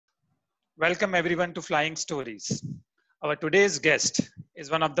Welcome everyone to Flying Stories. Our today's guest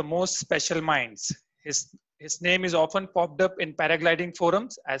is one of the most special minds. His name is often popped up in paragliding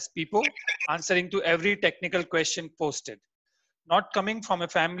forums as people answering to every technical question posted. Not coming from a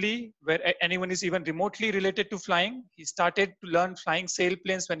family where anyone is even remotely related to flying, he started to learn flying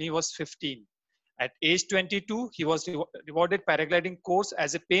sailplanes when he was 15. At age 22, he was rewarded paragliding course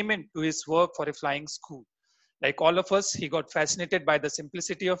as a payment to his work for a flying school. Like all of us, he got fascinated by the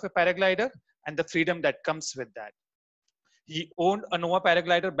simplicity of a paraglider and the freedom that comes with that. He owned a NOAA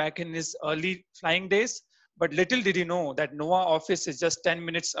paraglider back in his early flying days, but little did he know that NOAA office is just 10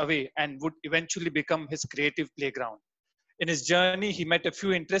 minutes away and would eventually become his creative playground. In his journey, he met a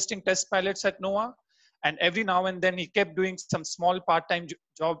few interesting test pilots at NOAA, and every now and then he kept doing some small part-time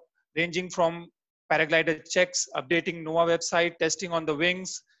job ranging from paraglider checks, updating NOAA website, testing on the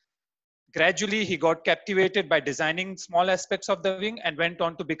wings. Gradually, he got captivated by designing small aspects of the wing and went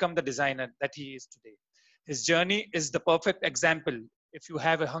on to become the designer that he is today. His journey is the perfect example. If you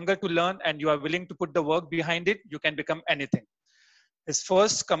have a hunger to learn and you are willing to put the work behind it, you can become anything. His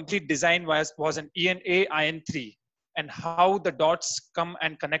first complete design was an ENA IN3 and how the dots come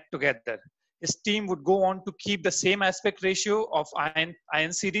and connect together. His team would go on to keep the same aspect ratio of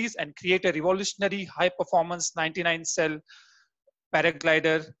IN series and create a revolutionary high performance 99 cell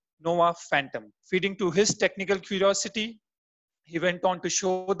paraglider Nova Phantom. Feeding to his technical curiosity, he went on to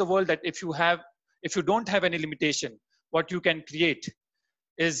show the world that if you don't have any limitation, what you can create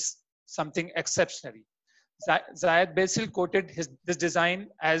is something exceptionally. Zayed Basil quoted this design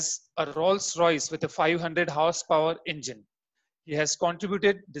as a Rolls Royce with a 500 horsepower engine. He has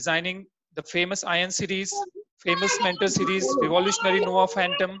contributed designing the famous Iron series, famous Mentor series, revolutionary Nova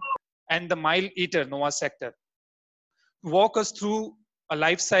Phantom, and the Mile Eater Nova Sector. To walk us through a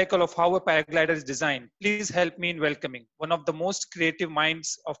life cycle of how a paraglider is designed, please help me in welcoming one of the most creative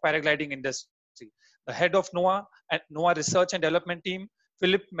minds of paragliding industry, the head of NOAA and NOAA Research and Development Team,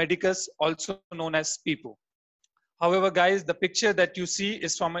 Philipp Medicus, also known as Pipo. However, guys, the picture that you see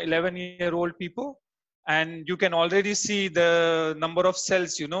is from an 11-year-old Pipo, and you can already see the number of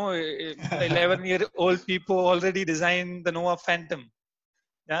cells, 11-year-old Pipo already designed the NOAA Phantom.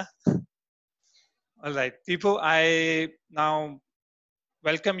 Yeah. All right, Pipo, I now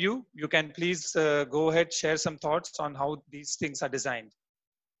welcome you. You can please go ahead, share some thoughts on how these things are designed.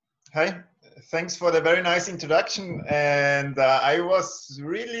 Hi, thanks for the very nice introduction. And I was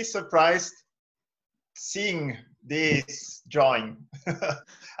really surprised seeing this drawing.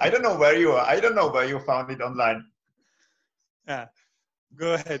 I don't know where you are. I don't know where you found it online. Yeah,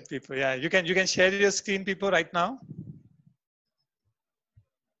 go ahead, people. Yeah, you can share your screen, people, right now.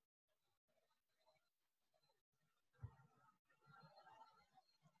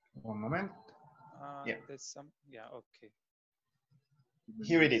 One moment. Yeah. There's some. Yeah. Okay.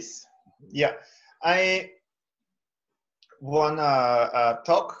 Here it is. Yeah, I wanna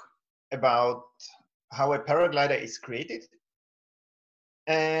talk about how a paraglider is created,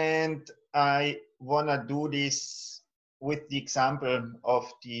 and I wanna do this with the example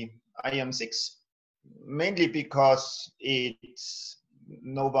of the IM6, mainly because it's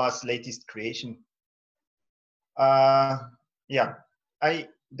Nova's latest creation. Yeah,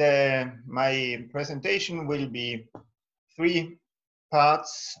 my presentation will be 3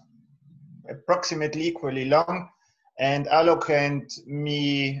 parts, approximately equally long, and Alok and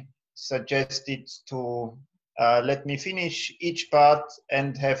me suggested to let me finish each part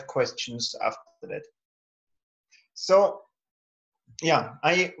and have questions after that. So yeah,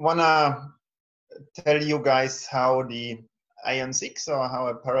 I wanna tell you guys how the IM6 or how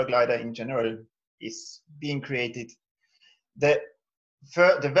a paraglider in general is being created. The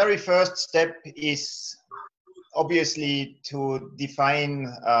very first step is obviously to define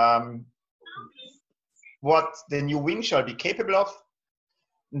what the new wing shall be capable of.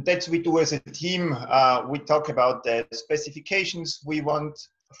 And that's what we do as a team. We talk about the specifications we want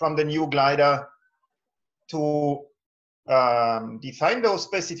from the new glider. To define those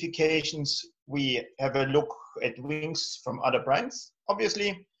specifications, we have a look at wings from other brands,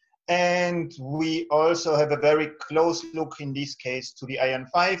 obviously. And we also have a very close look, in this case, to the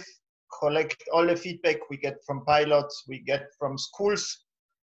IN5, collect all the feedback we get from pilots, we get from schools,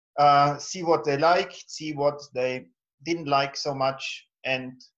 see what they like, see what they didn't like so much,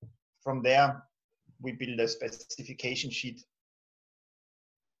 and from there we build a specification sheet.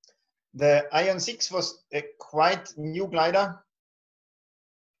 The IN6 was a quite new glider,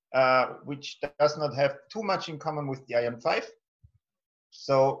 which does not have too much in common with the IN5.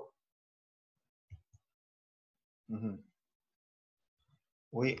 So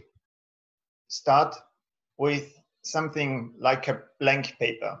we start with something like a blank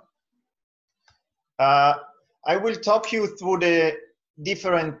paper. I will talk you through the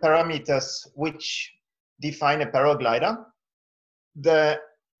different parameters which define a paraglider. The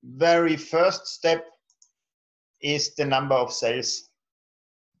very first step is the number of cells.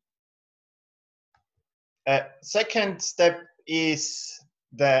 Second step is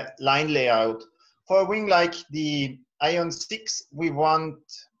the line layout. For a wing like the Ion 6, we want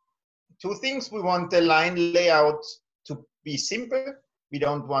two things. We want the line layout to be simple. We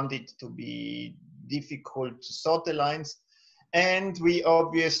don't want it to be difficult to sort the lines. And we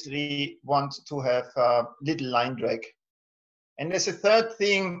obviously want to have a little line drag. And as a third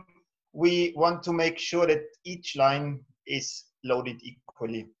thing, we want to make sure that each line is loaded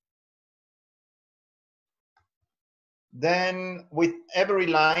equally. Then with every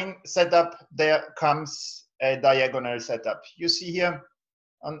line setup, there comes a diagonal setup. You see here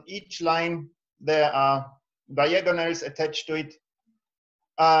on each line, there are diagonals attached to it.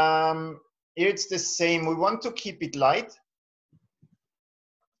 Here it's the same. We want to keep it light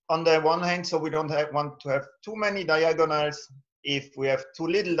on the one hand, so we don't want to have too many diagonals. If we have too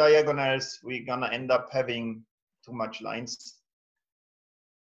little diagonals, we're gonna end up having too much lines.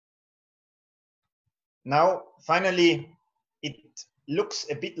 Now, finally, it looks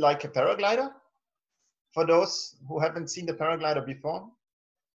a bit like a paraglider for those who haven't seen the paraglider before,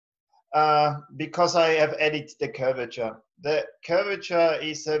 because I have added the curvature. The curvature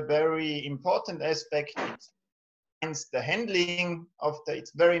is a very important aspect. It's the handling of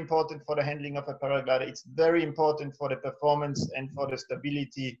it's very important for the handling of a paraglider. It's very important for the performance and for the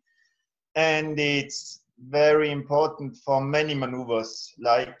stability. And it's very important for many maneuvers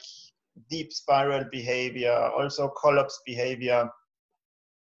like deep spiral behavior, also collapse behavior.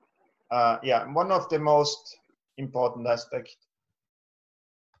 Yeah, one of the most important aspects.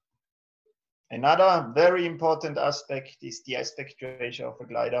 Another very important aspect is the aspect ratio of a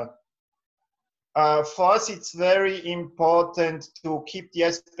glider. For us, it's very important to keep the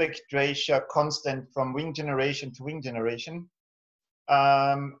aspect ratio constant from wing generation to wing generation,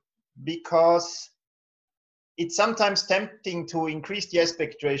 because it's sometimes tempting to increase the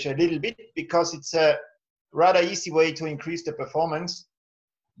aspect ratio a little bit because it's a rather easy way to increase the performance.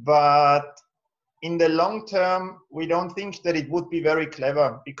 But in the long term, we don't think that it would be very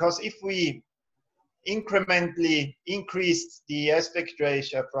clever, because if we incrementally increased the aspect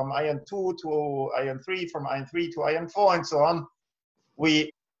ratio from Ion 2 to Ion 3, from Ion 3 to Ion 4, and so on,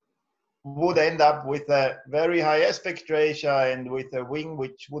 we would end up with a very high aspect ratio and with a wing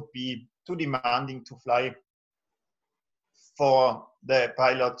which would be too demanding to fly for the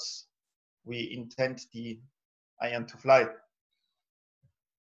pilots we intend the Ion to fly.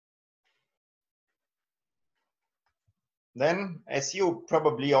 Then, as you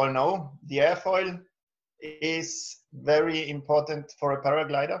probably all know, the airfoil is very important for a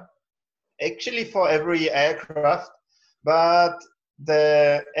paraglider, actually for every aircraft, but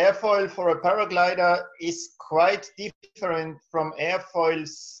the airfoil for a paraglider is quite different from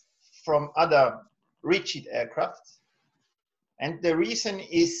airfoils from other rigid aircraft. And the reason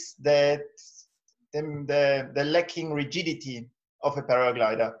is that the lacking rigidity of a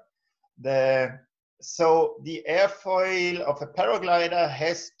paraglider. So the airfoil of a paraglider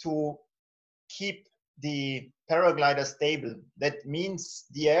has to keep the paraglider stable. That means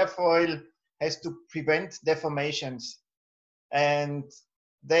the airfoil has to prevent deformations. And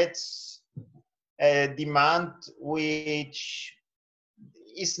that's a demand which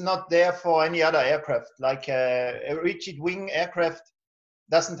is not there for any other aircraft. Like a rigid wing aircraft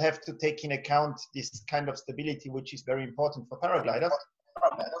doesn't have to take in account this kind of stability, which is very important for paragliders.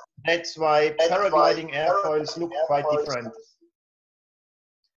 That's why paragliding airfoils look quite different.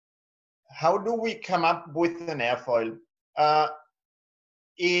 How do we come up with an airfoil?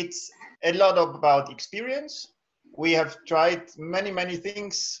 It's a lot about experience. We have tried many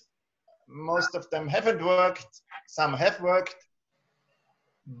things. Most of them haven't worked. Some have worked.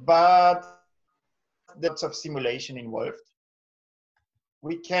 But there's lots of simulation involved.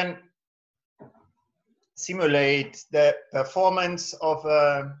 We can simulate the performance of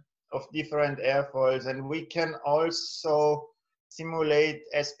different airfoils, and we can also simulate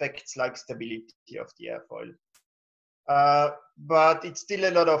aspects like stability of the airfoil. But it's still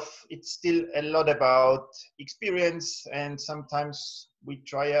a lot about experience, and sometimes we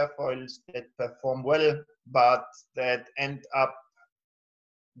try airfoils that perform well, but that end up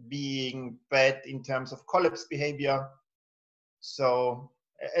being bad in terms of collapse behavior. So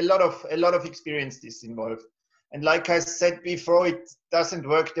a lot of experience is involved. And like I said before, it doesn't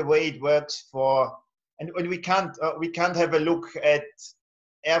work the way it works for, and we can't have a look at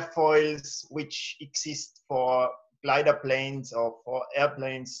airfoils which exist for glider planes or for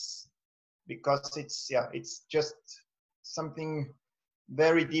airplanes, because it's just something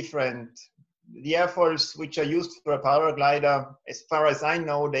very different. The airfoils which are used for a paraglider, as far as I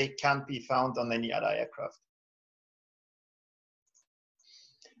know, they can't be found on any other aircraft.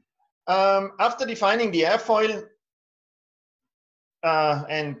 After defining the airfoil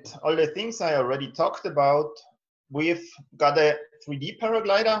and all the things I already talked about, we've got a 3D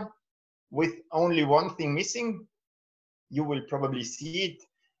paraglider with only one thing missing. You will probably see it.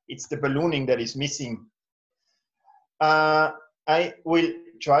 It's the ballooning that is missing. I will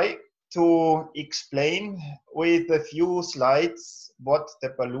try to explain with a few slides what the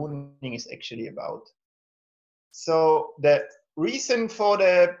ballooning is actually about. So the reason for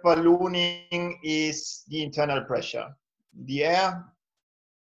the ballooning is the internal pressure. The air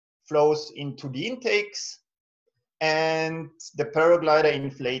flows into the intakes and the paraglider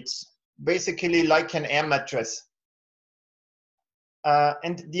inflates, basically like an air mattress.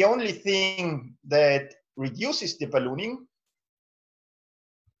 And the only thing that reduces the ballooning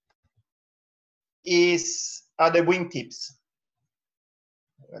are the wingtips.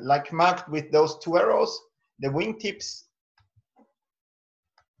 Like marked with those two arrows, the wingtips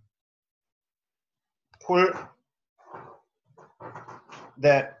pull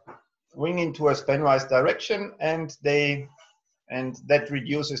the wing into a spanwise direction, and that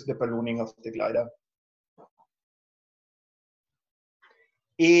reduces the ballooning of the glider.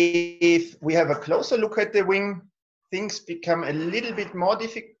 If we have a closer look at the wing, things become a little bit more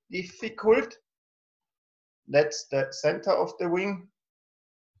difficult. That's the center of the wing.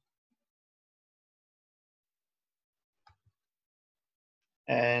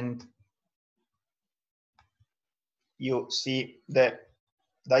 And you see the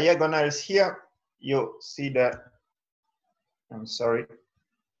diagonals here. You see the, I'm sorry.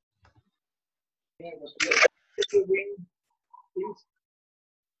 The wing.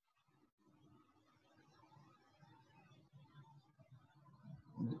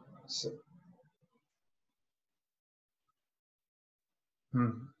 So,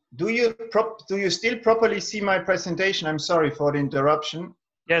 do you still properly see my presentation? I'm sorry for the interruption.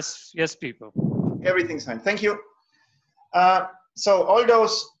 Yes, people. Everything's fine. Thank you. So all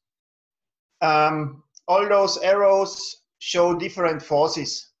those arrows show different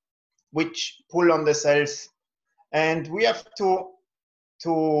forces which pull on the cells, and we have to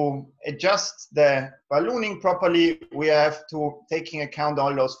adjust the ballooning properly. We have to take into account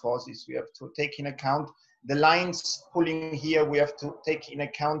all those forces. We have to take into account the lines pulling here. We have to take into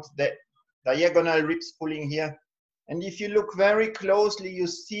account the diagonal ribs pulling here. And if you look very closely, you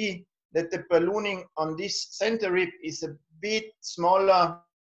see that the ballooning on this center rib is a bit smaller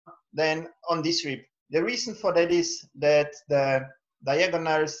than on this rib. The reason for that is that the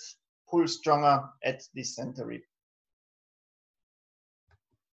diagonals pull stronger at this center rib.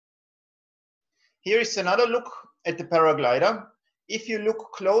 Here is another look at the paraglider. If you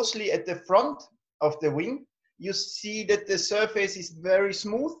look closely at the front of the wing, you see that the surface is very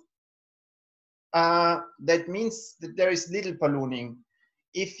smooth. That means that there is little ballooning.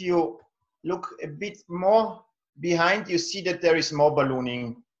 If you look a bit more behind, you see that there is more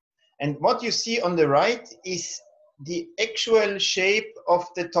ballooning. And what you see on the right is the actual shape of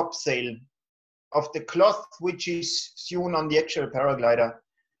the top sail, of the cloth which is sewn on the actual paraglider.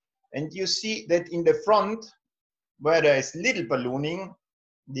 And you see that in the front, where there is little ballooning,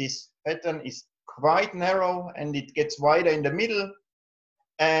 this pattern is quite narrow and it gets wider in the middle,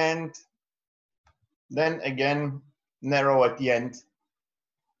 and then again narrow at the end.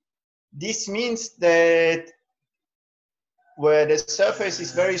 This means that where the surface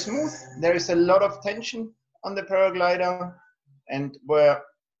is very smooth, there is a lot of tension on the paraglider, and where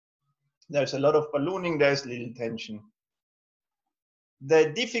there's a lot of ballooning, there's little tension.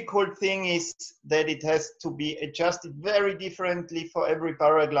 The difficult thing is that it has to be adjusted very differently for every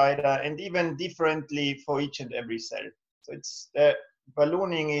paraglider, and even differently for each and every cell. So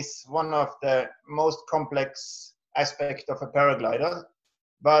ballooning is one of the most complex aspects of a paraglider,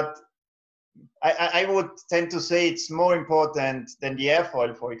 but I would tend to say it's more important than the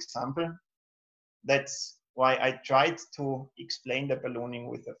airfoil, for example. That's why I tried to explain the ballooning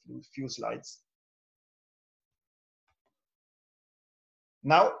with a few slides.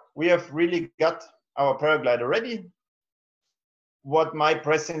 Now we have really got our paraglider ready. What my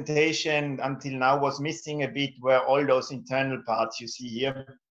presentation until now was missing a bit were all those internal parts you see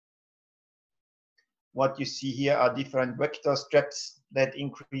here. What you see here are different vector straps that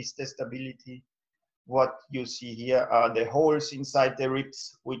increase the stability. What you see here are the holes inside the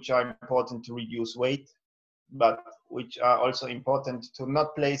ribs, which are important to reduce weight, but which are also important to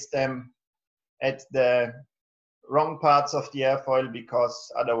not place them at the wrong parts of the airfoil,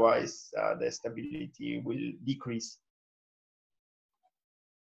 because otherwise the stability will decrease.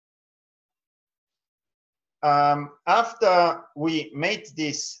 After we made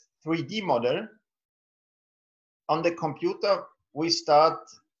this 3D model on the computer, we start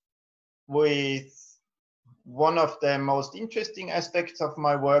with one of the most interesting aspects of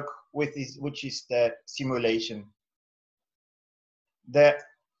my work, which is the simulation. The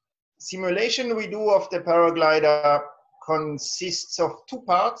simulation we do of the paraglider consists of two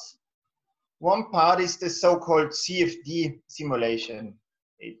parts. One part is the so-called CFD simulation.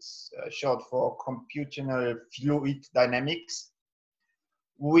 It's short for computational fluid dynamics,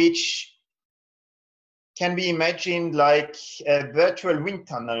 which can be imagined like a virtual wind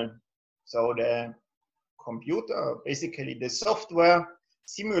tunnel. So the computer, basically the software,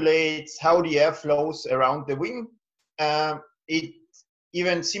 simulates how the air flows around the wing. It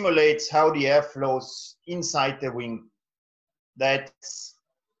even simulates how the air flows inside the wing. That's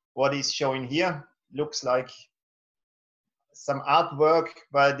what is shown here. Looks like some artwork,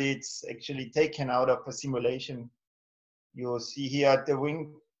 but it's actually taken out of a simulation. You see here at the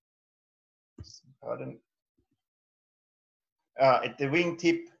wing, pardon, at the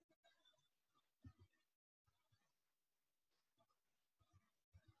wingtip,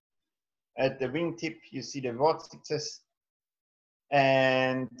 you see the vortices,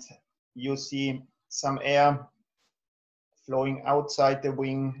 and you see some air flowing outside the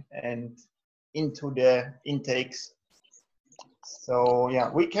wing and into the intakes. So yeah,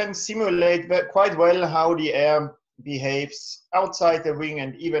 we can simulate quite well how the air behaves outside the wing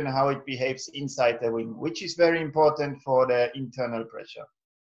and even how it behaves inside the wing, which is very important for the internal pressure.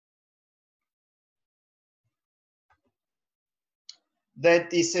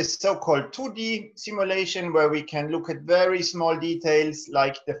 That is a so-called 2D simulation, where we can look at very small details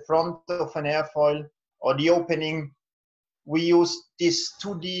like the front of an airfoil or the opening. We use these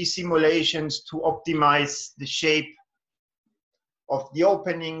 2D simulations to optimize the shape of the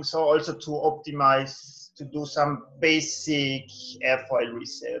opening, so also to optimize, to do some basic airfoil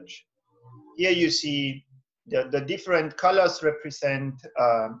research. Here you see the different colors represent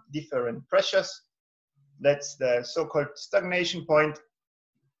different pressures. That's the so-called stagnation point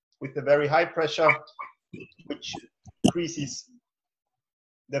with the very high pressure, which increases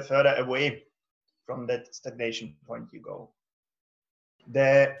the further away from that stagnation point you go.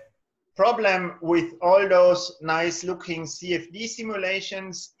 The problem with all those nice looking CFD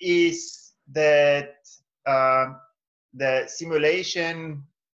simulations is that the simulation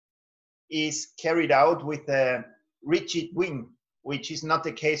is carried out with a rigid wing, which is not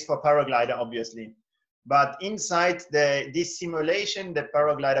the case for paraglider, obviously. But inside this simulation, the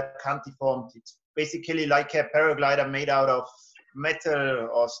paraglider can't deform. It's basically like a paraglider made out of metal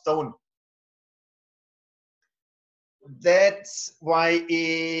or stone. That's why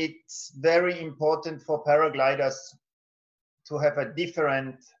it's very important for paragliders to have a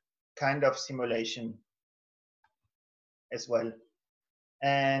different kind of simulation as well.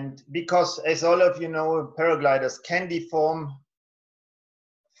 And because, as all of you know, paragliders can deform.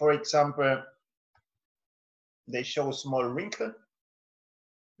 For example, they show small wrinkles.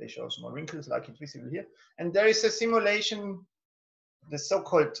 They show small wrinkles like it's visible here. And there is a simulation, the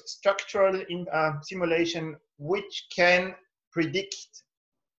so-called structural simulation, which can predict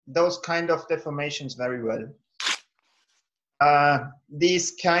those kind of deformations very well.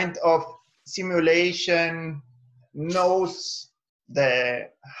 This kind of simulation knows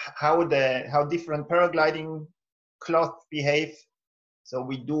how different paragliding cloth behave. So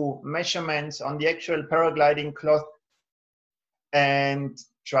we do measurements on the actual paragliding cloth and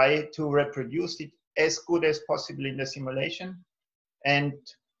try to reproduce it as good as possible in the simulation. And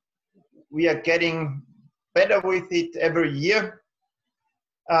we are getting better with it every year.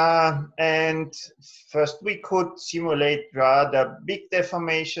 And first we could simulate rather big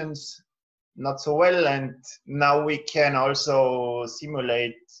deformations, not so well. And now we can also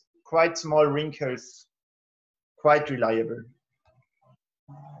simulate quite small wrinkles, quite reliable.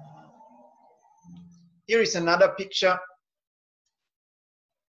 Here is another picture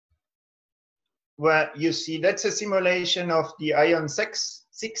where you see that's a simulation of the Ion 6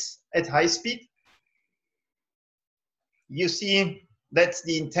 at high speed. You see that's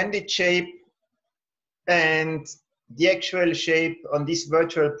the intended shape, and the actual shape on this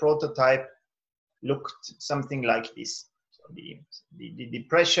virtual prototype looked something like this. So the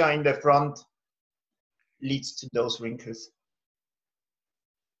pressure in the front leads to those wrinkles.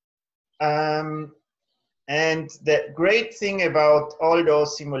 And the great thing about all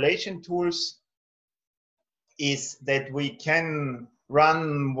those simulation tools is that we can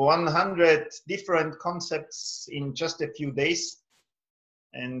run 100 different concepts in just a few days.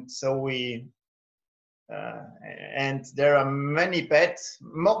 And so and there are many bad,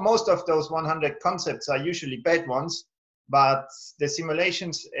 most of those 100 concepts are usually bad ones, but the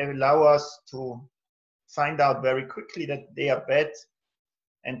simulations allow us to find out very quickly that they are bad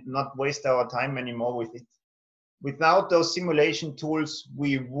and not waste our time anymore with it. Without those simulation tools,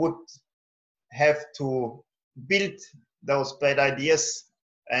 we would have to build those bad ideas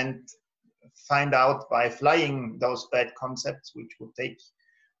and find out by flying those bad concepts, which would take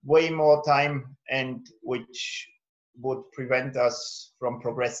way more time and which would prevent us from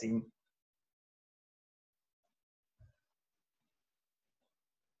progressing.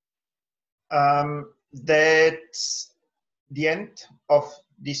 That's the end of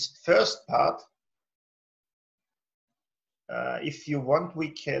this first part. If you want, we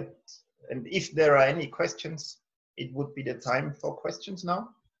can, and if there are any questions, it would be the time for questions now.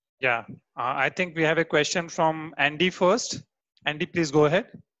 Yeah, I think we have a question from Andy first. Andy, please go ahead.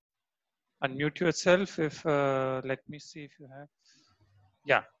 Unmute yourself. If let me see if you have.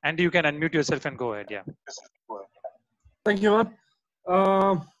 Yeah, Andy, you can unmute yourself and go ahead. Yeah. Thank you, man.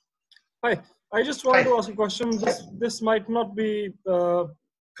 Hi, I just wanted to ask a question. This might not be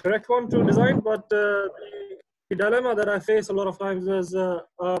correct one to design, but the dilemma that I face a lot of times is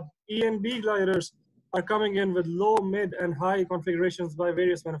E and B gliders are coming in with low, mid, and high configurations by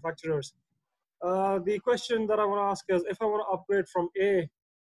various manufacturers. The question that I want to ask is, if I want to upgrade from A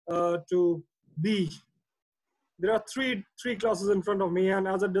to B, there are three classes in front of me, and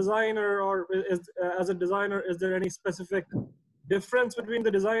as a designer, is there any specific difference between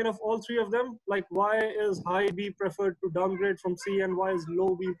the design of all three of them? Like, why is high B preferred to downgrade from C, and why is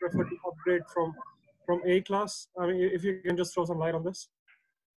low B preferred to upgrade from A class? I mean, if you can just throw some light on this.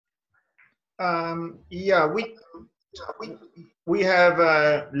 Yeah, we have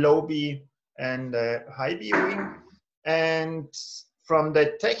a low B and a high B wing, and from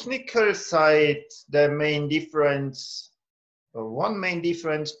the technical side, the main difference, or one main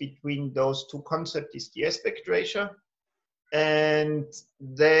difference between those two concepts is the aspect ratio. And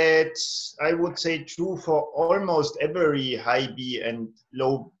that's, I would say, true for almost every high B and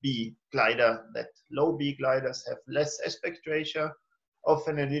low B glider, that low B gliders have less aspect ratio,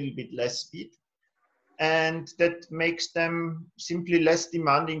 often a little bit less speed. And that makes them simply less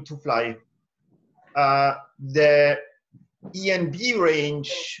demanding to fly. The E and B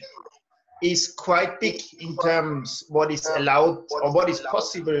range is quite big in terms what is allowed or what is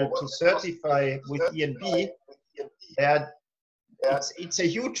possible to certify with E and B. It's a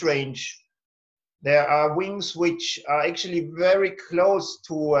huge range. There are wings which are actually very close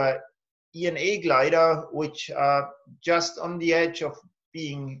to an E and A glider, which are just on the edge of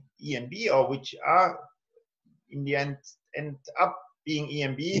being E and B, or which are in the end up being E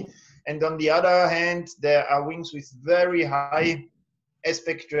and B. And on the other hand, there are wings with very high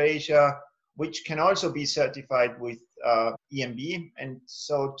aspect ratio, which can also be certified with E and B. And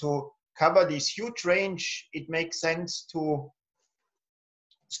so to cover this huge range, it makes sense to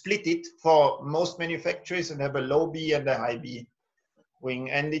split it for most manufacturers and have a low B and a high B wing.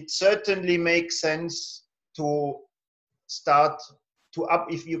 And it certainly makes sense to start to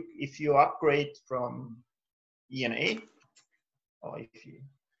if you upgrade from E and A, or if you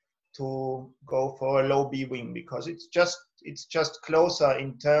to go for a low B wing, because it's just closer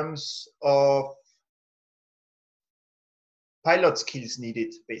in terms of pilot skills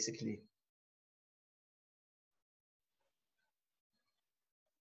needed, basically.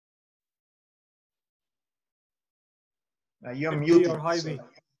 You're muted.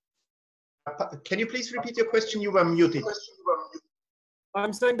 Can you please repeat your question? You were muted.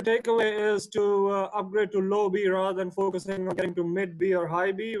 I'm saying the takeaway is to upgrade to low B rather than focusing on getting to mid B or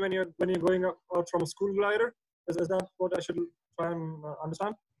high B when you're going out from a school glider. Is that what I should try and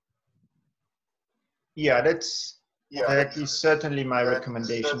understand? Yeah, that is certainly my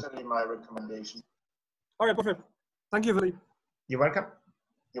recommendation. All right, perfect. Thank you, Philipp. You're welcome.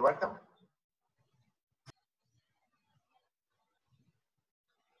 You're welcome.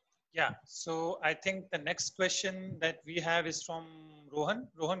 Yeah, so I think the next question that we have is from Rohan.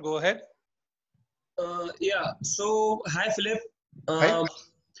 Rohan, go ahead. Yeah, so hi, Philipp. Hi.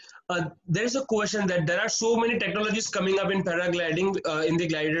 There's a question that there are so many technologies coming up in paragliding in the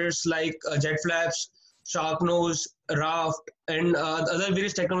gliders, like jet flaps, shark nose, raft, and other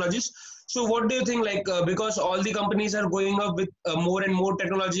various technologies. So what do you think, like, because all the companies are going up with more and more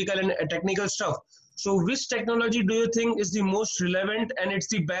technological and technical stuff. So which technology do you think is the most relevant and it's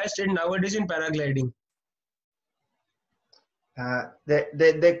the best in nowadays in paragliding?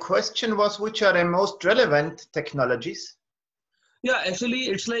 The question was, which are the most relevant technologies? Yeah, actually,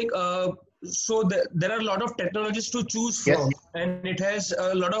 it's like so there are a lot of technologies to choose Yes. from, and it has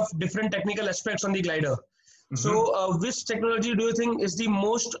a lot of different technical aspects on the glider. So, which technology do you think is the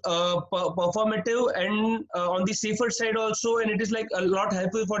most performative and on the safer side also, and it is like a lot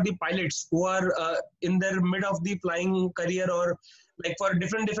helpful for the pilots who are in their mid of the flying career, or like for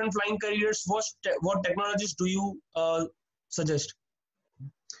different flying careers? What technologies do you suggest?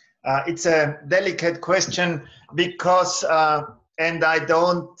 It's a delicate question because, and I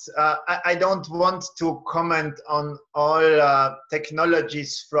don't want to comment on all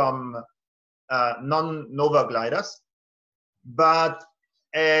technologies from non-Nova gliders, but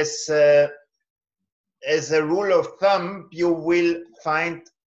as a rule of thumb, you will find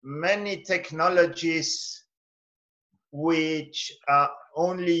many technologies which are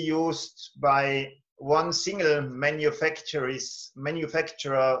only used by one single manufacturer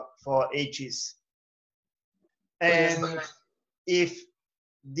for ages. And if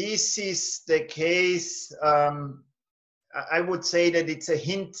this is the case, I would say that it's a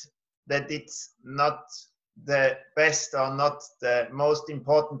hint that it's not the best or not the most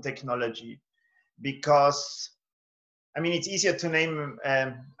important technology, because I mean, it's easier to name,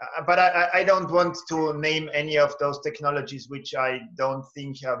 but I don't want to name any of those technologies which I don't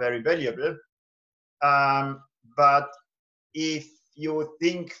think are very valuable. But if you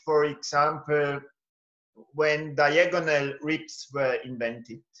think, for example, when diagonal ribs were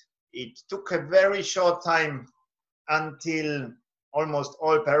invented, it took a very short time until almost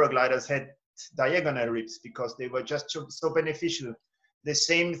all paragliders had diagonal ribs because they were just so beneficial. The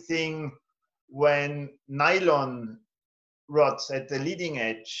same thing when nylon rods at the leading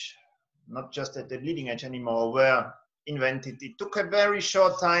edge, not just at the leading edge anymore, were invented. It took a very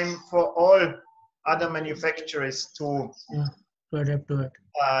short time for all other manufacturers to adapt to it.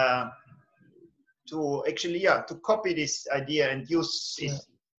 To actually, to copy this idea and use it.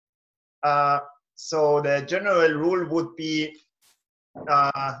 So the general rule would be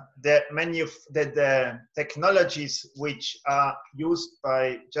that the technologies which are used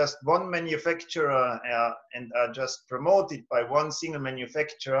by just one manufacturer and are just promoted by one single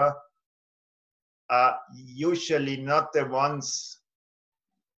manufacturer are usually not the ones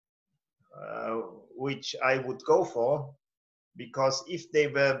which I would go for, because if they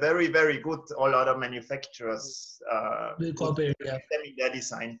were very, very good, all other manufacturers will copy it, them in their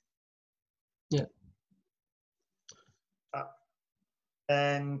design. Yeah.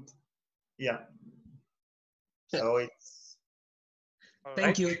 And yeah, so it's.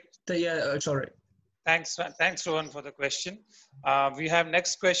 Thank you. Yeah, sorry. Thanks, Rohan, for the question. We have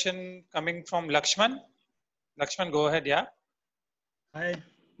next question coming from Lakshman. Lakshman, go ahead. Yeah. Hi,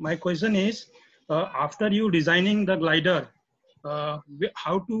 my question is, after you designing the glider,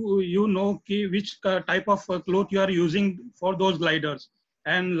 how do you know which type of cloth you are using for those gliders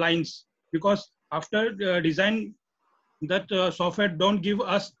and lines? Because after design, that software don't give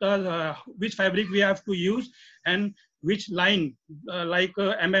us the, which fabric we have to use and which line, like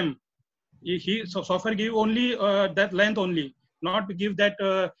so software give only that length only, not to give that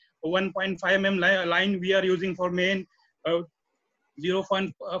 1.5 mm line we are using for main,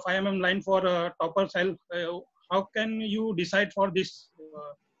 0.5 mm line for topper cell. How can you decide for this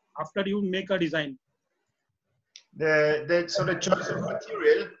after you make a design? So the choice of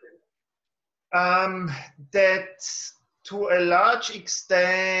material, that to a large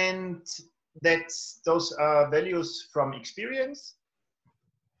extent, those are values from experience.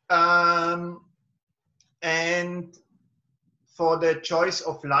 And for the choice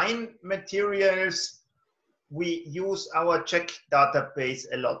of line materials, we use our check database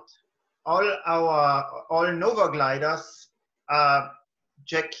a lot. All Nova gliders are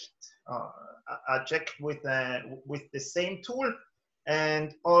checked with the same tool,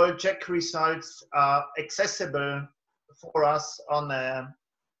 and all check results are accessible for us on a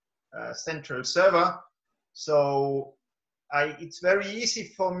central server. So it's very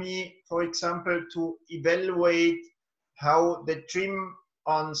easy for me, for example, to evaluate how the trim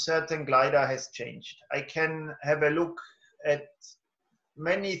on certain glider has changed. I can have a look at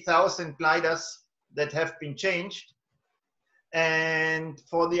many thousand gliders that have been changed. And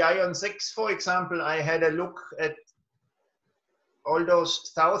for the Ion 6, for example, I had a look at all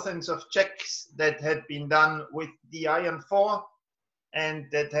those thousands of checks that had been done with the Ion 4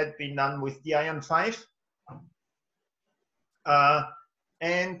 and that had been done with the Ion 5.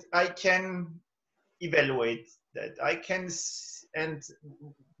 And I can evaluate that. And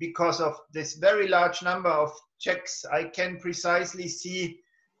because of this very large number of checks, I can precisely see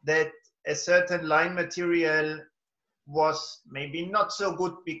that a certain line material was maybe not so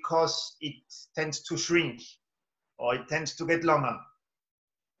good because it tends to shrink, or it tends to get longer.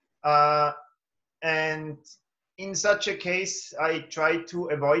 And in such a case, I try to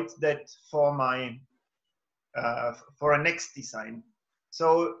avoid that for my for a next design.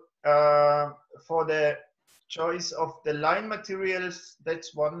 So for the choice of the line materials,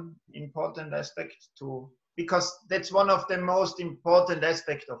 that's one important aspect to, because that's one of the most important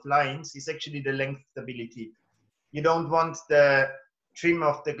aspects of lines is actually the length stability. You don't want the trim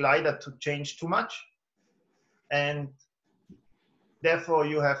of the glider to change too much, and therefore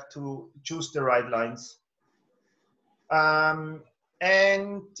you have to choose the right lines.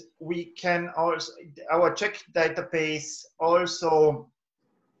 And we can also, our check database also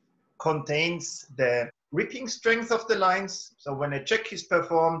contains the ripping strength of the lines. So when a check is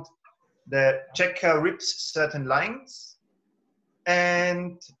performed, the checker rips certain lines,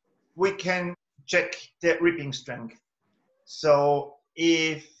 and we can check the ripping strength. So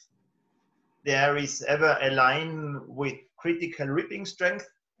if there is ever a line with critical ripping strength,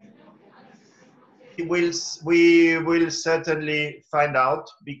 we will certainly find out,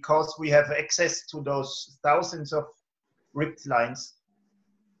 because we have access to those thousands of ripped lines.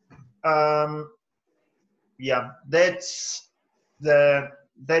 Yeah, that's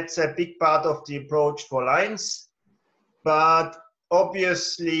a big part of the approach for lines. But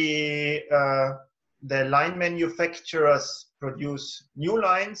obviously, the line manufacturers produce new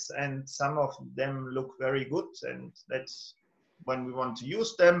lines, and some of them look very good, and that's when we want to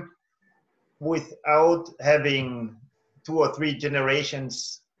use them without having 2 or 3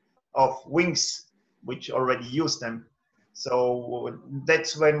 generations of wings which already use them. So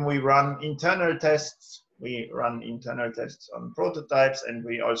that's when we run internal tests. We run internal tests on prototypes, and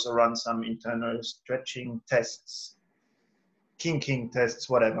we also run some internal stretching tests, kinking tests,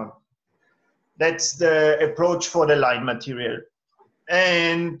 whatever. That's the approach for the line material.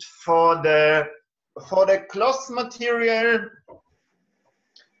 And for the cloth material,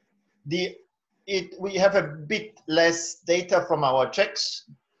 we have a bit less data from our checks,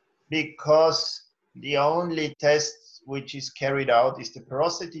 because the only test which is carried out is the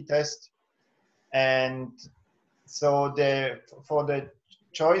porosity test. And so for the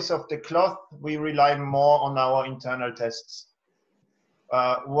choice of the cloth, we rely more on our internal tests.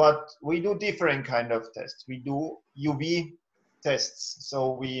 What we do different kind of tests. We do UV tests.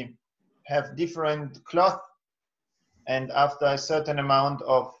 So we have different cloth, and after a certain amount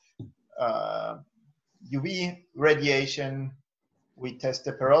of UV radiation, we test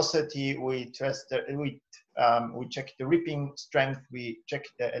the porosity, we check the ripping strength, we check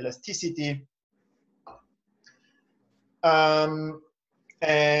the elasticity,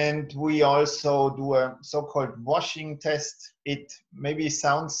 and we also do a so-called washing test. It maybe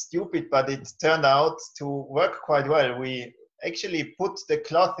sounds stupid, but it turned out to work quite well. We actually put the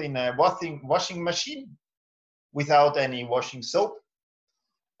cloth in a washing machine without any washing soap,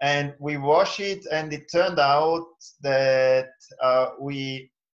 and we wash it, and it turned out that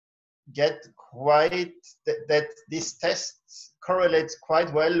we get that this test correlates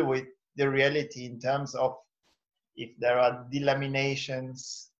quite well with the reality in terms of if there are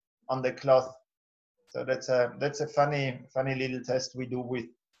delaminations on the cloth. So that's a funny little test we do with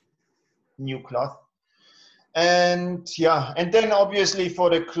new cloth. And yeah, and then obviously for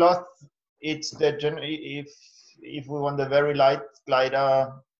the cloth, it's if we want a very light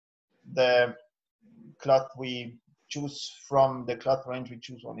glider, the cloth we choose from, the cloth range we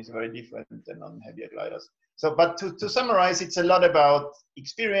choose on is very different than on heavier gliders. So, but to summarize, it's a lot about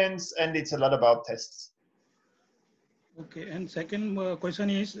experience, and it's a lot about tests. Okay, and second question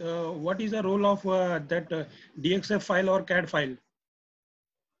is, what is the role of that DXF file or CAD file?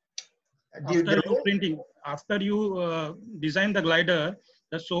 After you design the glider,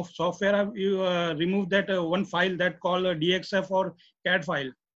 the software you remove that one file that called DXF or CAD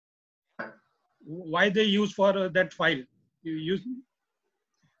file. Why they use for that file? You use?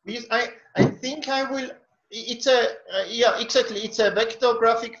 I think I will. It's a yeah, exactly. It's a vector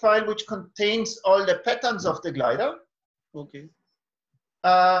graphic file which contains all the patterns of the glider. Okay.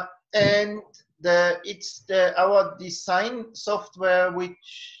 And it's our design software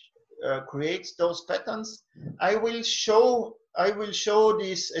which creates those patterns. I will show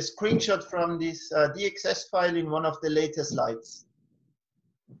this a screenshot from this DXS file in one of the later slides.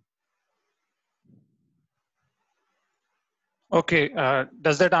 Okay,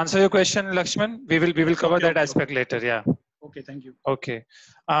 does that answer your question, Lakshman? We will cover that aspect later. Yeah. Okay, thank you. Okay.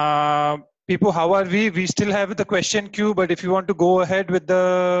 People, how are we? We still have the question queue, but if you want to go ahead with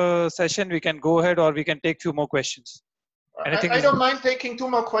the session, we can go ahead, or we can take few more questions. I don't mind taking 2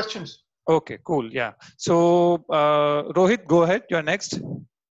 more questions. Okay, cool. Yeah. So, Rohit, go ahead. You're next.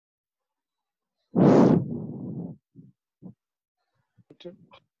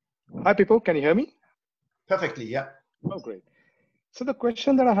 Hi, people. Can you hear me? Perfectly, yeah. Oh, great. So the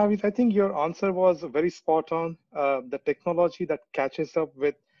question that I have is, I think your answer was very spot on. The technology that catches up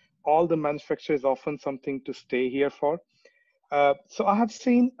with all the manufacturers is often something to stay here for. So I have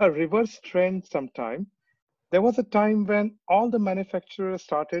seen a reverse trend sometime. There was a time when all the manufacturers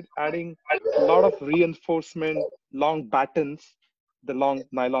started adding a lot of reinforcement, long battens, the long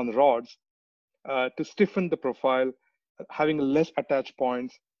nylon rods, to stiffen the profile, having less attach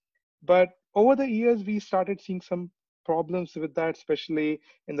points. But over the years, we started seeing some problems with that, especially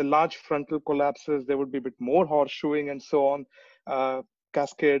in the large frontal collapses. There would be a bit more horseshoeing and so on,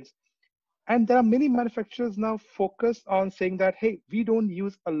 cascades. And there are many manufacturers now focused on saying that, hey, we don't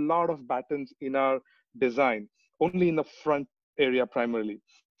use a lot of battens in our design, only in the front area primarily.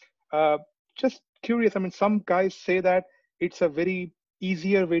 Just curious, I mean, some guys say that it's a very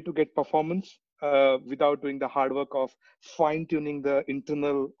easier way to get performance without doing the hard work of fine tuning the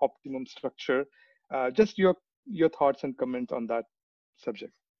internal optimum structure. Just your thoughts and comments on that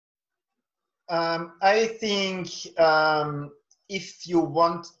subject. I think if you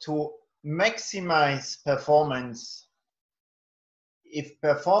want to maximize performance, if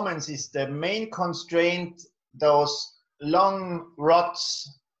performance is the main constraint, those long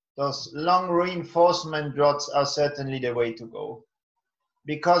rods, those long reinforcement rods are certainly the way to go.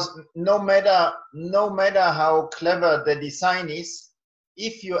 Because no matter how clever the design is,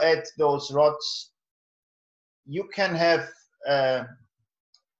 if you add those rods, you can have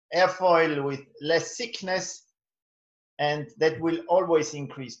airfoil with less thickness, and that will always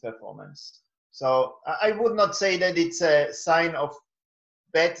increase performance. So I would not say that it's a sign of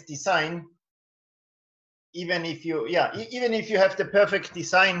bad design. Even if you have the perfect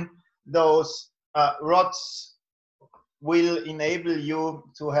design, those rods will enable you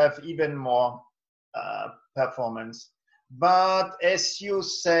to have even more performance. But as you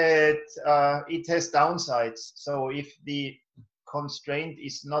said, it has downsides. So if the constraint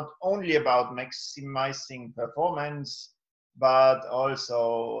is not only about maximizing performance, but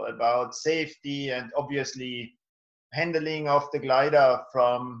also about safety and obviously handling of the glider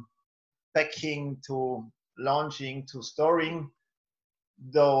from packing to launching to storing,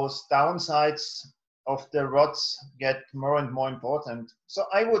 those downsides of the rods get more and more important. So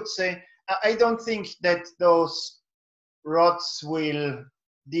I would say, I don't think that those rods will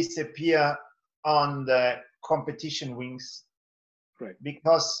disappear on the competition wings. Right.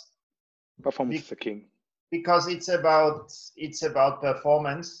 Because performance is the king. Because it's about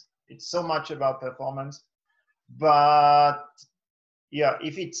performance. It's so much about performance. But yeah,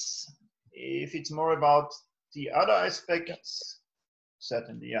 if it's more about the other aspects,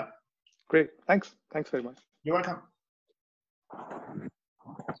 certainly, yeah. Great. Thanks very much. You're welcome.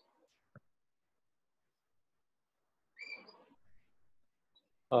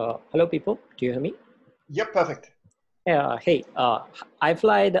 Hello, people. Do you hear me? Yep, perfect. Hey, I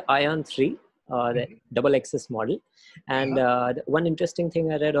fly the Ion 3, the double XS model. And one interesting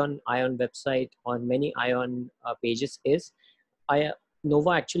thing I read on Ion website, on many Ion pages, is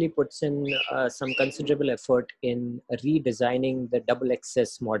Nova actually puts in some considerable effort in redesigning the double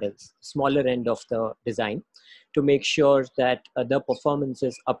XS models, smaller end of the design, to make sure that the performance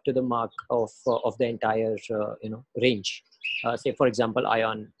is up to the mark of the entire range. Say, for example,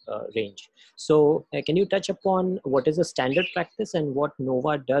 Ion range. So can you touch upon what is the standard practice and what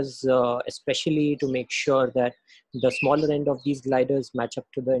Nova does, especially to make sure that the smaller end of these gliders match up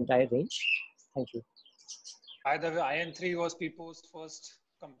to the entire range? Thank you. By the way, Ion 3 was people's first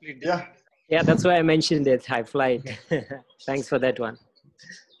complete design. Yeah, that's why I mentioned it, high flight. Thanks for that one.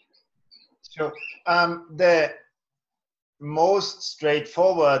 Sure. The most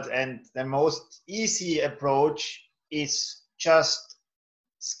straightforward and the most easy approach is just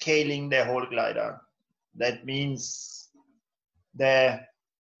scaling the whole glider. That means the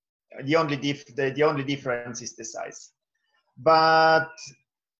only difference is the size. But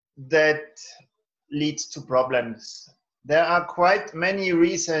that leads to problems. There are quite many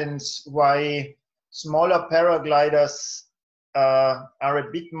reasons why smaller paragliders are a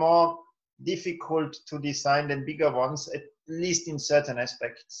bit more difficult to design than bigger ones, at least in certain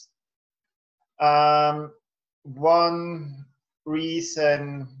aspects. One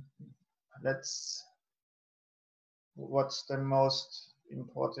reason, what's the most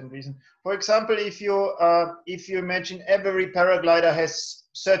important reason? For example, if you imagine every paraglider has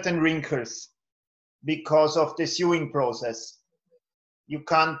certain wrinkles because of the sewing process, you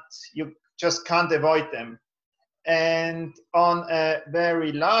just can't avoid them. And on a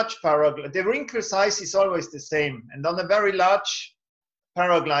very large paraglider, the wrinkle size is always the same. And on a very large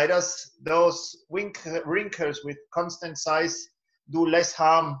paragliders, those wrinkles with constant size do less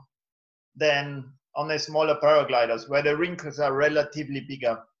harm than on the smaller paragliders where the wrinkles are relatively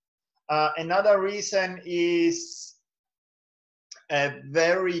bigger. Another reason is a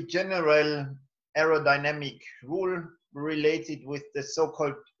very general aerodynamic rule related with the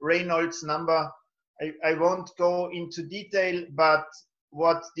so-called Reynolds number. I won't go into detail, but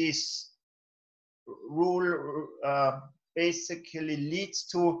what this rule basically leads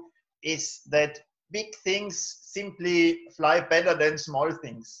to is that big things simply fly better than small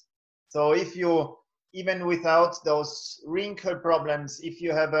things. So if you, even without those wrinkle problems, if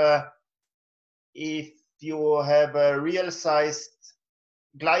you have a real sized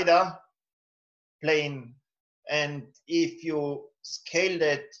glider plane, and if you scale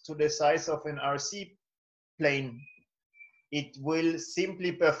that to the size of an RC plane, it will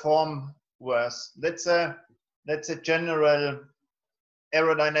simply perform worse. That's a general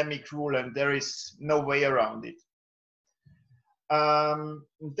aerodynamic rule, and there is no way around it.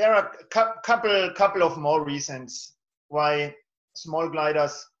 There are a couple of more reasons why small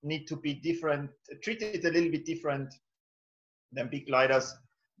gliders need to be treated a little bit different than big gliders.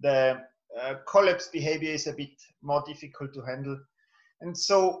 The collapse behavior is a bit more difficult to handle. And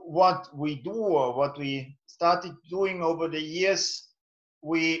so what we do, or what we started doing over the years,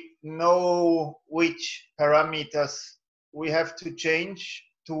 we know which parameters we have to change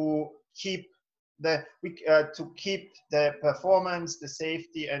to keep the performance, the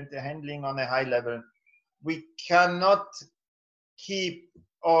safety, and the handling on a high level. We cannot keep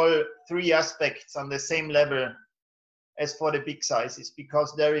all three aspects on the same level as for the big sizes,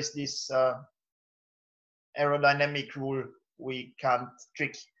 because there is this aerodynamic rule we can't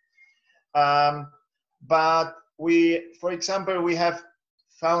trick. But for example, we have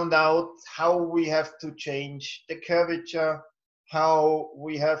found out how we have to change the curvature, how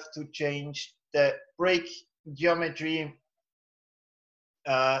we have to change the brake geometry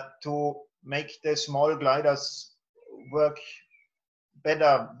to make the small gliders work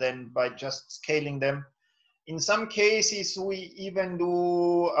better than by just scaling them. In some cases, we even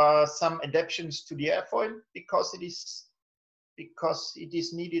do some adaptations to the airfoil because it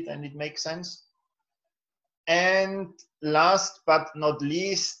is needed and it makes sense. And last but not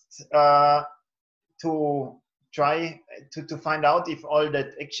least, to try to find out if all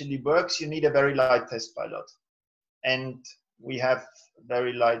that actually works, you need a very light test pilot. And we have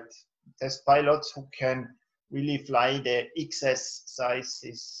very light test pilots who can really fly the XS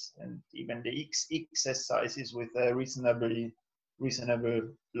sizes and even the XXS sizes with a reasonable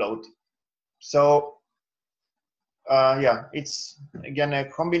load. So yeah, it's again a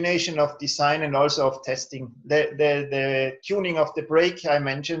combination of design and also of testing. The tuning of the brake I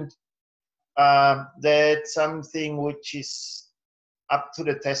mentioned, that's something which is up to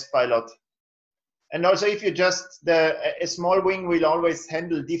the test pilot. And also, if you just a small wing will always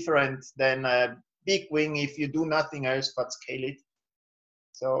handle different than a big wing if you do nothing else but scale it.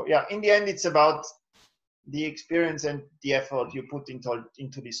 So yeah, in the end, it's about the experience and the effort you put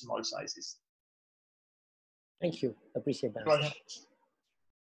into these small sizes. Thank you. Appreciate that. Pleasure.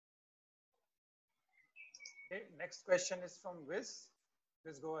 Okay, next question is from Wiz.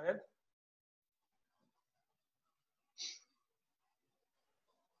 Please go ahead.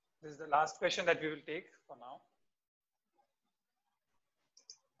 This is the last question that we will take for now.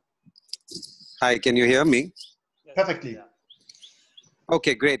 Hi, can you hear me? Yes, Perfectly. yeah.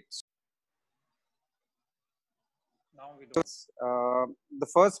 Okay, great. Now we do. The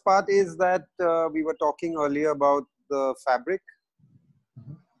first part is that we were talking earlier about the fabric.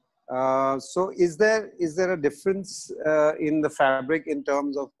 So is there a difference in the fabric in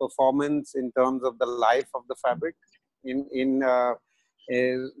terms of performance, in terms of the life of the fabric,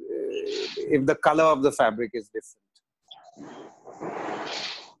 if the color of the fabric is different?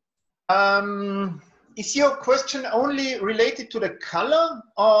 Is your question only related to the color,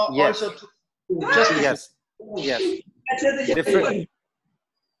 or Yes. also to just Yes.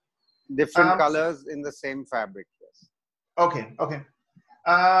 Different colors in the same fabric. Yes. Okay.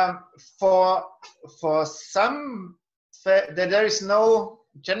 For some, there is no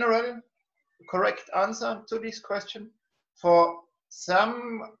general correct answer to this question. For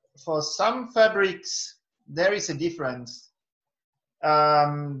some fabrics, there is a difference.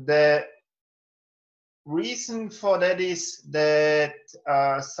 The reason for that is that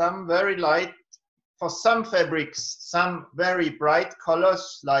for some fabrics, some very bright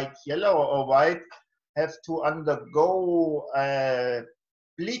colors like yellow or white have to undergo a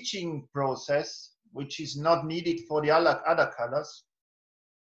bleaching process, which is not needed for the other colors.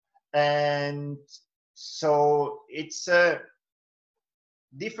 And so it's a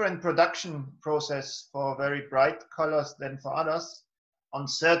different production process for very bright colors than for others. On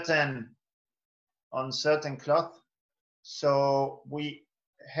certain on certain cloth. So we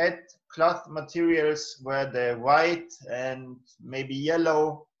had cloth materials where the white and maybe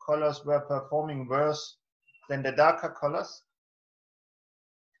yellow colors were performing worse than the darker colors.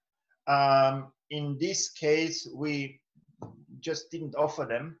 In this case, we just didn't offer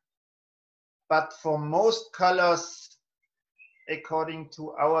them. But for most colors, according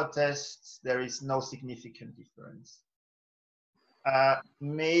to our tests, there is no significant difference.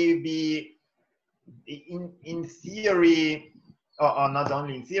 Maybe in theory, or not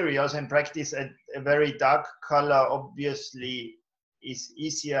only in theory, also in practice, a very dark color obviously is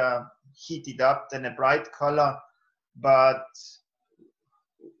easier heated up than a bright color, but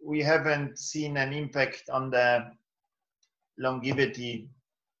we haven't seen an impact on the longevity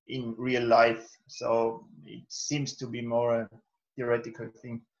in real life. So it seems to be more a theoretical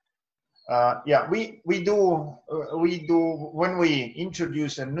thing. Yeah, we do when we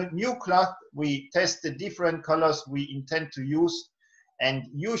introduce a new cloth, we test the different colors we intend to use, and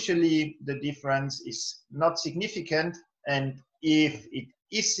usually the difference is not significant, and if it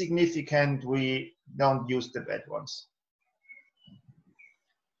is significant, we don't use the bad ones.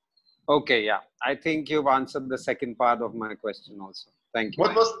 Okay, yeah, I think you've answered the second part of my question also. Thank you.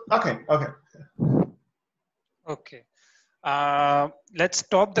 What was okay? Okay. Let's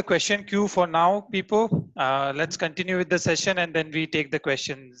stop the question queue for now, people. Let's continue with the session and then we take the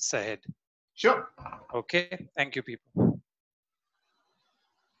questions ahead. Sure. Okay. Thank you, people.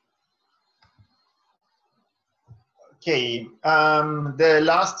 Okay. The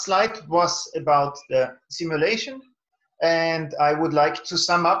last slide was about the simulation, and I would like to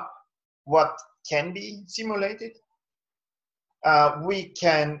sum up what can be simulated. We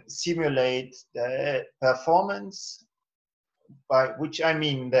can simulate the performance, by which I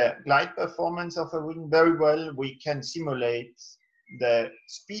mean the glide performance of a wing very well. We can simulate the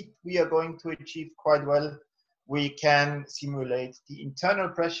speed we are going to achieve quite well. We can simulate the internal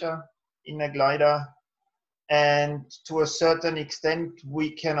pressure in a glider. And to a certain extent,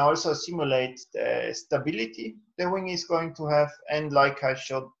 we can also simulate the stability the wing is going to have. And like I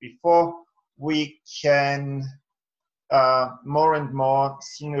showed before, we can more and more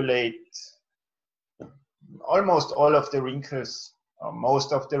simulate almost all of the wrinkles, or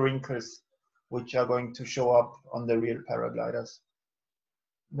most of the wrinkles, which are going to show up on the real paragliders.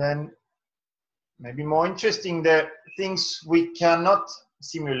 Then, maybe more interesting, the things we cannot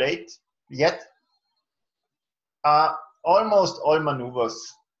simulate yet are almost all maneuvers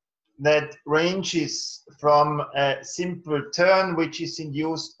that ranges from a simple turn, which is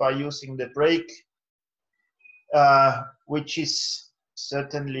induced by using the brake, which is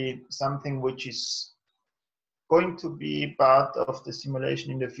certainly something which is going to be part of the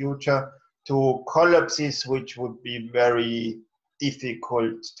simulation in the future, to collapses which would be very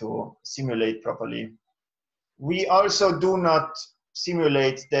difficult to simulate properly. We also do not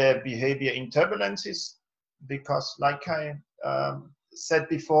simulate the behavior in turbulences, because like I said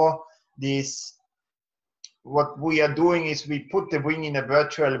before, what we are doing is we put the wing in a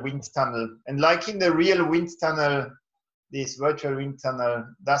virtual wind tunnel. And like in the real wind tunnel, this virtual wind tunnel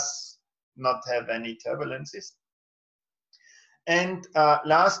does not have any turbulences. And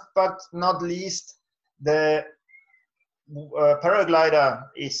last but not least, the paraglider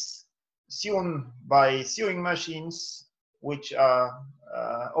is sewn by sewing machines, which are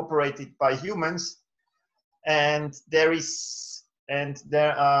operated by humans. And there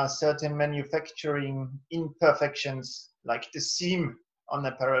are certain manufacturing imperfections, like the seam on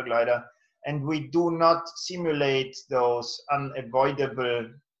a paraglider, and we do not simulate those unavoidable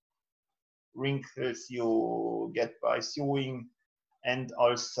wrinkles you get by sewing, and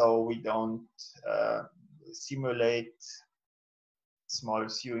also we don't simulate small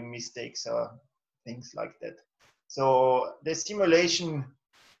sewing mistakes or things like that. So the simulation,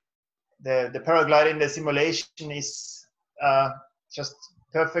 the paraglider in the simulation is just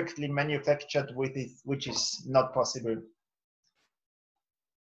perfectly manufactured with it, which is not possible.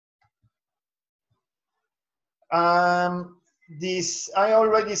 This, I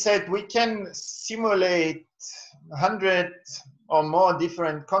already said, we can simulate 100 or more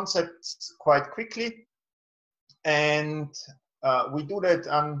different concepts quite quickly. And we do that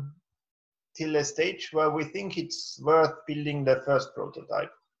until a stage where we think it's worth building the first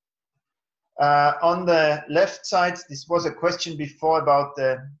prototype. On the left side, this was a question before about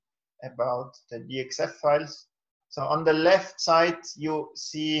the DXF files. So on the left side, you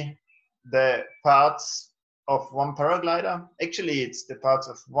see the parts of one paraglider. Actually, it's the parts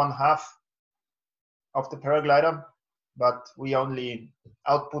of 1/2 of the paraglider, but we only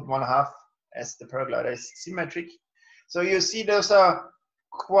output 1/2 as the paraglider is symmetric. So you see those are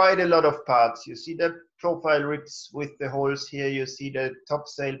quite a lot of parts. You see the profile ribs with the holes here. You see the top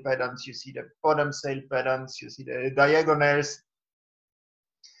sail patterns. You see the bottom sail patterns. You see the diagonals.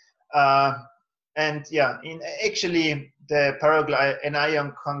 And yeah, actually the Paraglide and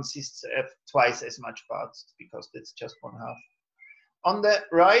Ion consists of twice as much parts because that's just 1/2. On the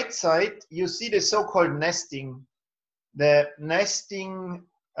right side, you see the so-called nesting. The nesting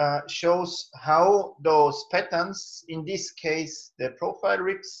shows how those patterns, in this case the profile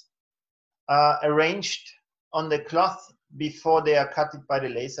ribs, are arranged on the cloth before they are cut by the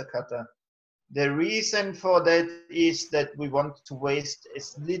laser cutter. The reason for that is that we want to waste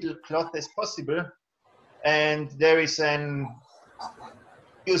as little cloth as possible, and there is an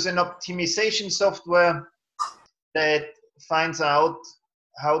optimization software that finds out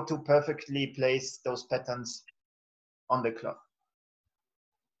how to perfectly place those patterns on the cloth.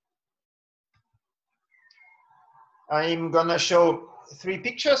 I'm gonna show 3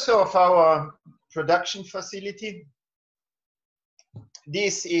 pictures of our production facility.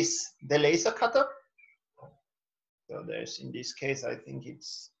 This is the laser cutter. So there's, in this case, I think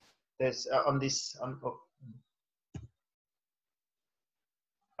there's on this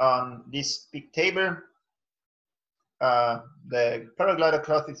big table, the paraglider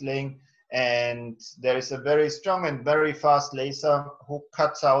cloth is laying, and there is a very strong and very fast laser who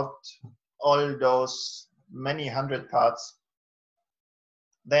cuts out all those many hundred parts.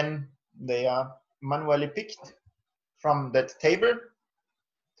 Then they are manually picked from that table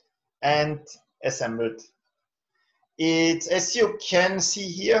and assembled. It's, as you can see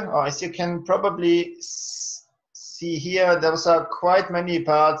here, or as you can probably see here, those are quite many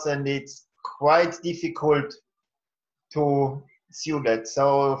parts and it's quite difficult to sew that.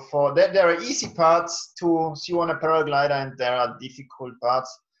 So for that, there are easy parts to sew on a paraglider and there are difficult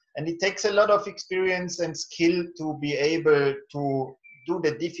parts. And it takes a lot of experience and skill to be able to do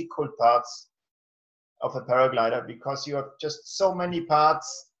the difficult parts of a paraglider, because you have just so many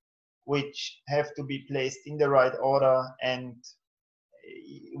parts which have to be placed in the right order and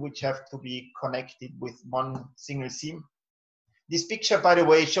which have to be connected with one single seam. This picture, by the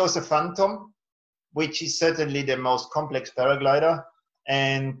way, shows a Phantom, which is certainly the most complex paraglider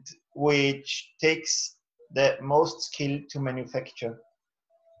and which takes the most skill to manufacture.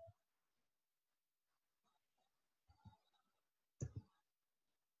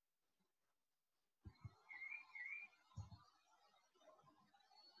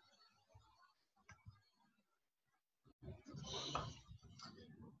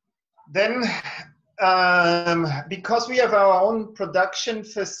 Then, because we have our own production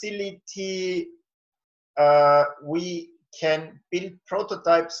facility, we can build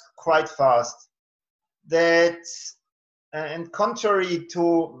prototypes quite fast. That, and contrary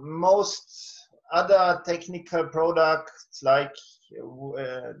to most other technical products, like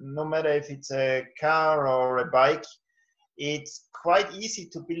no matter if it's a car or a bike, it's quite easy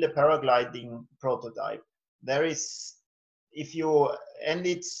to build a paragliding prototype. There is, and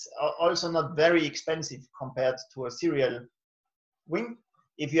it's also not very expensive compared to a serial wing.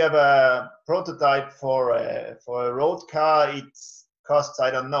 If you have a prototype for a road car, it costs,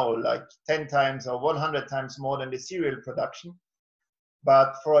 I don't know, like 10 times or 100 times more than the serial production.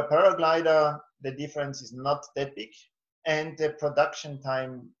 But for a paraglider, the difference is not that big. And the production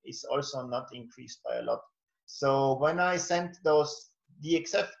time is also not increased by a lot. So when I sent those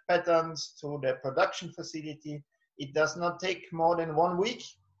DXF patterns to the production facility, it does not take more than 1 week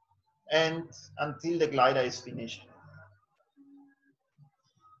and until the glider is finished.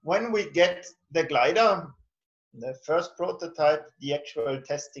 When we get the glider, the first prototype, the actual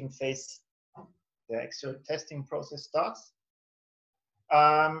testing phase, the actual testing process starts.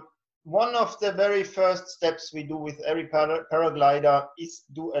 One of the very first steps we do with every paraglider is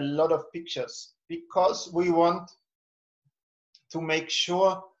do a lot of pictures, because we want to make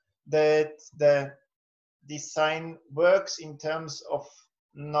sure that the design works in terms of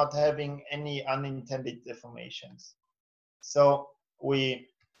not having any unintended deformations. So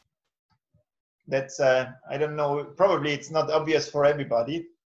I don't know, probably it's not obvious for everybody.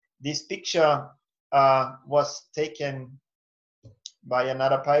 This picture was taken by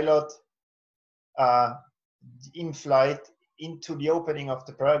another pilot in flight into the opening of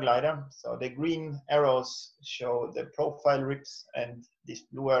the paraglider. So the green arrows show the profile ribs and this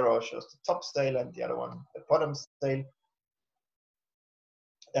blue arrow shows the top sail and the other one the bottom sail.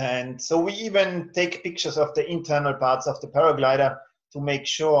 And so we even take pictures of the internal parts of the paraglider to make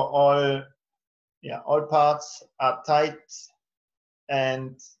sure all parts are tight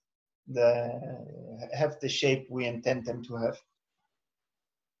and have the shape we intend them to have.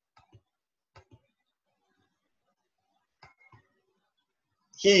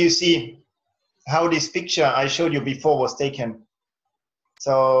 here you see how this picture I showed you before was taken.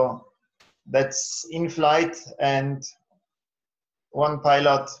 So that's in flight, and one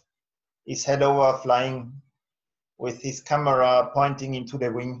pilot is head over flying with his camera pointing into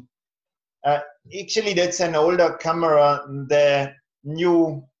the wing. Actually, that's an older camera. The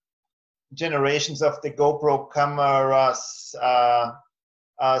new generations of the GoPro cameras are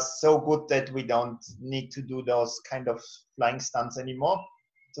so good that we don't need to do those kind of flying stunts anymore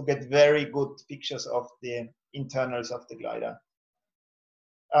to get very good pictures of the internals of the glider.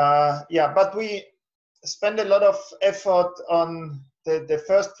 Yeah, but we spend a lot of effort on the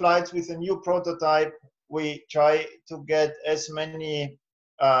first flights with a new prototype. We try to get as many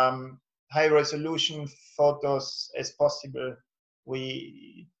high resolution photos as possible.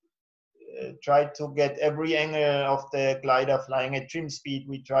 We try to get every angle of the glider flying at trim speed.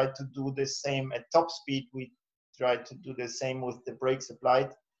 We try to do the same at top speed. We try to do the same with the brakes applied.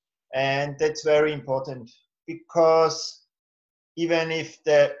 And that's very important, because even if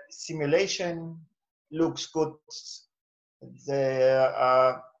the simulation looks good, there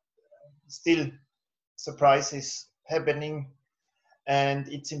are still surprises happening, and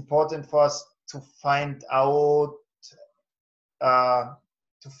it's important for us to find out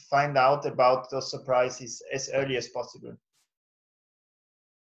about those surprises as early as possible.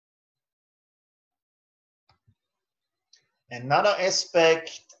 Another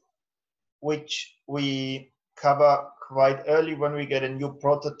aspect which we cover quite early when we get a new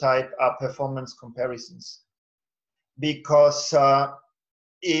prototype are performance comparisons. Because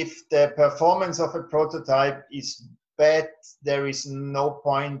if the performance of a prototype is bad, there is no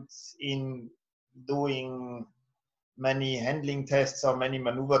point in doing many handling tests or many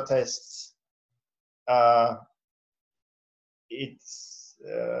maneuver tests. It's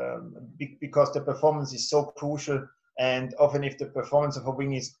because the performance is so crucial, and often if the performance of a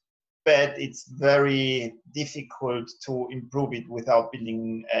wing is bad, it's very difficult to improve it without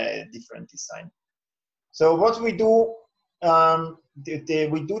building a different design. So what we do,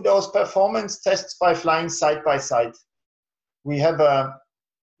 we do those performance tests by flying side by side. We have a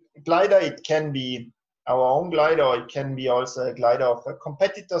glider. It can be our own glider, or it can be also a glider of a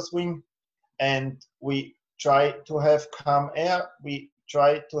competitor's wing, and we try to have calm air. We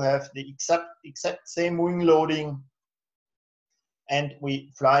try to have the exact same wing loading, and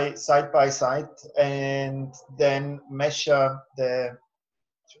we fly side by side, and then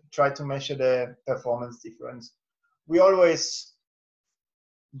try to measure the performance difference. We always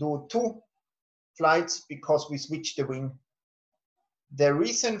do 2 flights because we switch the wing. The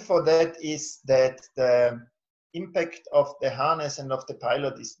reason for that is that the impact of the harness and of the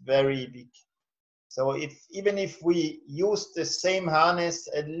pilot is very big. So even if we use the same harness,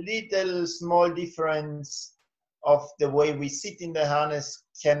 a little small difference of the way we sit in the harness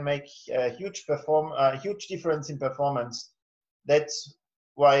can make a huge difference in performance. That's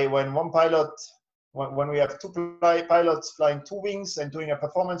why when we have 2 pilots flying 2 wings and doing a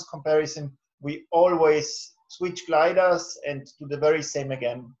performance comparison, we always switch gliders and do the very same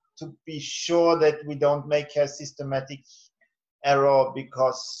again, to be sure that we don't make a systematic error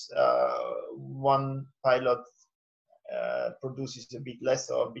because one pilot produces a bit less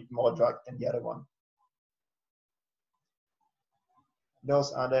or a bit more drag than the other one.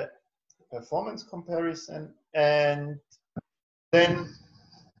 Those are the performance comparison, and then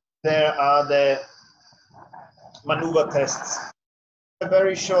there are the maneuver tests. A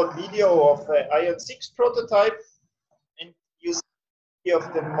very short video of the Ion 6 prototype, and you see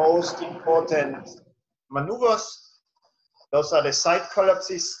of the most important maneuvers. Those are the side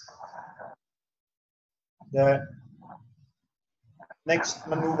collapses. The next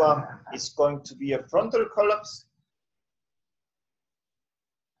maneuver is going to be a frontal collapse.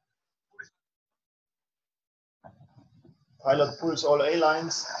 Pilot pulls all A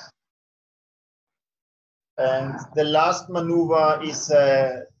lines. And the last maneuver is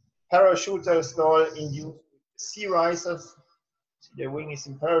a parachuter stall induced sea risers. The wing is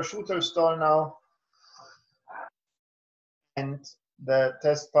in parachuter stall now. And the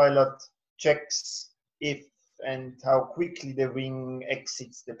test pilot checks if and how quickly the wing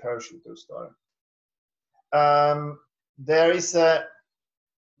exits the parachuter stall. There is a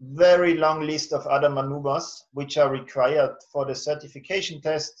very long list of other maneuvers which are required for the certification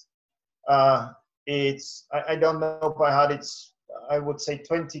test. I don't know by heart, it's, I would say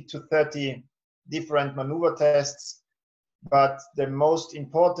 20 to 30 different maneuver tests, but the most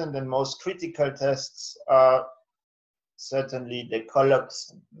important and most critical tests are certainly the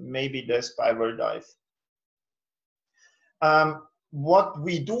collapse, maybe the spiral dive. What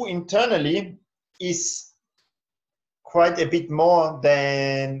we do internally is quite a bit more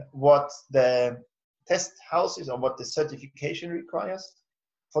than what the test houses or what the certification requires,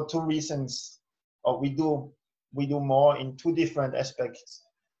 for two reasons. Or we do more in two different aspects.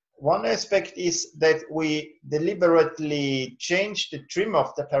 One aspect is that we deliberately change the trim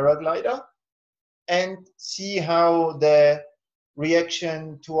of the paraglider and see how the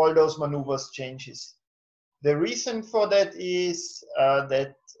reaction to all those maneuvers changes. The reason for that is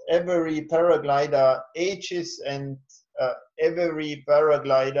that every paraglider ages, and every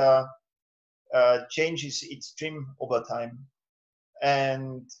paraglider changes its trim over time.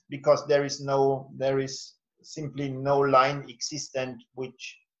 And because there is simply no line existent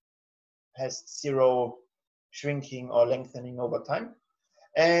which has zero shrinking or lengthening over time.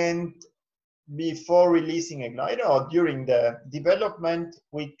 And before releasing a glider or during the development,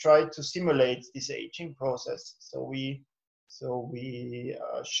 we try to simulate this aging process. So we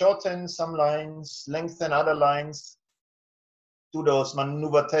shorten some lines, lengthen other lines, do those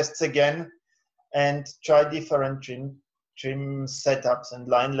maneuver tests again, and try different trim setups and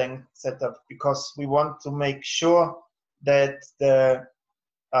line length setup, because we want to make sure that the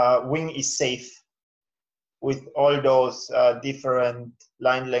wing is safe with all those different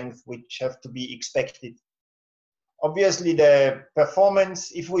line lengths which have to be expected. Obviously, the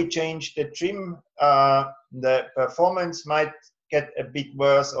performance, if we change the trim, the performance might get a bit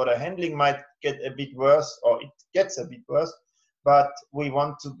worse, or the handling might get a bit worse, or it gets a bit worse, but we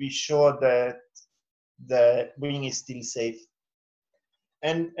want to be sure that the wing is still safe.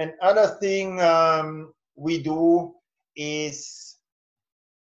 And another thing we do is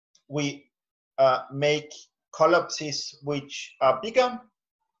we make collapses which are bigger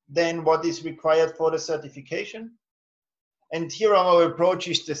than what is required for the certification. And here our approach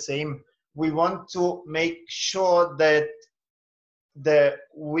is the same. We want to make sure that the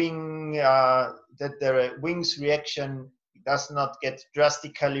wing's reaction does not get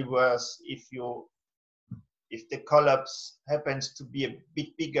drastically worse if the collapse happens to be a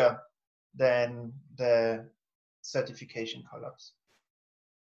bit bigger than the certification collapse.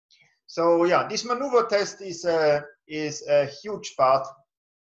 So yeah, this maneuver test is a huge part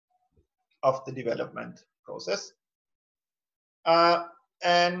of the development process,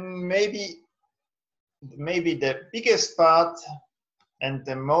 and maybe the biggest part and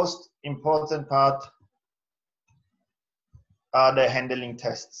the most important part are the handling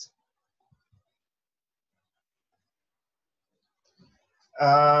tests.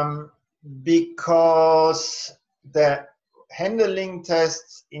 Because the handling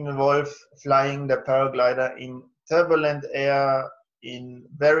tests involve flying the paraglider in turbulent air in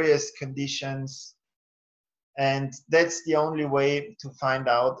various conditions, and that's the only way to find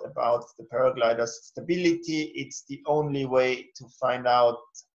out about the paraglider's stability. It's the only way to find out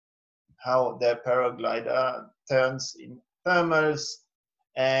how the paraglider turns in thermals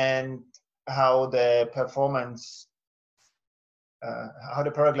and how the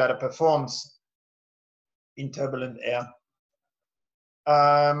paraglider performs in turbulent air.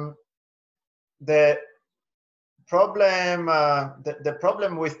 The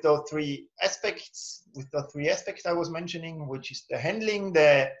problem with those three aspects I was mentioning, which is the handling,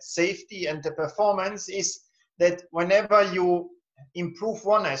 the safety, and the performance, is that whenever you improve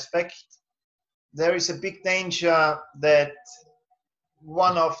one aspect, there is a big danger that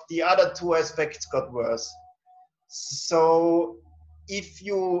one of the other two aspects got worse. So if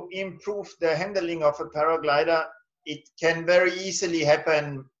you improve the handling of a paraglider, it can very easily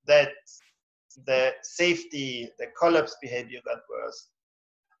happen that the safety, the collapse behavior got worse.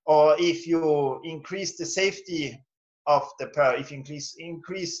 Or if you increase the safety of the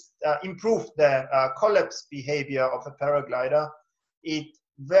improve the collapse behavior of a paraglider, it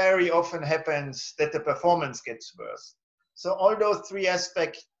very often happens that the performance gets worse. So all those three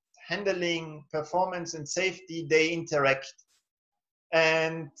aspects, handling, performance, and safety, they interact.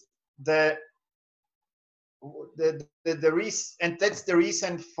 And that's the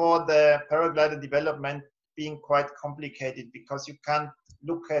reason for the paraglider development being quite complicated, because you can't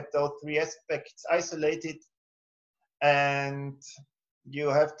look at those three aspects isolated, and you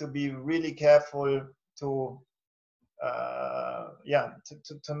have to be really careful to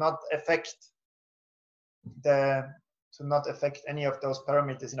not affect any of those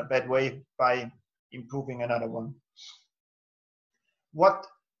parameters in a bad way by improving another one. What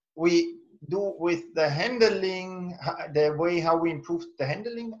we do with the handling, the way how we improve the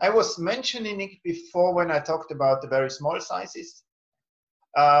handling, I was mentioning it before when I talked about the very small sizes.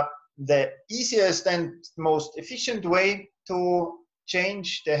 The easiest and most efficient way to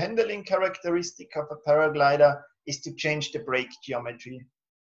change the handling characteristic of a paraglider is to change the brake geometry.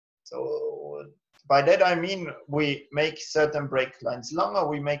 So by that I mean we make certain brake lines longer,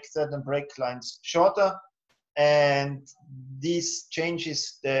 we make certain brake lines shorter, and this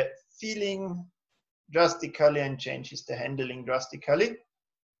changes the feeling drastically and changes the handling drastically.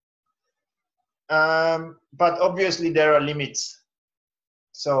 But obviously there are limits.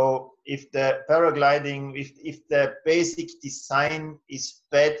 So if the paragliding, if the basic design is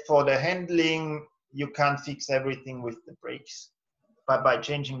bad for the handling, you can't fix everything with the brakes, by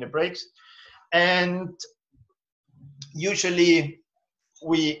changing the brakes. And usually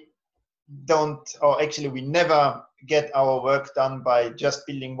we don't, or actually we never get our work done by just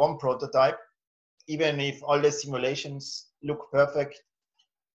building one prototype. Even if all the simulations look perfect,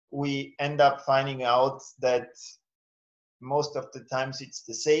 we end up finding out that most of the times it's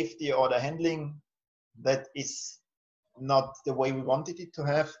the safety or the handling that is not the way we wanted it to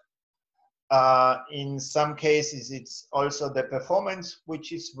have. In some cases, it's also the performance,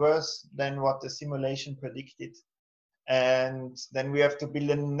 which is worse than what the simulation predicted. And then we have to build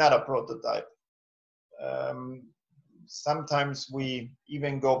another prototype. Sometimes we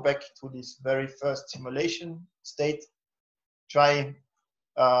even go back to this very first simulation state, try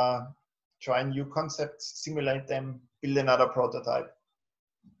new concepts, simulate them, build another prototype.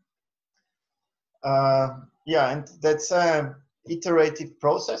 Yeah, and that's an iterative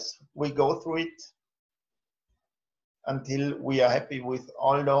process. We go through it until we are happy with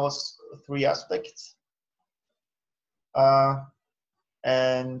all those three aspects.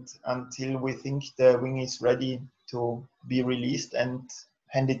 And until we think the wing is ready to be released and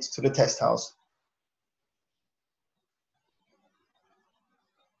handed to the test house.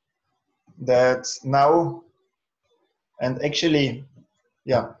 That's now, and actually,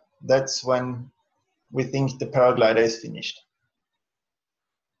 yeah, that's when we think the paraglider is finished.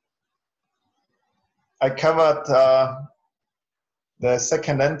 I covered the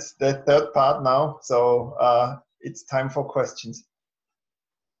second and the third part now, so it's time for questions.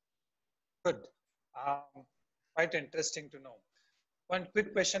 Good. Quite interesting to know. One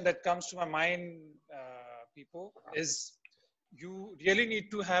quick question that comes to my mind, people, is you really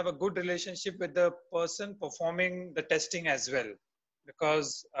need to have a good relationship with the person performing the testing as well,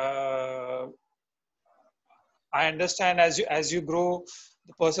 because I understand as you grow,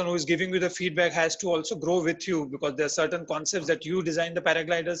 the person who is giving you the feedback has to also grow with you, because there are certain concepts that you design the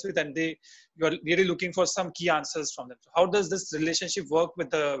paragliders with, and you are really looking for some key answers from them. So how does this relationship work with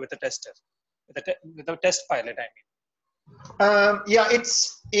the tester, with the test pilot? I mean. Yeah,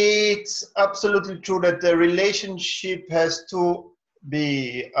 it's absolutely true that the relationship has to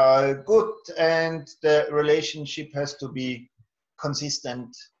be good, and the relationship has to be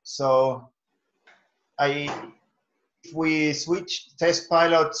consistent. So if we switch test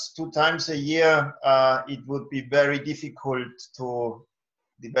pilots 2 times a year, it would be very difficult to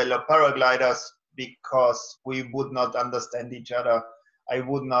develop paragliders, because we would not understand each other. I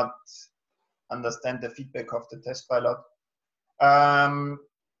would not understand the feedback of the test pilot.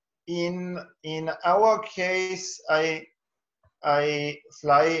 In our case, I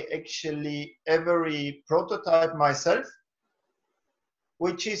fly actually every prototype myself,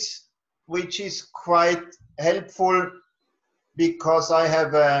 which is quite helpful, because I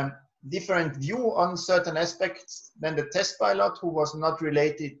have a different view on certain aspects than the test pilot, who was not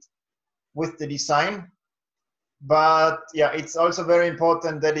related with the design. But yeah, it's also very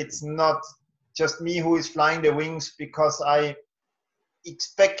important that it's not just me who is flying the wings, because I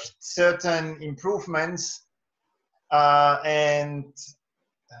expect certain improvements and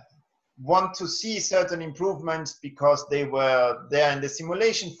want to see certain improvements because they were there in the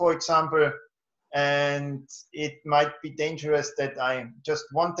simulation, for example, and it might be dangerous that I just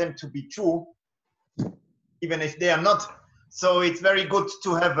want them to be true, even if they are not. So it's very good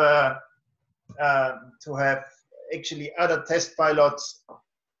to have actually other test pilots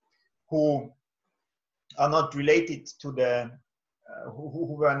who are not related to the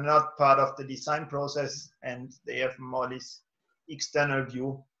who were not part of the design process, and they have more or less external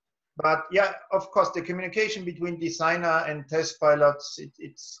view. But yeah, of course, the communication between designer and test pilots,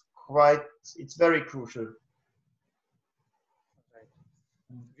 it's very crucial.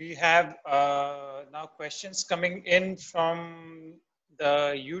 We have now questions coming in from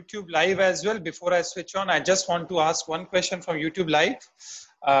the YouTube live as well. Before I switch on, I just want to ask one question from YouTube live.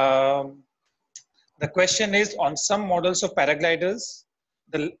 The question is, on some models of paragliders,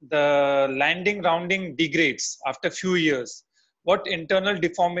 the landing rounding degrades after a few years. What internal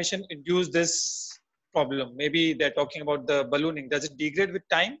deformation induced this problem? Maybe they're talking about the ballooning. Does it degrade with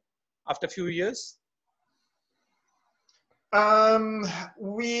time after a few years?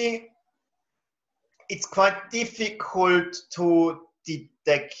 It's quite difficult to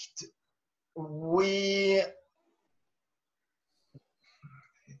detect there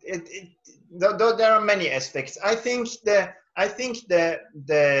are many aspects. I think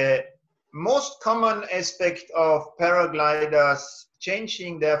the most common aspect of paragliders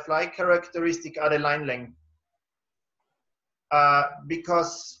changing their flight characteristic are the line length,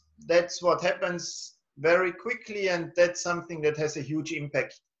 because that's what happens very quickly, and that's something that has a huge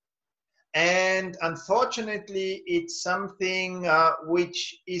impact. And unfortunately, it's something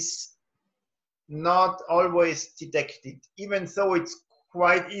which is not always detected, even though it's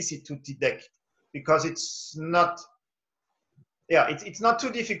quite easy to detect, because it's not, it's not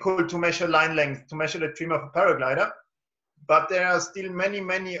too difficult to measure line length, to measure the trim of a paraglider, but there are still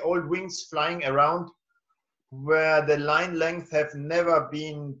many old wings flying around where the line length have never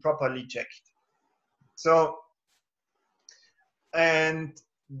been properly checked. So, and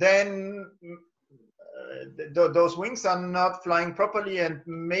then those wings are not flying properly, and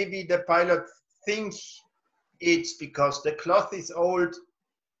maybe the pilot thinks it's because the cloth is old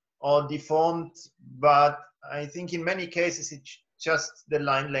or deformed, but I think in many cases it's just the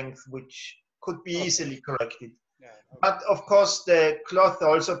line length, which could be easily corrected. Yeah, okay. But of course the cloth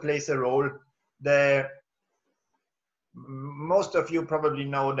also plays a role. Most of you probably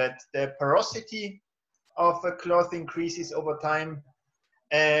know that the porosity of a cloth increases over time,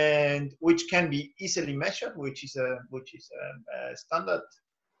 and which can be easily measured, which is a standard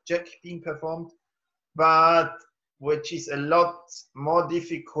check being performed, but which is a lot more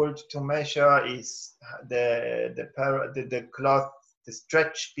difficult to measure is the cloth, the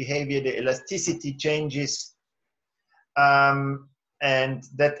stretch behavior, the elasticity changes, and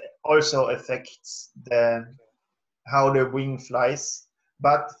that also affects how the wing flies.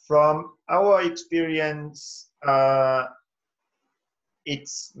 But from our experience,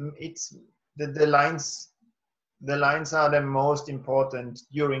 it's the lines are the most important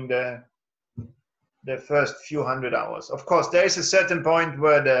during the first few hundred hours. Of course, there is a certain point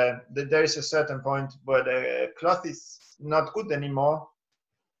where the cloth is not good anymore,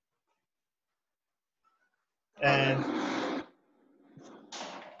 and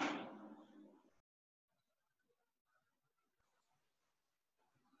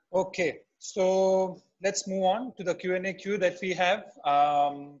okay, so let's move on to the Q&A queue that we have.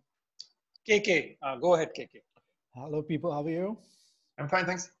 KK, go ahead, KK. Hello, people. How are you? I'm fine,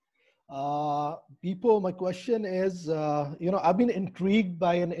 thanks. People, my question is, I've been intrigued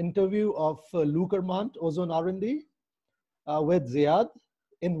by an interview of Luc Armand, Ozone R&D, with Ziad,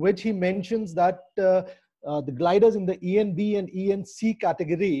 in which he mentions that the gliders in the ENB and ENC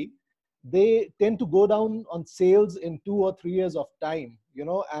category, they tend to go down on sales in 2 or 3 years of time,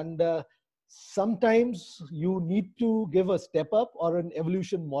 and sometimes you need to give a step up or an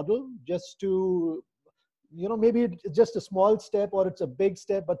evolution model just to, maybe it's just a small step or it's a big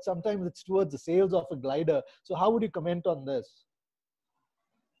step, but sometimes it's towards the sales of a glider. So how would you comment on this?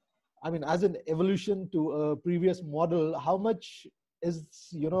 I mean, as an evolution to a previous model, how much is,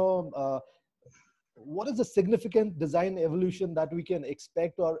 what is the significant design evolution that we can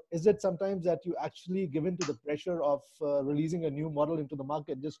expect? Or is it sometimes that you actually give in to the pressure of releasing a new model into the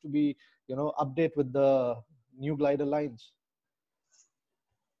market just to be, update with the new glider lines?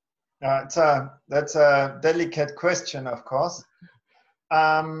 That's a delicate question, of course.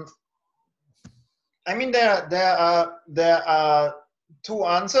 I mean, there are two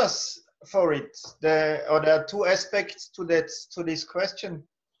answers for it. There are two aspects to this question.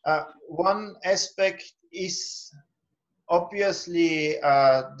 One aspect is obviously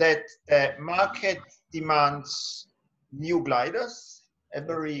that the market demands new gliders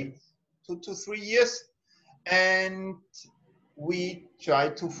every 2 to 3 years, and we try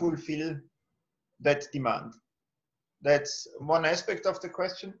to fulfill that demand. That's one aspect of the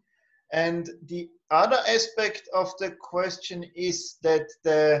question. And the other aspect of the question is that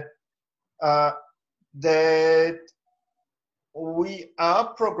that we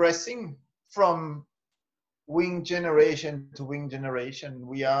are progressing from wing generation to wing generation.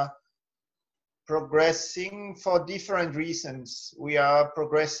 We are progressing for different reasons. We are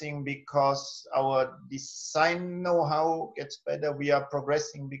progressing because our design know-how gets better. We are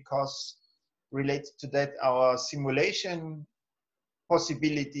progressing because related to that, our simulation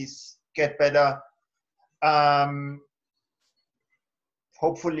possibilities get better.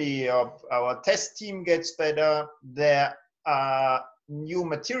 Hopefully our test team gets better. There are new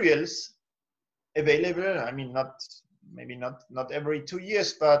materials available. I mean, maybe not every 2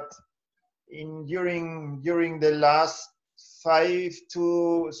 years, but during the last 5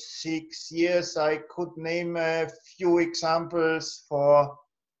 to 6 years, I could name a few examples for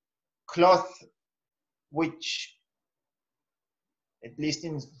cloth which at least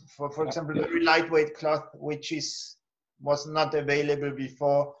for example, very lightweight cloth, which was not available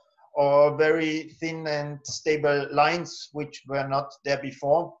before, or very thin and stable lines, which were not there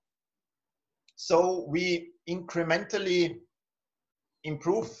before. So we incrementally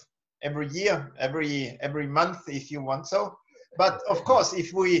improve every year, every month, if you want so. But of course,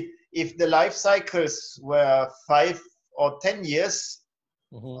 if the life cycles were 5 or 10 years,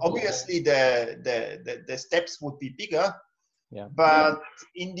 obviously the steps would be bigger. Yeah. But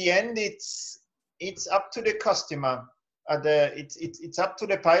in the end, it's up to the customer. It's up to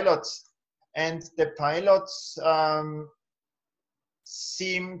the pilots, and the pilots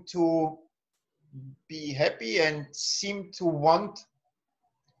seem to be happy and seem to want,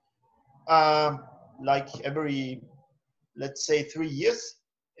 like every, let's say, 3 years,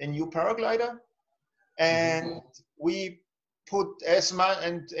 a new paraglider. And we put as much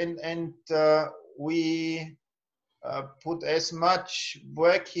we put as much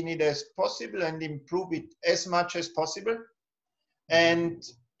work in it as possible and improve it as much as possible. And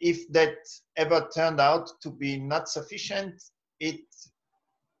if that ever turned out to be not sufficient, the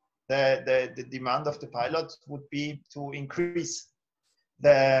demand of the pilot would be to increase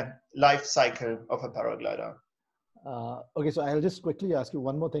the life cycle of a paraglider. Okay, so I'll just quickly ask you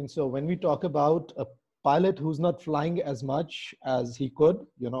one more thing. So when we talk about a pilot who's not flying as much as he could,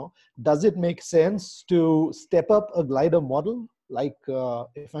 does it make sense to step up a glider model? Like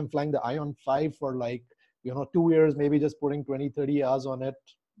if I'm flying the Ion 5 for 2 years, maybe just putting 20, 30 hours on it,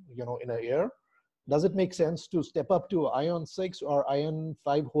 in a year. Does it make sense to step up to Ion 6 or Ion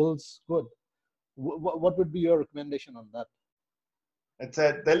 5 holds good? What would be your recommendation on that? It's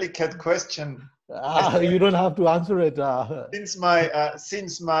a delicate question. You don't have to answer it.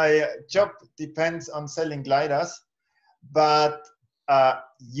 Since my job depends on selling gliders, but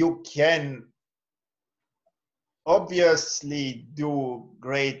you can obviously do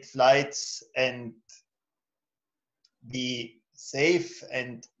great flights and be safe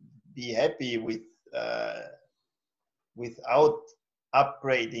and be happy without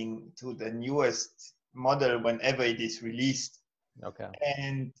upgrading to the newest model whenever it is released. Okay.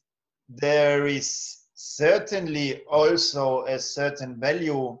 And there is certainly also a certain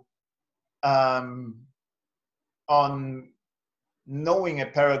value on knowing a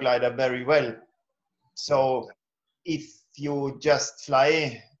paraglider very well. So if you just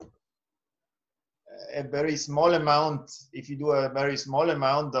fly a very small amount, if you do a very small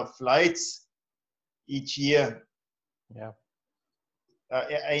amount of flights each year, yeah,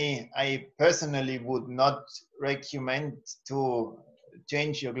 I personally would not recommend to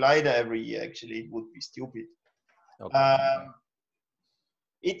change your glider every year. Actually, it would be stupid. Okay.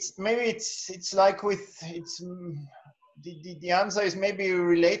 It's like with the answer is maybe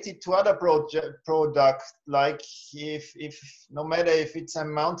related to other products, like if no matter if it's a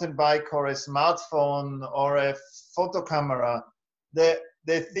mountain bike or a smartphone or a photo camera, the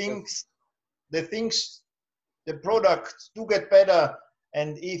products do get better.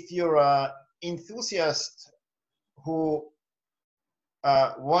 And if you're an enthusiast who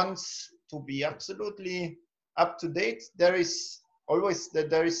wants to be absolutely up to date, there is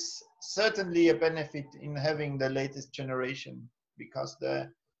certainly a benefit in having the latest generation, because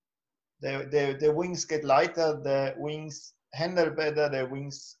the wings get lighter, the wings handle better, the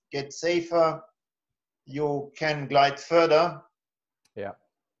wings get safer, you can glide further. Yeah,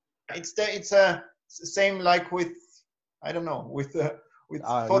 it's a same like with, I don't know, with you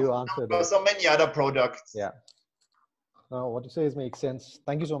answered it. So many other products. Yeah. No, what you say makes sense.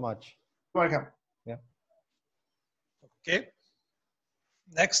 Thank you so much. Welcome. Yeah. Okay.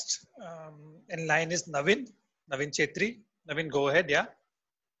 Next in line is Navin Chetri. Navin, go ahead. Yeah.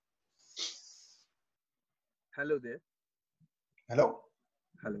 Hello there. Hello.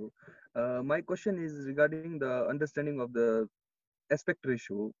 Hello. My question is regarding the understanding of the aspect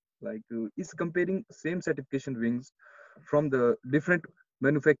ratio. Like, is comparing same certification wings from the different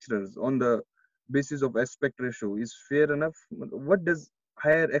manufacturers on the basis of aspect ratio is fair enough? What does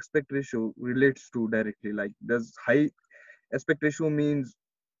higher aspect ratio relates to directly? Like, does high aspect ratio means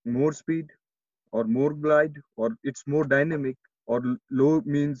more speed or more glide, or it's more dynamic, or low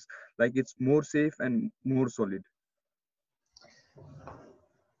means like it's more safe and more solid?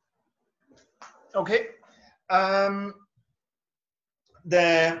 Okay.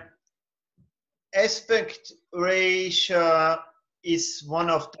 The aspect ratio is one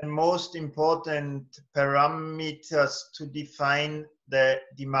of the most important parameters to define the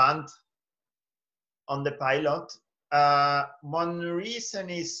demand on the pilot. One reason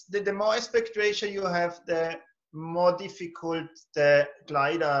is that the more aspect ratio you have, the more difficult the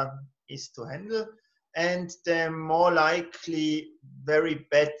glider is to handle. and the more likely very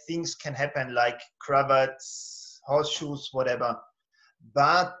bad things can happen, like cravats, horseshoes, whatever.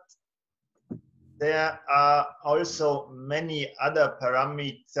 But there are also many other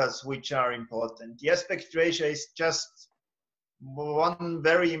parameters which are important. The aspect ratio is just one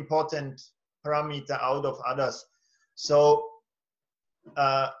very important parameter out of others. So,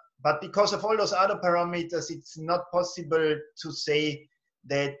 but because of all those other parameters, it's not possible to say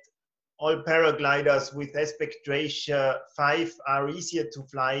that all paragliders with aspect ratio 5 are easier to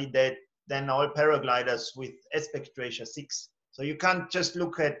fly than all paragliders with aspect ratio 6. So you can't just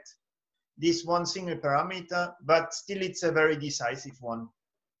look at this one single parameter, but still it's a very decisive one.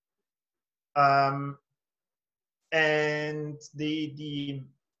 And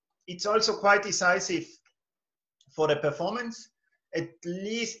it's also quite decisive for the performance. At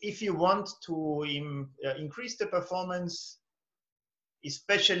least if you want to increase the performance,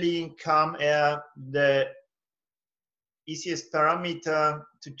 especially in calm air, the easiest parameter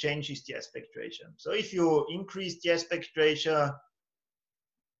to change is the aspect ratio. So if you increase the aspect ratio,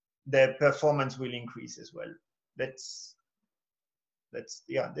 the performance will increase as well. That's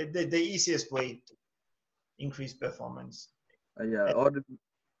yeah, the easiest way to increase performance. Yeah, or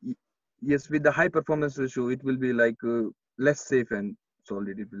yes, with the high performance ratio, it will be like less safe and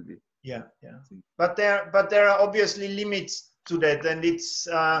solid. It will be. Yeah, yeah. But there are obviously limits to that, and it's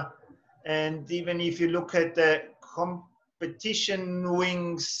and even if you look at the competition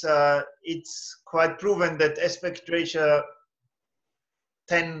wings, it's quite proven that aspect ratio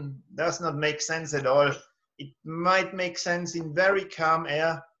 10 does not make sense at all. It might make sense in very calm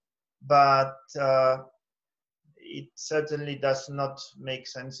air, but it certainly does not make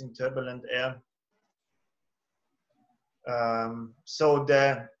sense in turbulent air. So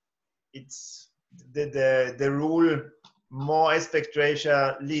the rule more aspect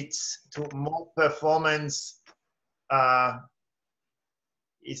ratio leads to more performance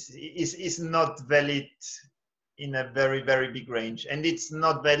is not valid in a very, very big range. And it's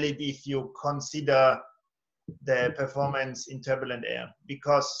not valid if you consider the performance in turbulent air,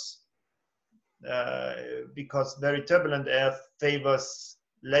 because very turbulent air favors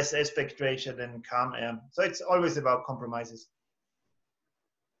less aspect ratio than calm air. So it's always about compromises.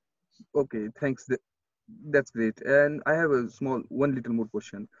 Okay, thanks. That's great. And I have a one little more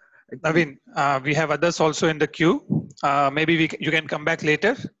question. Naveen, we have others also in the queue. Maybe you can come back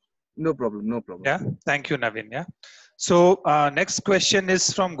later. No problem, no problem. Yeah, thank you, Naveen. Yeah. So next question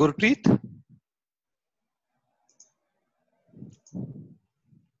is from Gurpreet.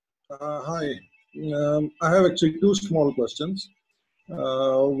 Hi, I have actually two small questions.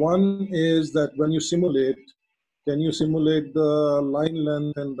 One is that when you simulate, can you simulate the line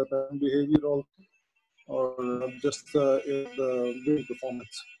length and the time behavior also, or just the wing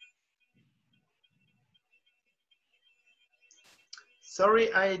performance?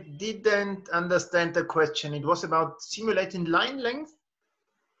 Sorry, I didn't understand the question. It was about simulating line length?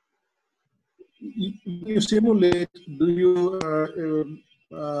 When you simulate, do you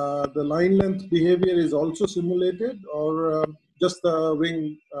the line length behavior is also simulated, or just the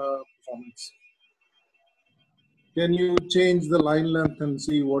wing performance? Can you change the line length and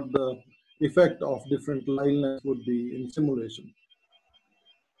see what the effect of different line lengths would be in simulation?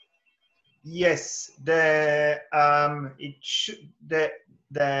 Yes, the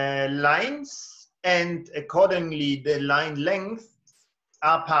lines and accordingly the line length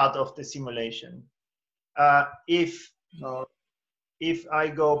are part of the simulation. If I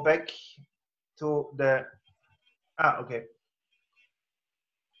go back to the okay,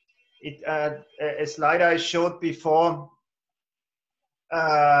 a slide I showed before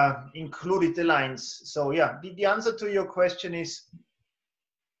included the lines. So yeah, the answer to your question is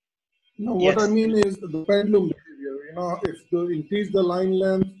no. Yes. What I mean is the pendulum behavior. You know, if you increase the line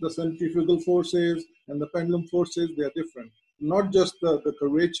length, the centrifugal forces and the pendulum forces, they are different. Not just the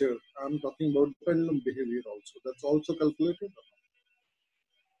curvature. I'm talking about pendulum behavior also. That's also calculated.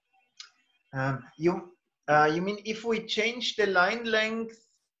 You mean if we change the line length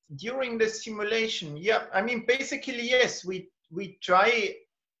during the simulation? Yeah, I mean basically yes. We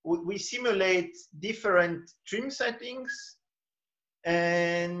simulate different trim settings,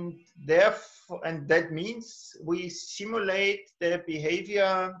 and therefore, and that means we simulate the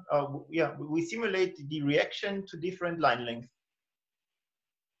behavior. Yeah, we simulate the reaction to different line length.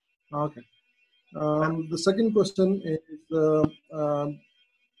 Okay. The second question is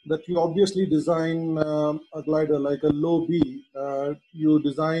that you obviously design a glider like a low B. You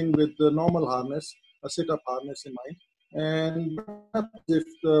design with the normal harness, a sit-up harness in mind. And perhaps if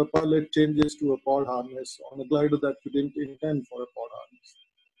the pilot changes to a pod harness on a glider that you didn't intend for a pod harness.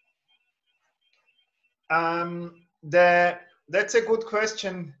 That's a good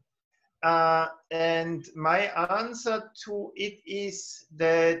question. And my answer to it is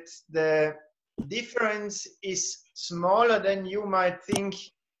that the difference is smaller than you might think,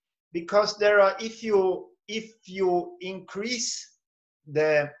 because there are, if you increase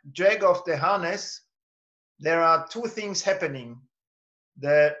the drag of the harness, there are two things happening.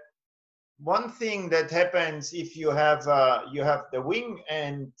 The one thing that happens if you have the wing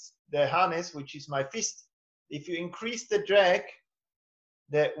and the harness, which is my fist, if you increase the drag,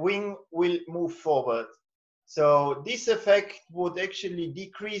 the wing will move forward. So this effect would actually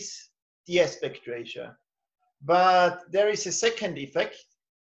decrease the aspect ratio. But there is a second effect,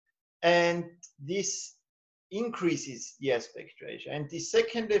 and this increases the aspect ratio. And the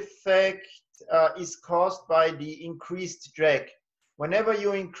second effect is caused by the increased drag. Whenever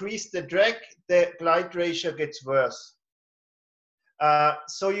you increase the drag, the glide ratio gets worse.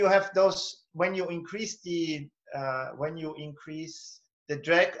 So you have those, when you increase the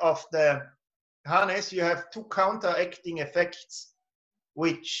drag of the harness, you have two counteracting effects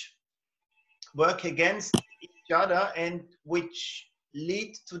which work against each other and which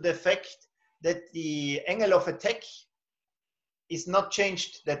lead to the fact that the angle of attack is not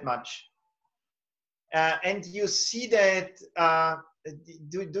changed that much. And you see that,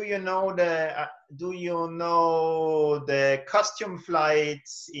 do you know the costume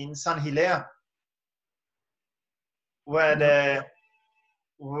flights in Saint-Hilaire, where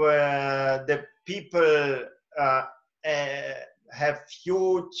the people have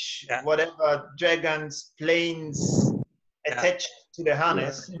huge whatever dragons, planes attached to the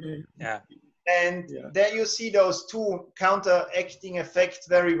harness. And there you see those two counteracting effects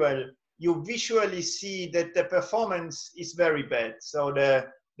very well. You visually see that the performance is very bad. So the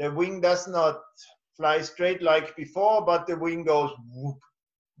wing does not fly straight like before, but the wing goes whoop,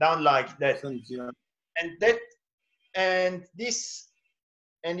 down like that.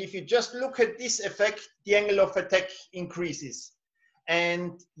 And if you just look at this effect, the angle of attack increases.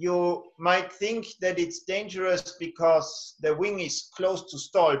 And you might think that it's dangerous because the wing is close to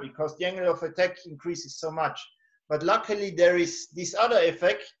stall, because the angle of attack increases so much. But luckily there is this other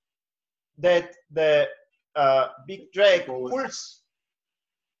effect, that the big drag pulls,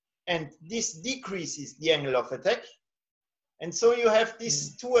 and this decreases the angle of attack. And so you have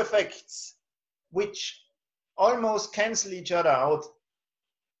these two effects which almost cancel each other out.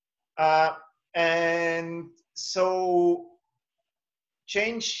 And so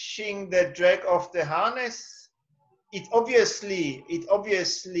changing the drag of the harness, the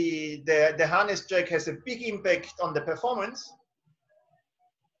harness drag has a big impact on the performance.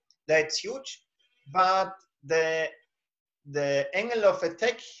 That's huge, but the angle of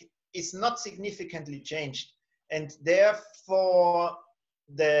attack is not significantly changed, and therefore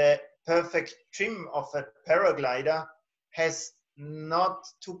the perfect trim of a paraglider has not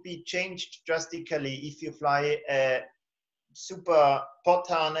to be changed drastically if you fly a super pot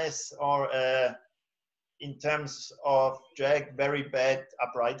harness or in terms of drag, very bad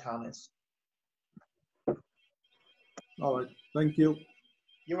upright harness. All right, thank you.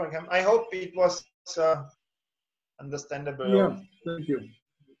 You're welcome. I hope it was understandable. Yeah, thank you.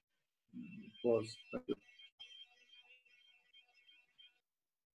 It was. Thank you.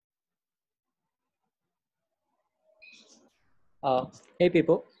 Hey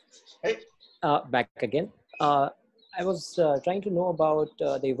people. Hey. Back again. I was trying to know about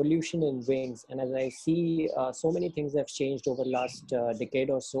the evolution in wings, and as I see so many things have changed over the last decade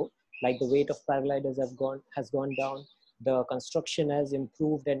or so, like the weight of paragliders has gone down, the construction has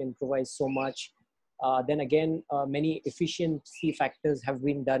improved and improvised so much. Then again, many efficiency factors have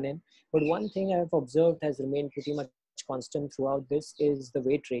been done in. But one thing I have observed has remained pretty much constant throughout this is the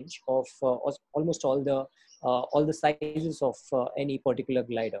weight range of almost all the sizes of any particular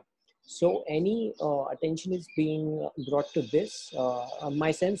glider. So any attention is being brought to this.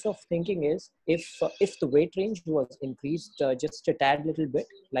 My sense of thinking is if the weight range was increased just a tad little bit,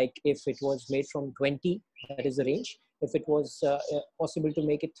 like if it was made from 20, that is the range. If it was possible to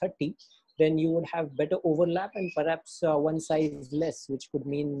make it 30, then you would have better overlap and perhaps one size less, which could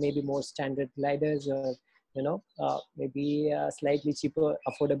mean maybe more standard gliders or, maybe slightly cheaper,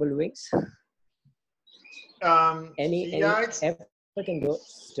 affordable wings. Any effort in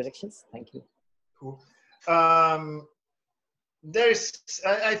those directions? Thank you. Cool. I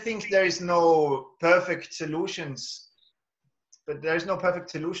think there is no perfect solutions, but there is no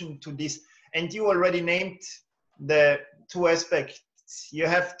perfect solution to this. And you already named the two aspects. You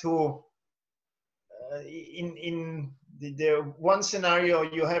have to, in the one scenario,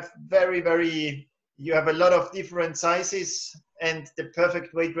 you have you have a lot of different sizes and the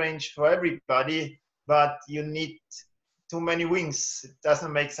perfect weight range for everybody. but you need too many wings. It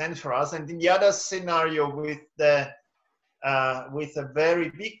doesn't make sense for us. And in the other scenario with a very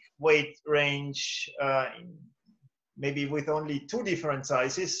big weight range, maybe with only 2 different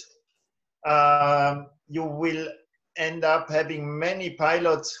sizes, you will end up having many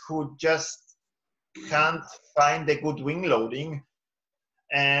pilots who just can't find a good wing loading.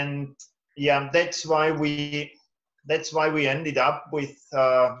 And yeah, that's why we ended up with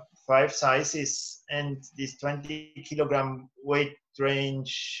 5 sizes and this 20 kilogram weight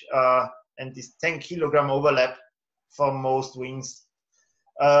range and this 10 kilogram overlap for most wings.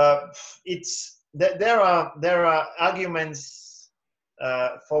 There are arguments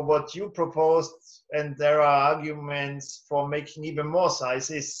for what you proposed, and there are arguments for making even more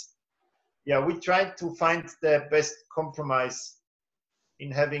sizes. Yeah, we tried to find the best compromise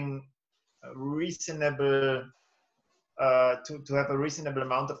in having a reasonable to have a reasonable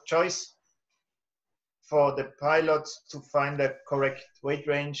amount of choice for the pilots to find a correct weight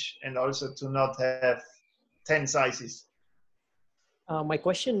range, and also to not have 10 sizes. My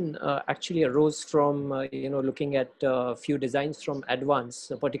question actually arose from looking at a few designs from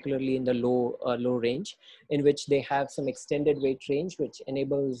Advance, particularly in the low range, in which they have some extended weight range, which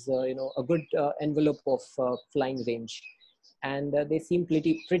enables a good envelope of flying range, and they seem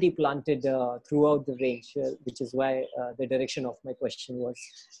pretty planted throughout the range, which is why the direction of my question was: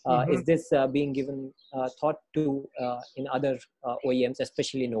 is this being given thought to in other OEMs,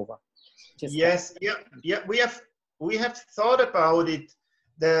 especially Nova? Yes, yeah, we have thought about it.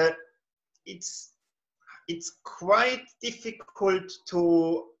 It's quite difficult to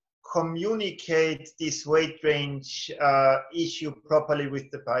communicate this weight range issue properly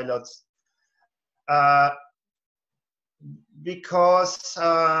with the pilots, because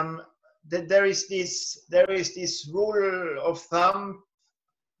there is this rule of thumb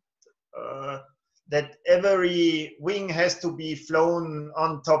that every wing has to be flown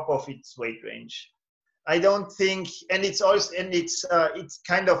on top of its weight range. I don't think, and it's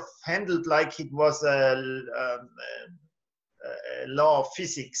kind of handled like it was a law of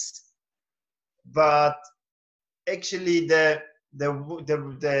physics, but actually the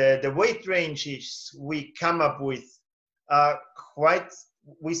weight ranges we come up with are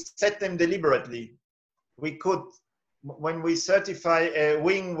we set them deliberately. We could, when we certify a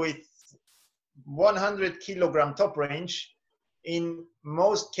wing with 100 kilogram top range, in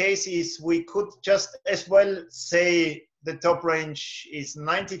most cases we could just as well say the top range is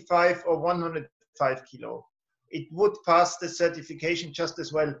 95 or 105 kilo. It would pass the certification just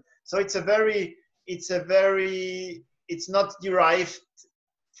as well. So it's not derived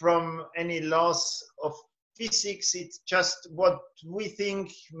from any laws of physics. It's just what we think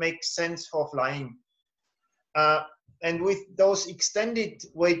makes sense for flying. And with those extended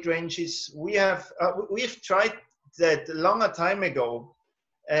weight ranges, we've tried that a longer time ago,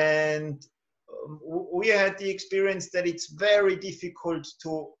 and we had the experience that it's very difficult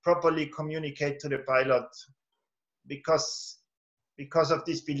to properly communicate to the pilot because of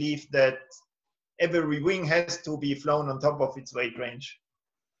this belief that every wing has to be flown on top of its weight range.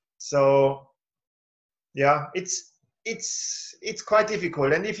 So yeah, it's quite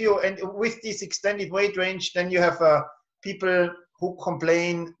difficult. And with this extended weight range, then you have people who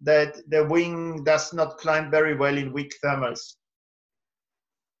complain that the wing does not climb very well in weak thermals,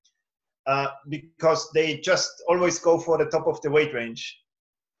 because they just always go for the top of the weight range.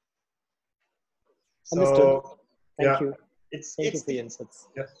 Understood. So, Thank you. Thank you for your insights.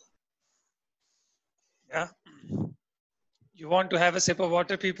 Yeah. You want to have a sip of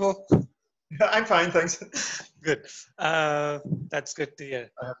water, people? I'm fine, thanks. Good. That's good to hear.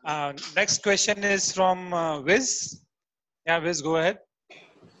 Next question is from Wiz. Yeah, Wiz, go ahead.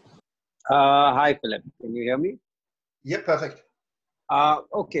 Hi, Philip. Can you hear me? Yeah, perfect.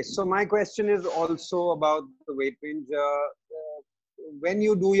 Okay, so my question is also about the weight range. When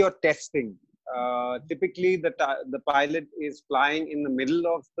you do your testing, typically the pilot is flying in the middle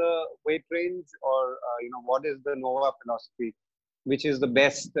of the weight range, or what is the Nova philosophy? Which is the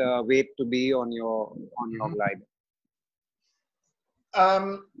best weight to be on your glider?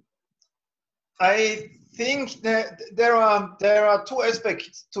 I think that there are 2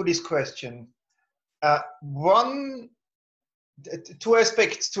 aspects to this question. Two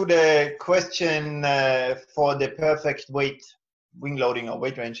aspects to the question for the perfect weight, wing loading or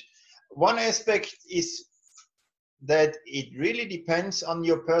weight range. One aspect is that it really depends on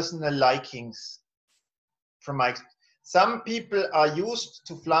your personal likings. Some people are used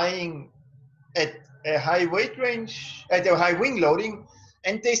to flying at a high weight range, at a high wing loading,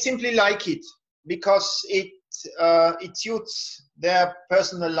 and they simply like it because it suits their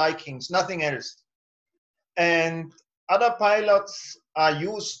personal likings, nothing else. And other pilots are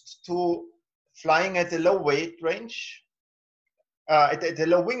used to flying at a low weight range, at a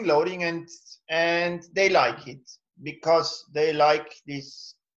low wing loading, and they like it because they like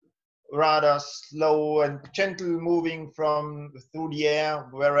this rather slow and gentle moving through the air,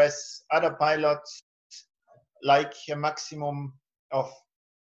 whereas other pilots like a maximum of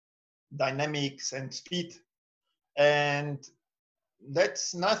dynamics and speed. And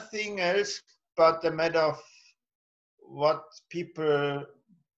that's nothing else but a matter of what people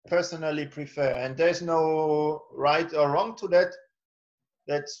personally prefer. And there's no right or wrong to that.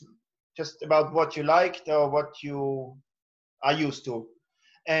 That's just about what you liked or what you are used to.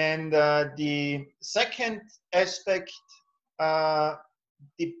 And the second aspect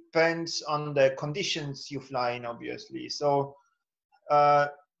depends on the conditions you fly in, obviously. So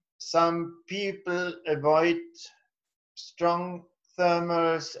some people avoid strong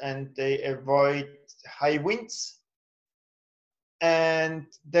thermals and they avoid high winds. And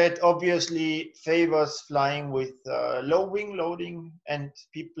that obviously favors flying with low wing loading, and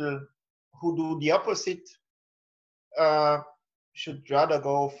people who do the opposite should rather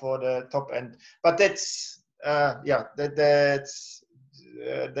go for the top end. But that's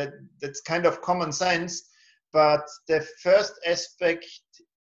that's kind of common sense. But the first aspect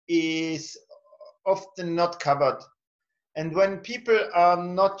is often not covered. And when people are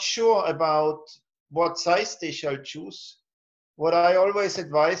not sure about what size they shall choose, what I always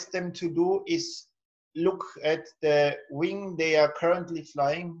advise them to do is look at the wing they are currently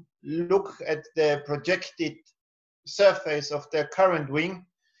flying, look at the projected surface of their current wing,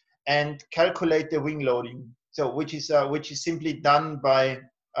 and calculate the wing loading. So which is simply done by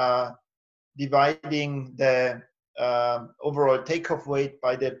dividing the overall takeoff weight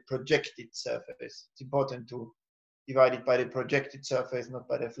by the projected surface. It's important to divide it by the projected surface, not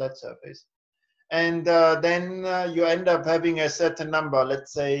by the flat surface. And then you end up having a certain number,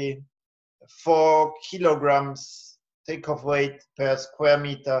 let's say 4 kilograms takeoff weight per square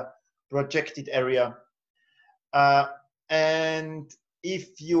meter projected area. And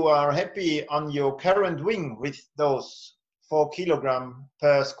if you are happy on your current wing with those 4 kilogram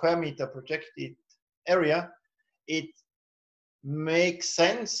per square meter projected area, it makes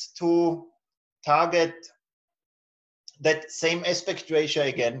sense to target that same aspect ratio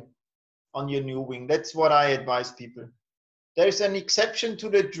again on your new wing. That's what I advise people. There's an exception to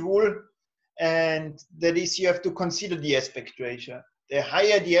the rule, and that is you have to consider the aspect ratio. The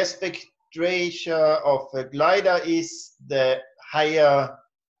higher the aspect ratio of a glider is, the higher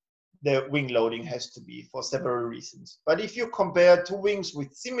the wing loading has to be for several reasons. But if you compare two wings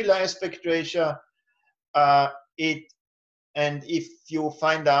with similar aspect ratio, and if you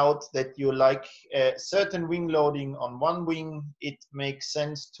find out that you like a certain wing loading on one wing, it makes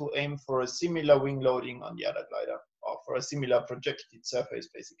sense to aim for a similar wing loading on the other glider, or for a similar projected surface,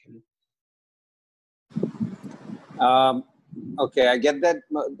 basically. Okay, I get that.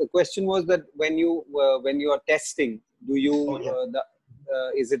 The question was that when you are testing, do you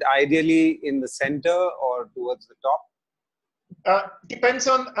is it ideally in the center or towards the top? Depends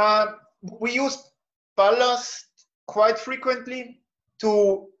on. We use ballast quite frequently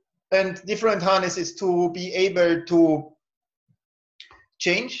and different harnesses to be able to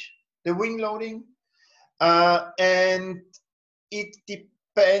change the wing loading, and it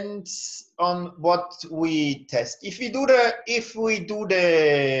depends on what we test. If we do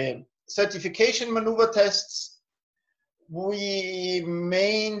the certification maneuver tests, we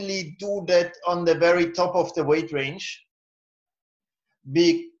mainly do that on the very top of the weight range,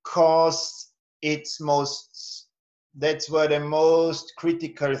 because that's where the most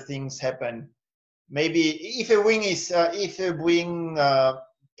critical things happen. Maybe if a wing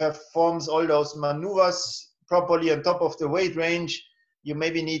performs all those maneuvers properly on top of the weight range, you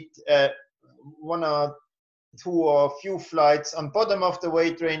maybe need one or two or a few flights on bottom of the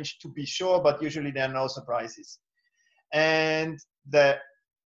weight range to be sure, but usually there are no surprises. And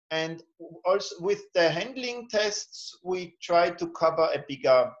also with the handling tests, we try to cover a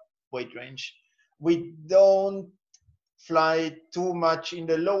bigger weight range. We don't fly too much in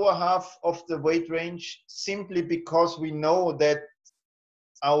the lower half of the weight range, simply because we know that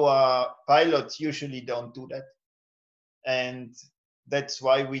our pilots usually don't do that. And that's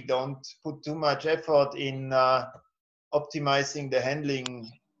why we don't put too much effort in optimizing the handling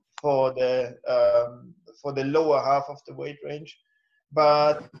for the lower half of the weight range.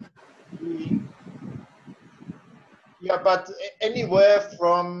 But but anywhere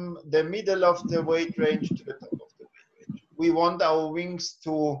from the middle of the weight range to the top of the weight range, we want our wings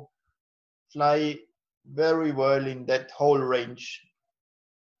to fly very well in that whole range.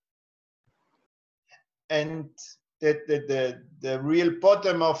 and that the real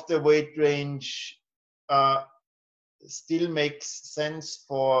bottom of the weight range still makes sense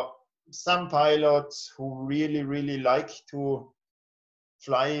for some pilots who really like to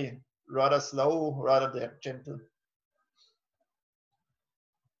fly rather slow, rather gentle.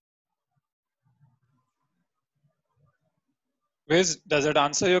 Wiz, does it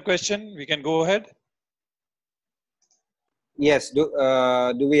answer your question? We can go ahead. Yes.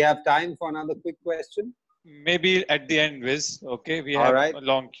 Do we have time for another quick question? Maybe at the end, Wiz. Okay, we All have right. a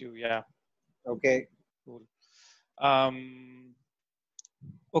long queue. Yeah. Okay. Cool.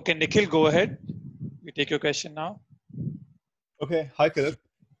 Okay, Nikhil, go ahead. We take your question now. Okay. Hi, Philip.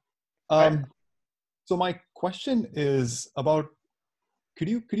 So my question is about, could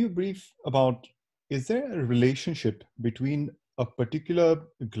you brief about, is there a relationship between a particular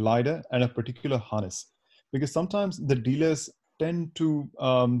glider and a particular harness? Because sometimes the dealers tend to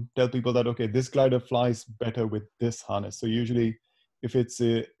tell people that, okay, this glider flies better with this harness. So usually if it's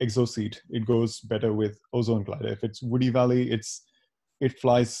a Exoseat, it goes better with Ozone glider. If it's Woody Valley, it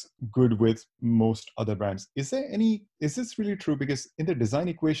flies good with most other brands. Is this really true? Because in the design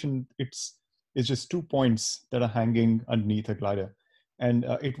equation, it's just 2 points that are hanging underneath a glider. And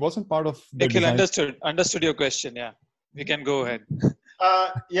it wasn't part of the Nikhil, design. understood your question. Yeah, we can go ahead.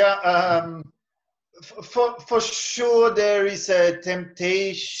 For sure, there is a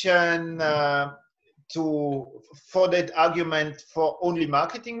temptation for that argument for only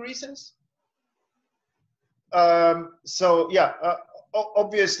marketing reasons.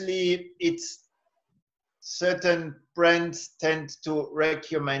 Obviously, it's certain brands tend to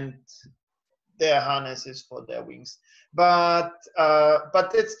recommend their harnesses for their wings, but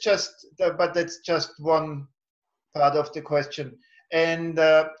that's just one part of the question. And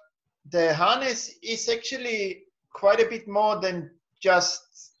the harness is actually quite a bit more than just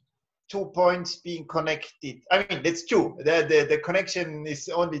 2 points being connected. I mean, that's true. The connection is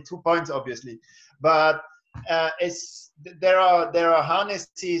only 2 points, obviously, but there are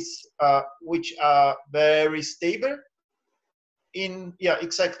harnesses which are very stable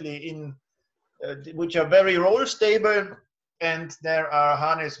which are very roll stable, and there are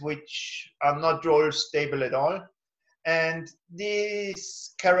harnesses which are not roll stable at all. And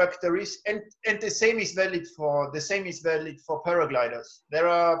these characteristics, and the same is valid for paragliders. There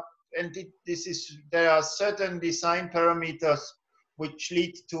are certain design parameters which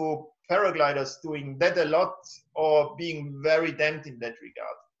lead to paragliders doing that a lot or being very damped in that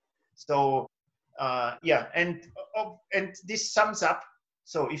regard. So and this sums up.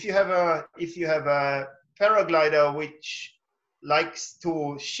 So if you have a paraglider which likes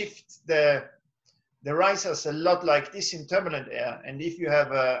to shift the risers a lot like this in turbulent air, and if you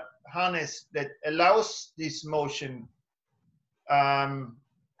have a harness that allows this motion,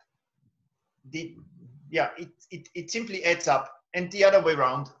 it simply adds up, and the other way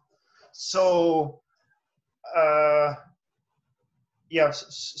around. So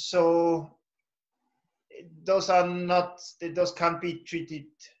so those can't be treated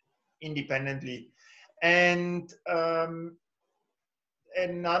independently. And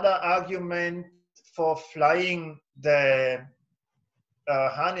another argument for flying the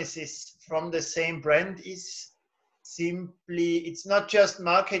harnesses from the same brand is simply, it's not just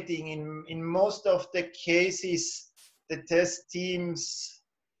marketing. In most of the cases, the test teams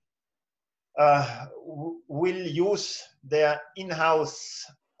will use their in-house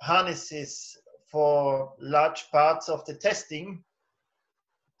harnesses for large parts of the testing.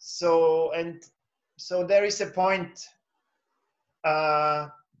 So there is a point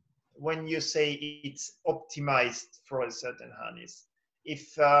when you say it's optimized for a certain harness.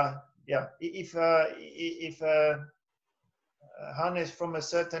 If a harness from a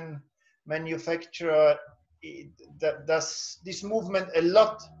certain manufacturer does this movement a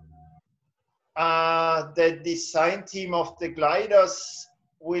lot, the design team of the gliders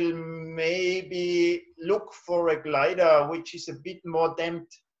will maybe look for a glider which is a bit more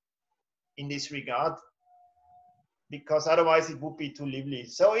damped in this regard, because otherwise it would be too lively.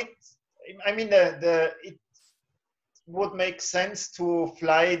 So it would make sense to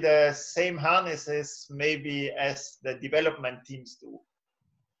fly the same harnesses maybe as the development teams do.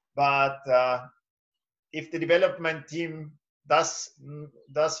 But if the development team does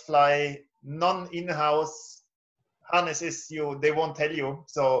fly non-in-house harnesses, they won't tell you.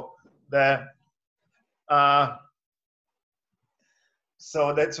 So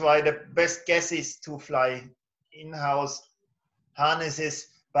so that's why the best guess is to fly in-house harnesses.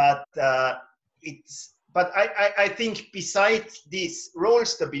 But I think besides this roll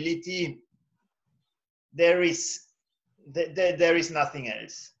stability, there is nothing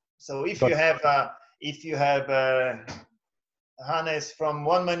else. So if you have if you have a harness from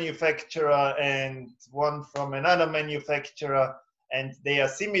one manufacturer and one from another manufacturer, and they are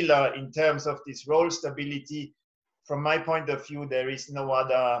similar in terms of this roll stability, from my point of view, there is no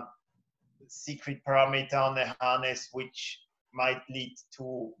other secret parameter on the harness which might lead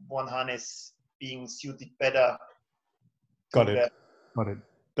to one harness being suited better. Got it. Got it.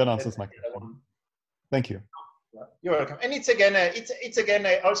 That answers my question. Thank you. You're welcome. And it's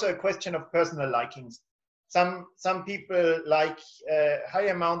again also a question of personal likings. Some people like a high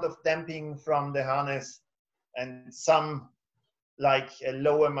amount of damping from the harness, and some like a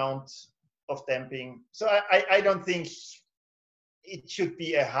low amount of damping. So I don't think it should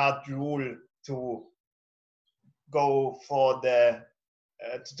be a hard rule to go for the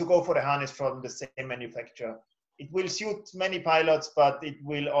harness from the same manufacturer. It will suit many pilots, but there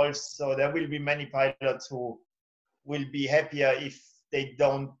will be many pilots who will be happier if they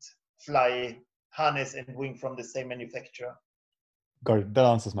don't fly harness and wing from the same manufacturer. Got it. That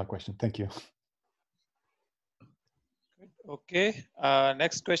answers my question. Thank you. Okay.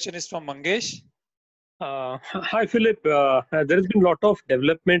 Next question is from Mangesh. Hi, Philip. There has been a lot of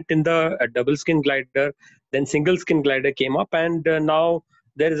development in the double skin glider. Then single skin glider came up, and now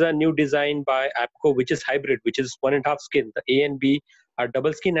there is a new design by APCO, which is hybrid, which is 1.5 skin. The A and B are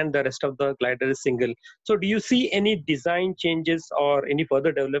double skin, and the rest of the glider is single. So, do you see any design changes or any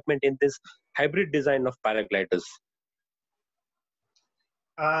further development in this hybrid design of paragliders?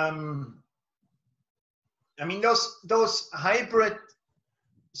 I mean, those hybrid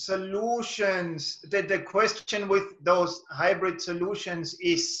solutions, the question with those hybrid solutions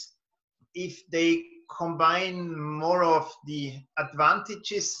is if they combine more of the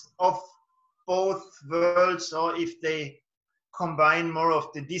advantages of both worlds, or if they combine more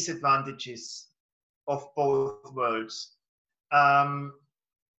of the disadvantages of both worlds.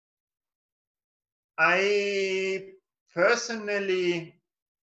 I personally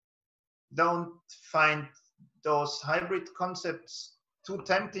don't find those hybrid concepts too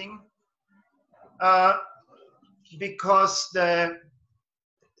tempting, because the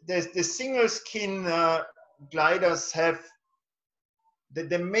single skin gliders have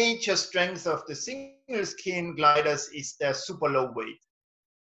the major strength of the single skin gliders is their super low weight.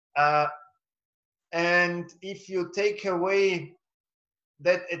 And if you take away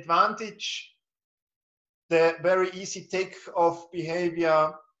that advantage, the very easy take-off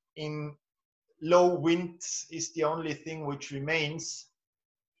behavior in low winds is the only thing which remains.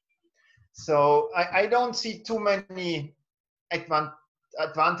 So I don't see too many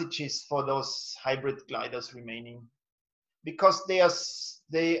advantages for those hybrid gliders remaining, because they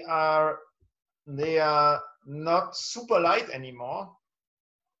are not super light anymore,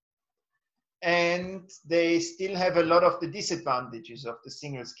 and they still have a lot of the disadvantages of the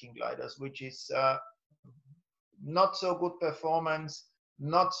single skin gliders, which is not so good performance,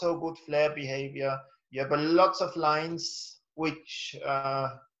 not so good flare behavior. You have lots of lines which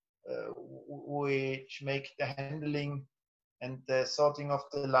make the handling and the sorting of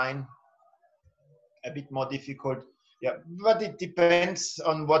the line a bit more difficult. Yeah, but it depends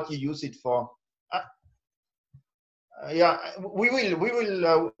on what you use it for. Yeah, we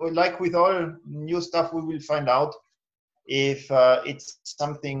will like with all new stuff, we will find out if it's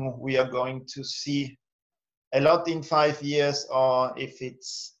something we are going to see a lot in 5 years, or if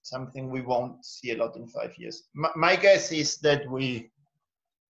it's something we won't see a lot in 5 years. My guess is that we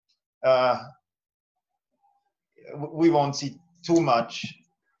won't see too much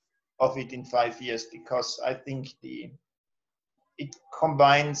of it in 5 years, because I think it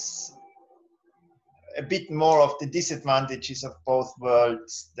combines a bit more of the disadvantages of both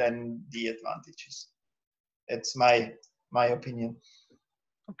worlds than the advantages. That's my opinion.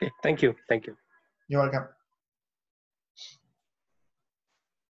 Okay, thank you. Thank you. You're welcome.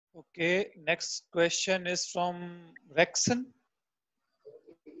 Okay, next question is from Rexon.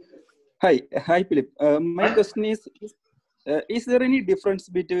 Hi, Philip. My question is there any difference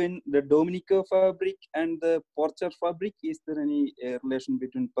between the Domenico fabric and the Porcher fabric? Is there any relation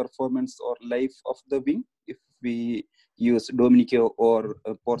between performance or life of the wing if we use Domenico or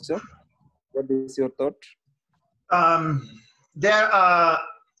Porcher? What is your thought? There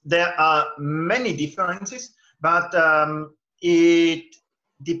are many differences, but it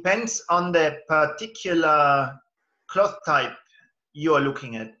depends on the particular cloth type you are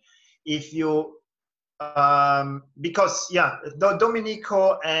looking at. If you because the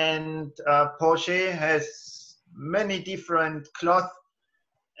Domenico and Porsche has many different cloth,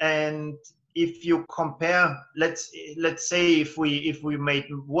 and if you compare, let's say if we made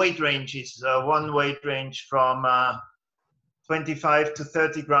weight ranges, one weight range from 25 to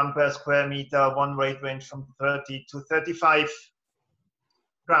 30 gram per square meter, one weight range from 30 to 35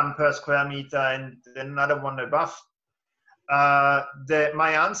 gram per square meter, and another one above.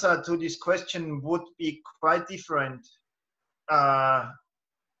 My answer to this question would be quite different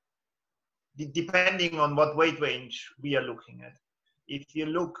depending on what weight range we are looking at. If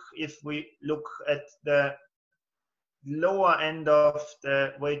we look at the lower end of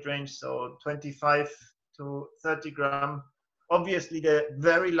the weight range, so 25 to 30 gram, obviously the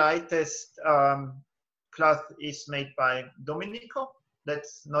very lightest cloth is made by Domenico.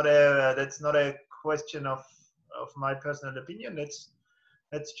 That's not a question of my personal opinion.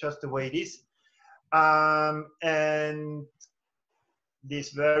 That's just the way it is. And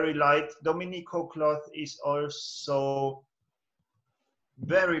this very light Domenico cloth is also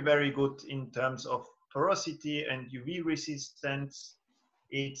very, very good in terms of porosity and UV resistance.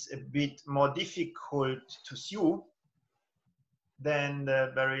 It's a bit more difficult to sew than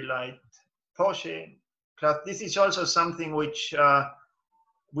the very light Porsche cloth. This is also something which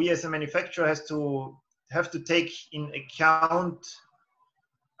we as a manufacturer have to take in account.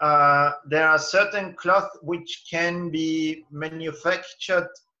 There are certain cloth which can be manufactured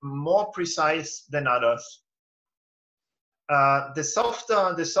more precise than others. The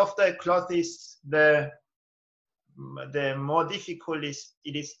softer a cloth is, the more difficult it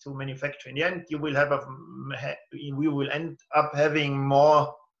is to manufacture. In the end, we will end up having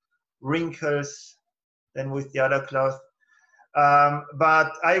more wrinkles than with the other cloth.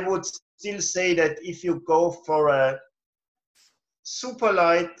 But I would still say that if you go for a super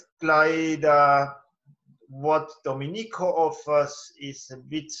light glider, what Domenico offers is a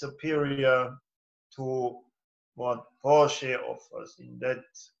bit superior to what Porsche offers in that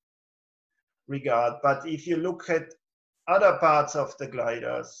regard. But if you look at other parts of the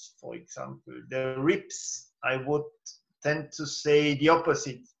gliders, for example, the ribs, I would tend to say the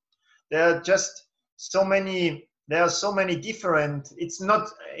opposite. There are just so many different, it's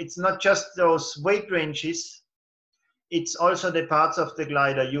not just those weight ranges, it's also the parts of the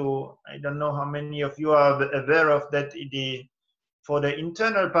glider. I don't know how many of you are aware of that. For the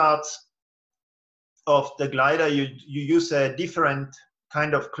internal parts of the glider, you use a different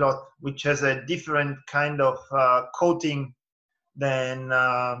kind of cloth, which has a different kind of coating than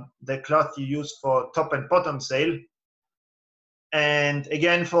the cloth you use for top and bottom sail. And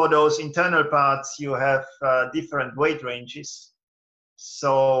again, for those internal parts, you have different weight ranges.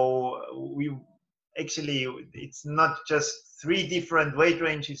 So it's not just 3 different weight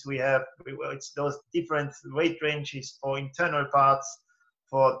ranges we have. It's those different weight ranges for internal parts,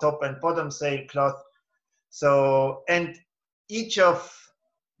 for top and bottom sail cloth. So, and each of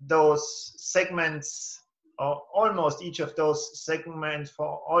those segments, or almost each of those segments,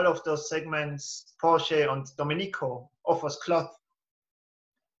 for all of those segments, Porsche and Domenico offers cloth.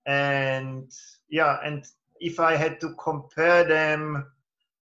 And yeah, and if I had to compare them,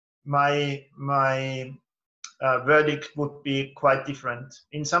 my verdict would be quite different.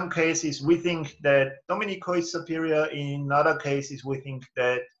 In some cases, we think that Domenico is superior. In other cases, we think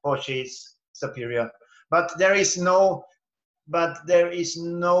that Porsche is superior. But there is no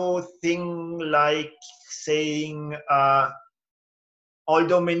thing like saying all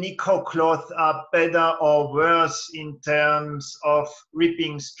Domenico cloth are better or worse in terms of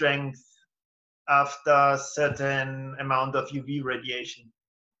ripping strength after a certain amount of UV radiation.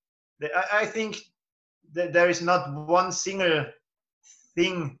 I think that there is not one single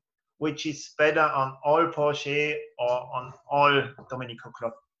thing which is better on all Porsche or on all Domenico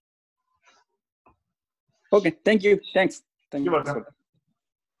cloth. Okay, thank you. Thanks. Thank you. You're welcome.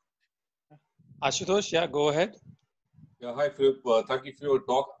 Ashutosh, yeah, go ahead. Yeah, hi Philip. Thank you for your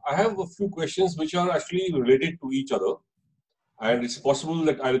talk. I have a few questions which are actually related to each other, and it's possible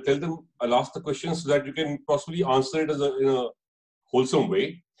that I'll ask the questions so that you can possibly answer it in a wholesome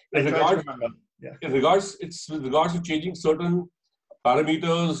way. With regards to changing certain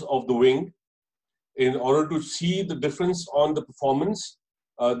parameters of the wing in order to see the difference on the performance,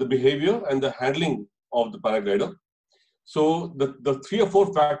 the behavior, and the handling of the paraglider. So the 3 or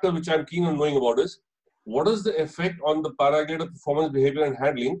 4 factors which I'm keen on knowing about is, what is the effect on the paraglider performance, behavior, and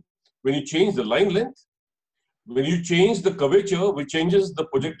handling when you change the line length, when you change the curvature, which changes the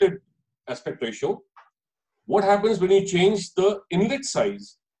projected aspect ratio? What happens when you change the inlet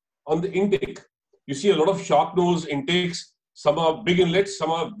size on the intake? You see a lot of shark nose intakes. Some are big inlets,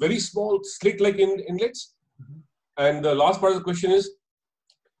 some are very small slit-like inlets. And the last part of the question is,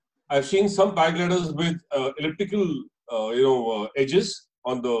 I've seen some paragliders with elliptical, edges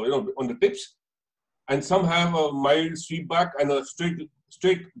on the tips, and some have a mild sweep back and a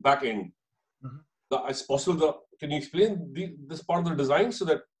straight back end. It's possible can you explain this part of the design so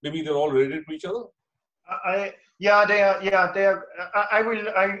that maybe they're all related to each other? Yeah, they are. Yeah, they are. I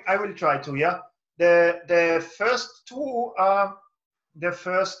will try to. Yeah, the first two are the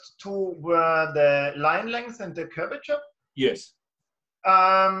first two were the line length and the curvature. Yes.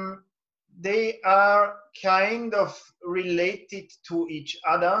 They are kind of related to each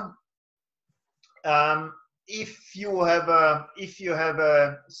other. If you have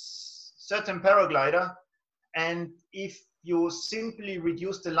a certain paraglider, and if you simply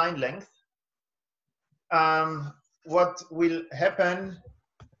reduce the line length, what will happen?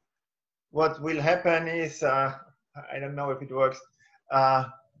 What will happen is I don't know if it works.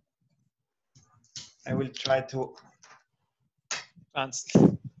 I will try to.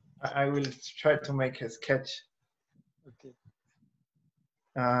 I will try to make a sketch. Okay.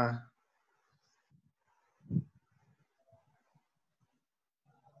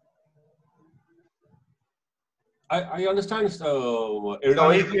 I understand. So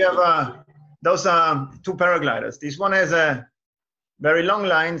if you have those are two paragliders. This one has a very long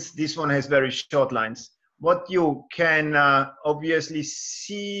lines. This one has very short lines. What you can obviously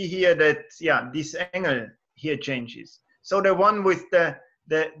see here that this angle here changes. So the one with the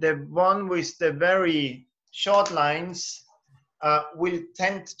one with the very short lines will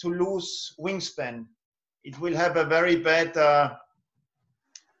tend to lose wingspan. It will have a very bad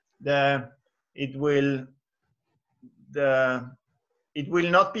it will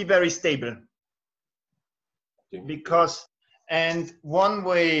not be very stable, because one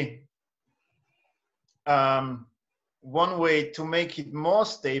way to make it more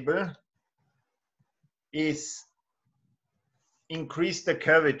stable is increase the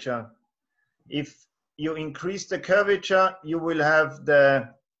curvature. If you increase the curvature, you will have the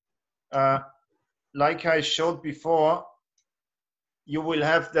like I showed before, you will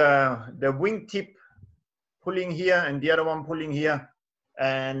have the wingtip pulling here and the other one pulling here,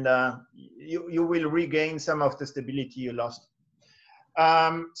 and you will regain some of the stability you lost.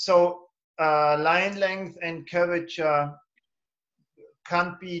 So line length and curvature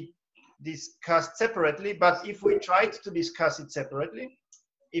can't be discussed separately, but if we tried to discuss it separately,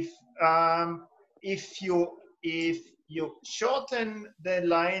 if you shorten the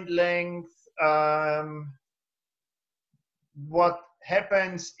line length, what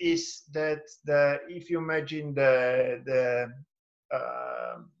happens is that if you imagine the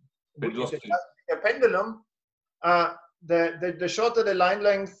pendulum, the shorter the line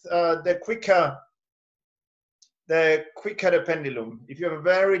length, the quicker the pendulum. If you have a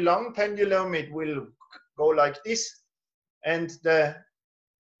very long pendulum, it will go like this, and the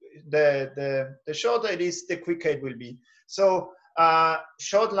shorter it is, the quicker it will be. So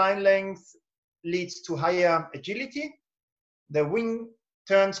short line length leads to higher agility. The wing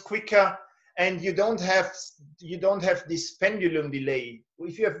turns quicker, and you don't have this pendulum delay.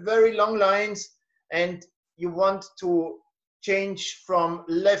 If you have very long lines and you want to change from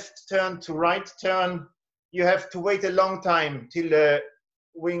left turn to right turn, you have to wait a long time till the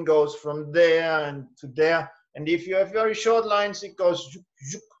wing goes from there and to there. And if you have very short lines, it goes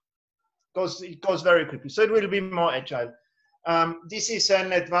very quickly. So it will be more agile. This is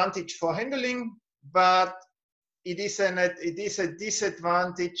an advantage for handling, but it is a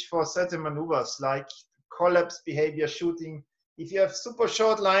disadvantage for certain maneuvers like collapse behavior shooting. If you have super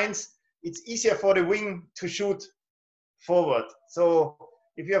short lines, it's easier for the wing to shoot forward. So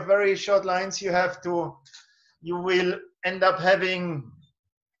if you have very short lines, you will end up having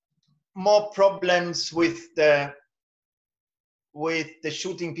more problems with the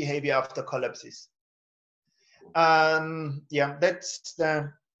shooting behavior after collapses. Yeah, that's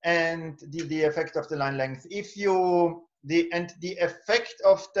the effect of the line length. The effect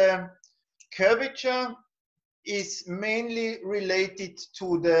of the curvature is mainly related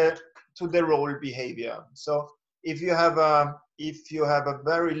to the roll behavior. So if you have a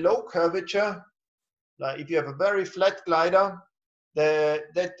very low curvature, like if you have a very flat glider,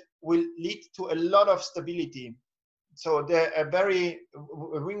 that will lead to a lot of stability. So a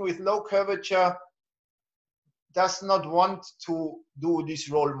wing with low curvature does not want to do this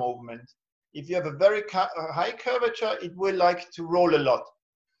roll movement. If you have a very high curvature, it will like to roll a lot.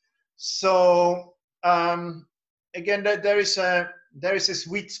 So again, there is a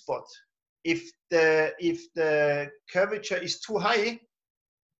sweet spot. If the curvature is too high,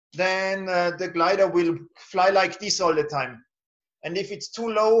 then the glider will fly like this all the time. And if it's too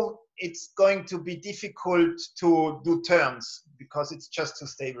low, it's going to be difficult to do turns because it's just too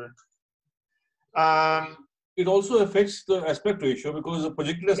stable. It also affects the aspect ratio because the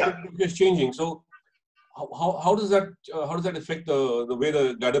projected aspect ratio is changing. So how does that affect the way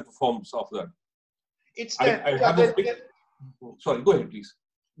the glider performs after that? It's I have a big, sorry, go ahead, please.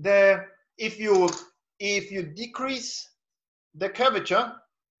 If you decrease the curvature,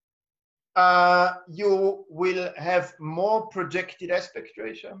 you will have more projected aspect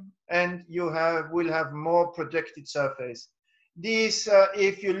ratio, and you will have more projected surface. This,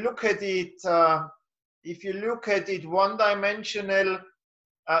 if you look at it one-dimensional,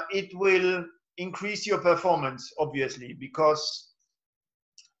 it will increase your performance, obviously,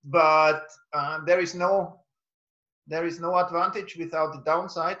 but there is no advantage without the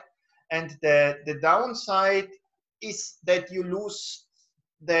downside, and the downside is that you lose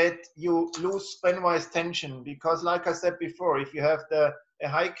span-wise tension, because, like I said before, if you have a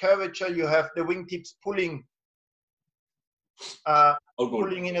high curvature, you have the wingtips pulling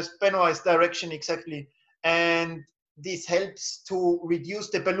in a span-wise direction, exactly, and this helps to reduce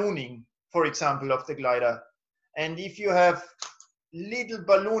the ballooning, for example, of the glider. And if you have little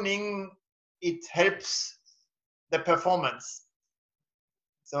ballooning, it helps the performance.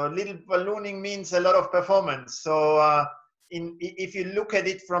 So little ballooning means a lot of performance. So if you look at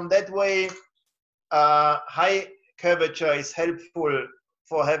it from that way, high curvature is helpful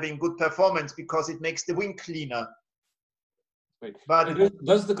for having good performance because it makes the wing cleaner. Right. But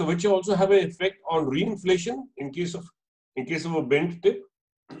does the curvature also have an effect on reinflation in case of a bent tip?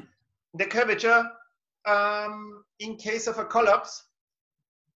 The curvature, in case of a collapse,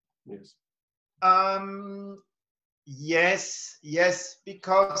 yes. Yes,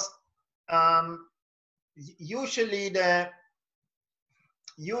 because usually the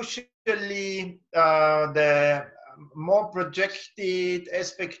more projected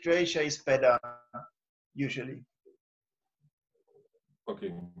aspect ratio is better, usually.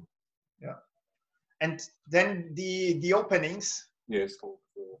 Okay. Yeah, and then the openings. Yes.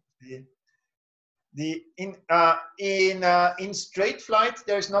 In straight flight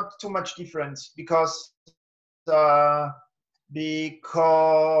there is not too much difference because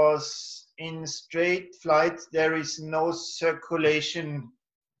in straight flight there is no circulation.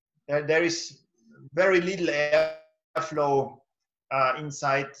 There is very little airflow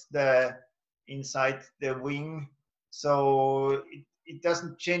inside the wing, so it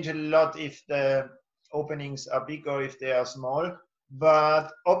doesn't change a lot if the openings are big or if they are small.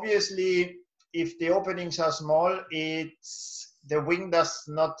 But obviously, if the openings are small, the wing does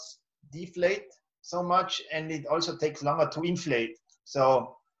not deflate so much, and it also takes longer to inflate.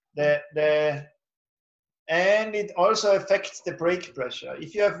 So and it also affects the brake pressure.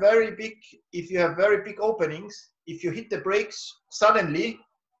 If you have very big openings, if you hit the brakes suddenly,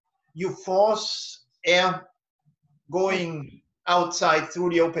 you force air going outside through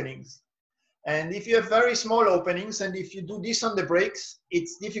the openings. And if you have very small openings, and if you do this on the brakes,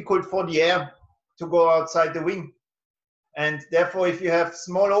 it's difficult for the air to go outside the wing. And therefore, if you have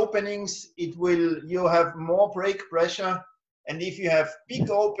small openings, you have more brake pressure. And if you have big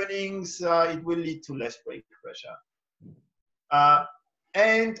openings, it will lead to less brake pressure.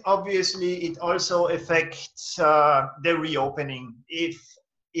 And obviously, it also affects the reopening. If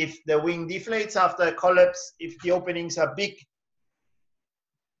the wing deflates after a collapse, if the openings are big,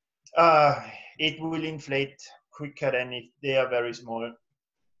 it will inflate quicker than if they are very small.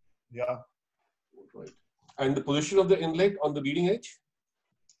 Yeah. Right. And the position of the inlet on the leading edge?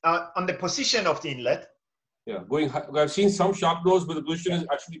 On the position of the inlet? Yeah, going high. I've seen some shark nose where the position is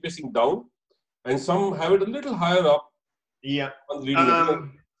actually facing down, and some have it a little higher up. Yeah. On the leading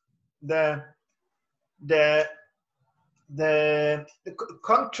edge. The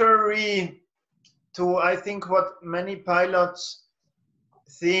contrary to, I think, what many pilots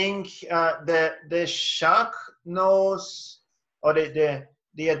think, the shark nose, or the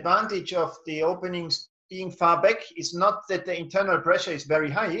advantage of the openings being far back is not that the internal pressure is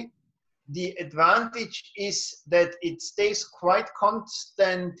very high. The advantage is that it stays quite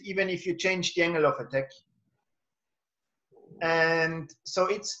constant even if you change the angle of attack. And so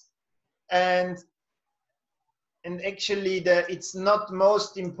and actually it's not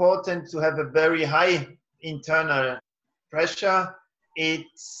most important to have a very high internal pressure. It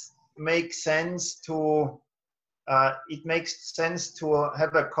makes sense to have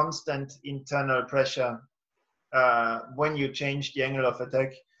a constant internal pressure when you change the angle of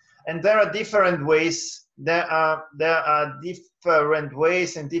attack. And there are different ways. There are different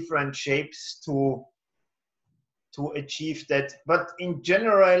ways and different shapes to achieve that. But in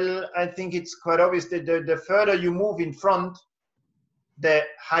general, I think it's quite obvious that the further you move in front, the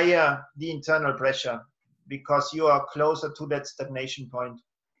higher the internal pressure, because you are closer to that stagnation point.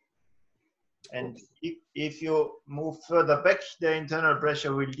 And if you move further back, the internal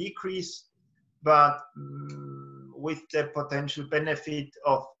pressure will decrease, but with the potential benefit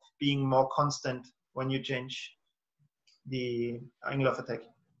of being more constant when you change the angle of attack.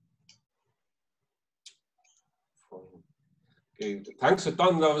 Okay, thanks a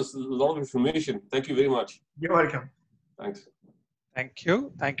ton. That was a lot of information. Thank you very much. You're welcome. Thanks. Thank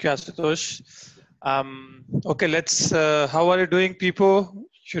you, Ashutosh. Okay, let's. How are you doing, people?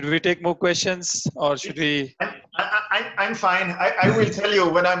 Should we take more questions, or should we? I'm fine. I will tell you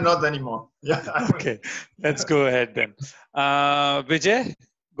when I'm not anymore. Yeah. Okay, let's go ahead then. Vijay,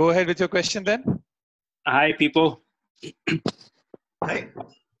 go ahead with your question then. Hi, people. Hi.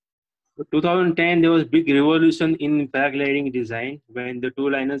 2010, there was big revolution in paragliding design when the two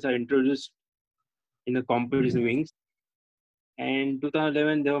liners are introduced in the competition wings. And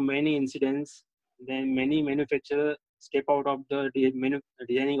 2011, there were many incidents. Then many manufacturers step out of the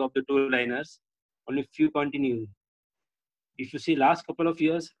designing of the two liners. Only few continue. If you see last couple of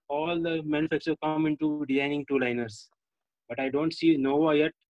years, all the manufacturers come into designing two liners. But I don't see Nova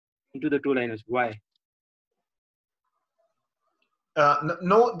yet into the two liners. Why?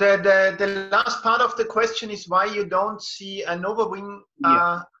 No, the last part of the question is why you don't see a Nova wing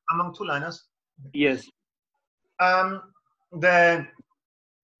among two liners. Yes.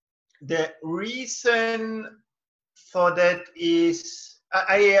 The reason for that is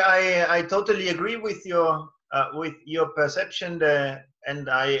I totally agree with your perception, and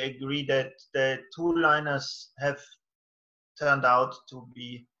I agree that the two liners have turned out to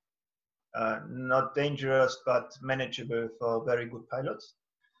be not dangerous but manageable for very good pilots.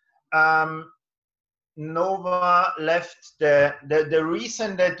 Nova left the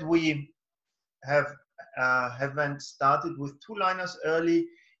reason that we haven't started with two liners early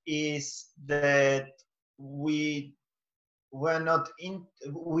is that we were not in.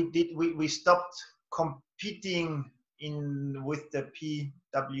 We stopped competing with the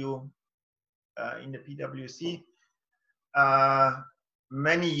PW in the PWC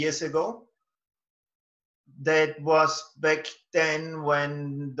many years ago. That was back then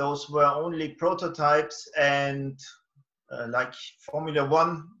when those were only prototypes and like Formula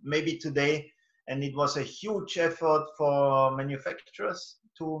One, maybe today, and it was a huge effort for manufacturers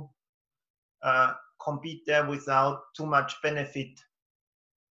to compete there without too much benefit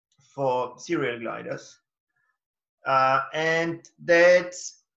for serial gliders. And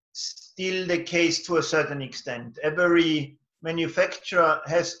that's still the case to a certain extent. Every manufacturer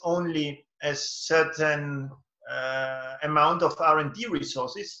has only a certain amount of R&D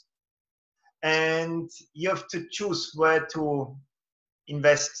resources, and you have to choose where to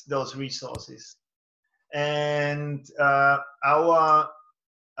invest those resources. And our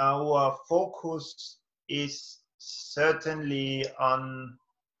focus is certainly on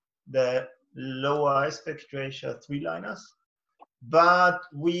the lower aspect ratio three-liners, but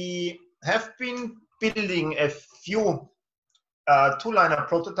we have been building a few two-liner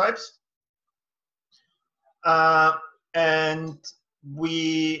prototypes, and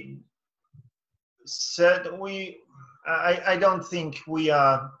we said I don't think we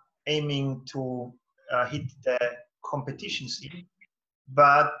are aiming to hit the competition scene,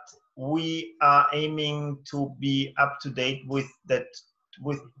 but we are aiming to be up to date with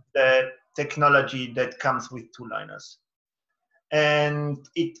the technology that comes with two liners. And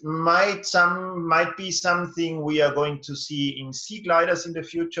it might be something we are going to see in sea gliders in the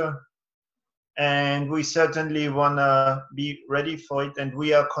future, and we certainly want to be ready for it, and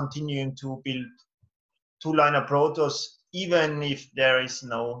we are continuing to build two-liner protos even if there is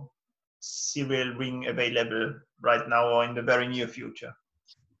no serial wing available right now or in the very near future.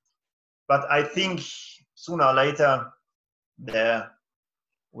 But I think sooner or later there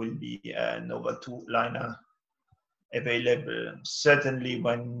will be a Nova two-liner available, certainly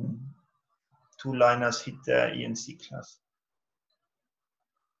when two liners hit the ENC class.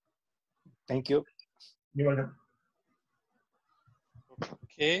 Thank you. You're welcome.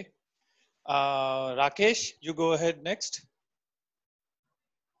 Okay. Rakesh, you go ahead next.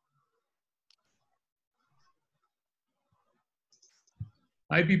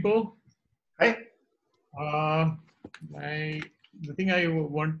 Hi, people. Hi. The thing I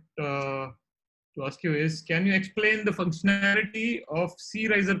want to ask you is, can you explain the functionality of sea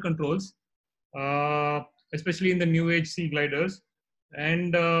riser controls, especially in the new age sea gliders,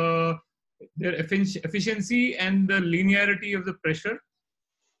 and their efficiency and the linearity of the pressure,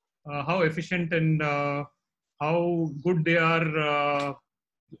 how efficient and how good they are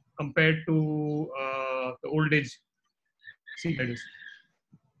compared to the old age sea gliders?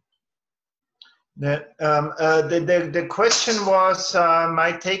 The question was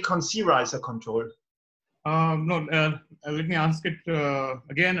my take on sea riser control. No, let me ask it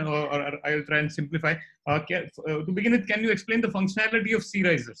again, or I'll try and simplify. To begin with, can you explain the functionality of sea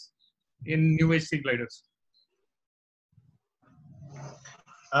risers? in new age sea gliders?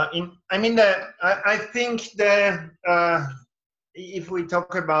 I think if we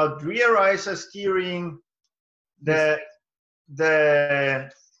talk about rear riser steering, the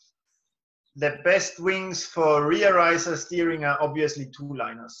best wings for rear riser steering are obviously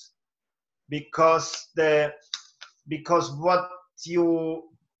two-liners, because what you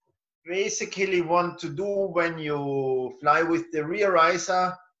basically want to do when you fly with the rear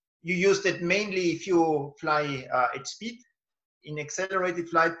riser, you use that mainly if you fly at speed in accelerated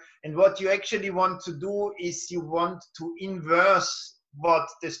flight, and what you actually want to do is you want to inverse what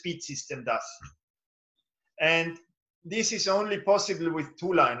the speed system does, and this is only possible with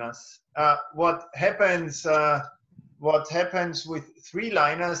two-liners. What happens with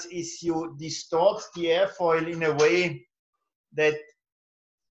three-liners is you distort the airfoil in a way that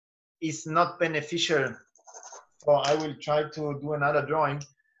is not beneficial. So I will try to do another drawing.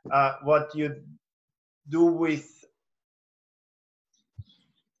 What you do with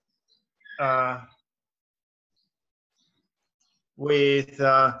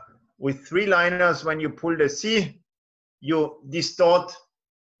three-liners, when you pull the C, you distort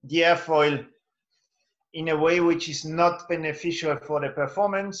the airfoil in a way which is not beneficial for the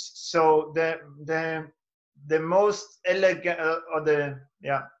performance. So the most elegant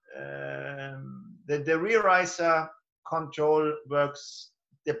the rear riser control works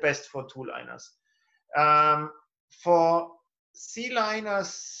the best for two-liners. For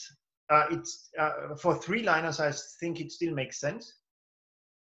C-liners, for three-liners, I think it still makes sense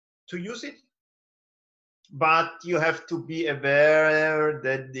to use it, but you have to be aware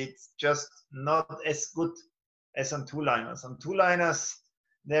that it's just not as good as on two-liners. On two-liners,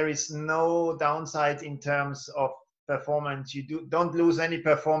 there is no downside in terms of performance. You don't lose any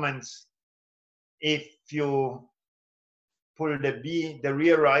performance if you pull the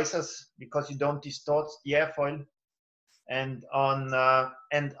rear risers, because you don't distort the airfoil. And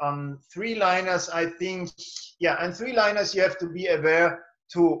on three-liners, I think, and three-liners you have to be aware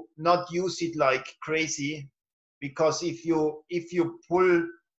to not use it like crazy, because if you pull,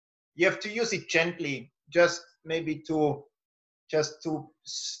 you have to use it gently, just maybe to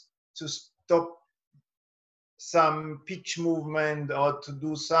stop some pitch movement or to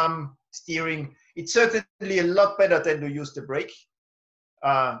do some steering. It's certainly a lot better than to use the brake.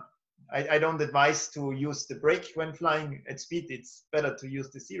 I don't advise to use the brake when flying at speed. It's better to use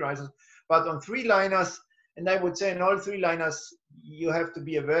the C risers. But on three-liners, and I would say in all three-liners, you have to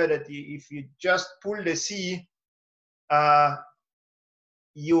be aware that if you just pull the C,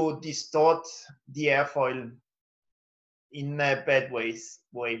 you distort the airfoil in a bad way.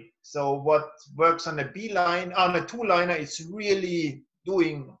 So what works on a B-line, on a two-liner, is really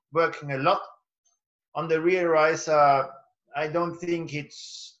working a lot. On the rear riser, I don't think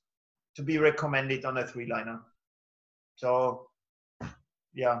it's to be recommended on a three-liner. So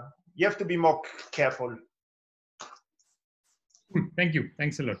yeah, you have to be more careful. Thank you.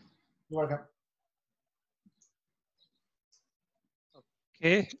 Thanks a lot. You're welcome.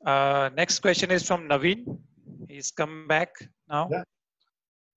 Okay. Next question is from Naveen. He's come back now. Yeah.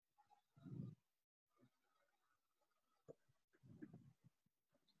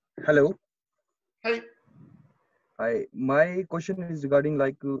 Hello. Hey. Hi. My question is regarding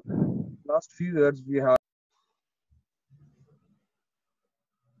last few years we have.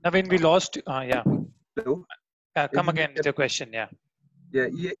 Naveen, we lost. Yeah. Hello. Come again with your question. Yeah. Yeah.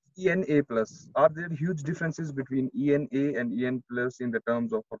 ENA plus. Are there huge differences between ENA and EN plus in the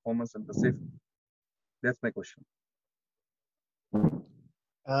terms of performance and the safety? That's my question.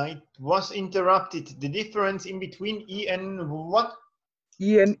 It was interrupted. The difference in between EN what?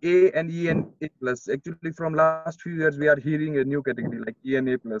 ENA and ENA plus. Actually, from last few years, we are hearing a new category like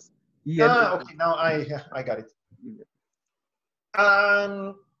ENA plus. ENA Okay, now I got it. Yeah.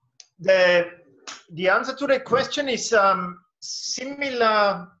 The answer to the question is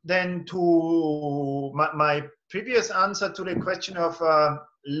similar than to my previous answer to the question of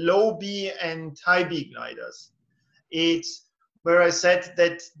low B and high B gliders. It's where I said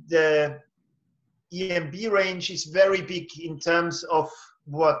that the EMB range is very big in terms of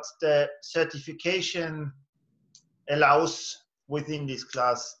what the certification allows within this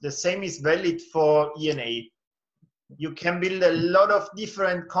class. The same is valid for ENA. You can build a lot of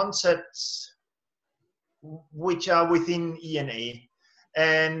different concepts which are within ENA.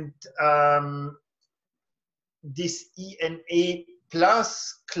 And this ENA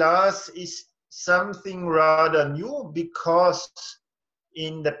plus class is something rather new, because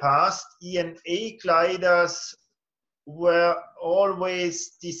in the past, ENA gliders were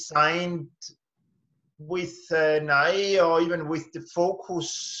always designed with an eye or even with the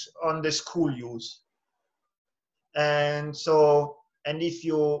focus on the school use. And so, and if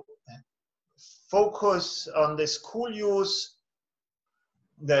you focus on the school use,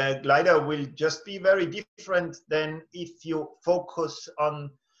 the glider will just be very different than if you focus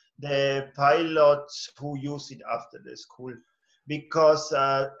on the pilots who use it after the school. Because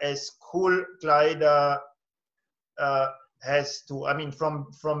a school glider has to, I mean,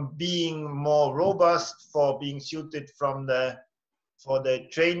 from being more robust for being suited for the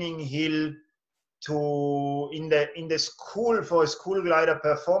training hill to in the school, for a school glider,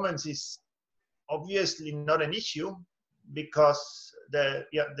 performance is obviously not an issue, because the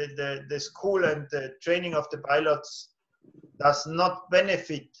school and the training of the pilots does not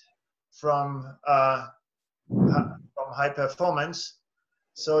benefit from high performance.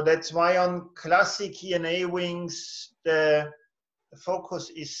 So that's why on classic ENA wings, the focus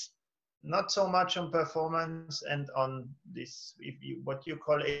is not so much on performance, and on this, what you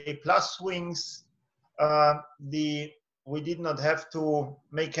call A+ wings, we did not have to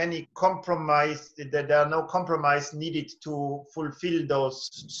make any compromise. There are no compromise needed to fulfill those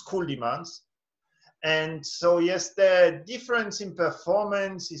school demands. And so yes, the difference in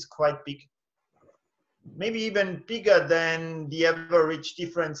performance is quite big. Maybe even bigger than the average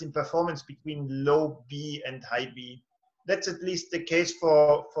difference in performance between low B and high B. That's at least the case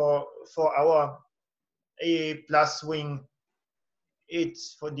for our A+ wing.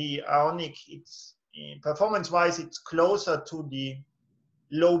 It's for the Ionic, it's performance-wise, it's closer to the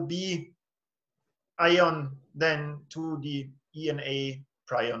low B ion than to the ENA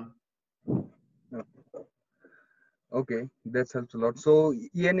prion. Okay, that helps a lot. So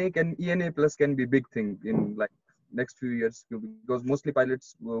ENA plus can be big thing in like next few years, because mostly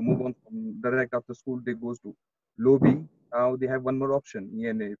pilots move on from direct after school, they goes to low B. Now they have one more option,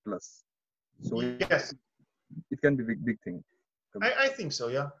 ENA plus. So yes, it can be big thing. I think so,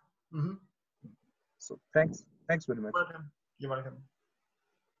 yeah. Mm-hmm. So thanks very much. You're welcome.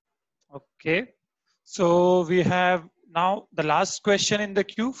 Okay, so we have now the last question in the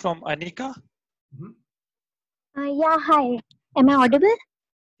queue from Anika. Yeah, hi. Am I audible?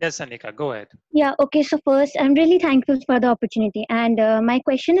 Yes, Anika, go ahead. Yeah, okay. So first, I'm really thankful for the opportunity. And my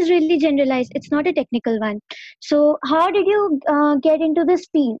question is really generalized. It's not a technical one. So how did you get into this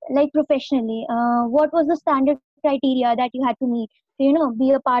field, like professionally? What was the standard criteria that you had to meet to,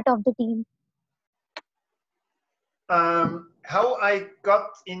 be a part of the team? How I got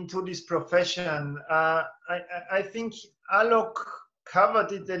into this profession, I think Alok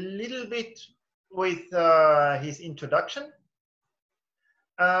covered it a little bit with his introduction.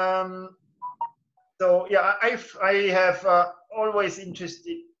 So yeah, I've always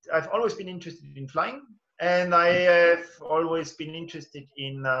been interested in flying, and I have always been interested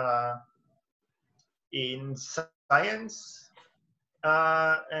in science.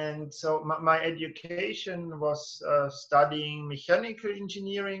 And so my education was studying mechanical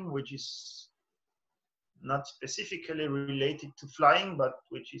engineering, which is not specifically related to flying, but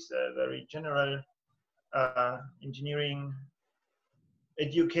which is a very general engineering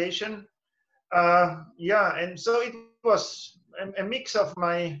education. Yeah, and so it was a mix of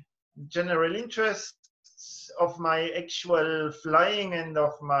my general interests, of my actual flying, and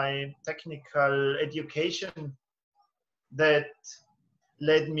of my technical education that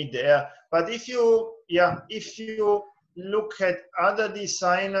led me there. But if you look at other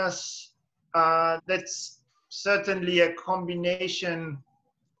designers, that's certainly a combination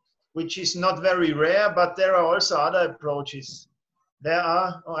which is not very rare, but there are also other approaches. There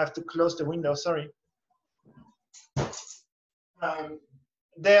are, I have to close the window, sorry.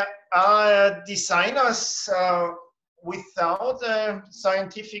 There are designers without a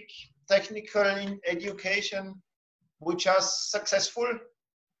scientific technical education which are successful.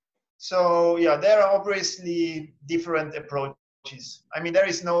 So yeah, there are obviously different approaches. I mean, there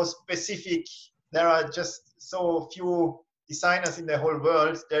is no specific, there are just so few designers in the whole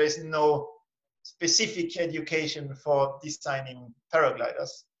world. There is no specific education for designing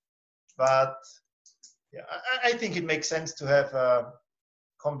paragliders. But yeah, I think it makes sense to have a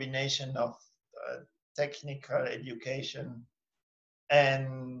combination of technical education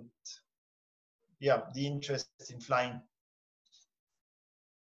and yeah, the interest in flying.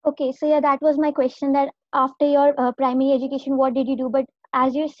 Okay, so yeah, that was my question, that after your primary education, what did you do? But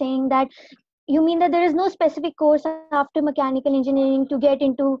as you're saying that, you mean that there is no specific course after mechanical engineering to get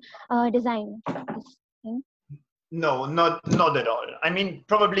into design? No, not at all. I mean,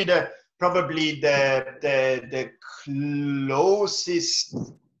 probably the closest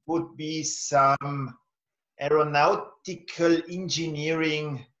would be some aeronautical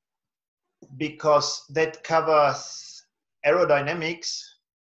engineering because that covers aerodynamics,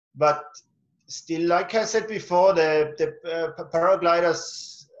 but still, like I said before, the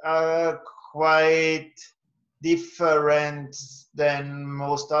paragliders are quite different than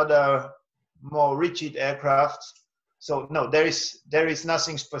most other more rigid aircraft. So no, there is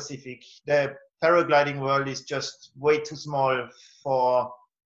nothing specific. The paragliding world is just way too small for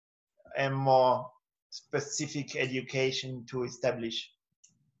a more specific education to establish.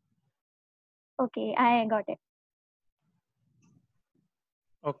 Okay, I got it.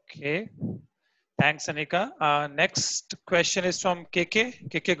 Okay. Thanks, Anika. Next question is from KK.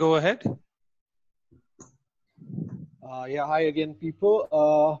 KK, go ahead. Yeah, hi again,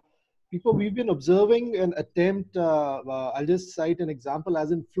 people. People, we've been observing an attempt. I'll just cite an example,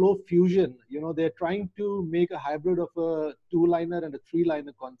 as in flow fusion. You know, they're trying to make a hybrid of a two-liner and a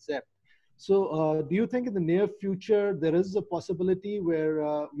three-liner concept. So, do you think in the near future there is a possibility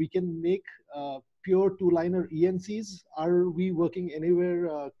where we can make pure two-liner ENCs? Are we working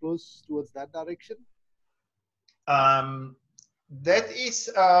anywhere close towards that direction? That is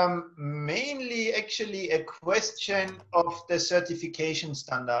mainly actually a question of the certification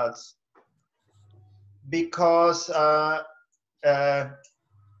standards, because I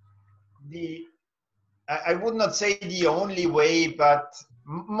would not say the only way, but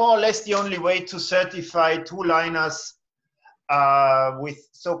more or less the only way to certify two-liners with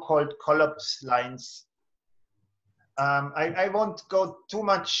so-called collapse lines. I won't go too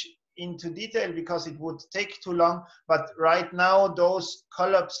much into detail because it would take too long, but right now those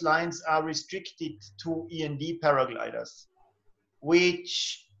collapse lines are restricted to END paragliders,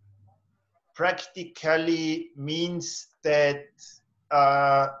 which practically means that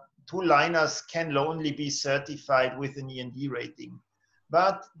two-liners can only be certified with an END rating.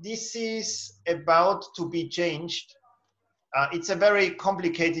 But this is about to be changed. It's a very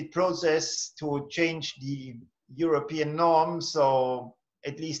complicated process to change the European norm, so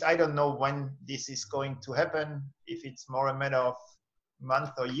at least I don't know when this is going to happen. If it's more a matter of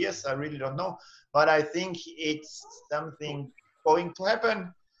months or years, I really don't know. But I think it's something going to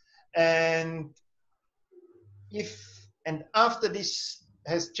happen. And after this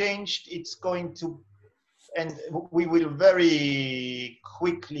has changed, it's going to, and we will very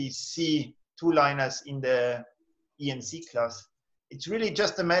quickly see two-liners in the ENC class. It's really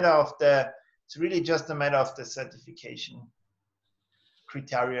just a matter of the certification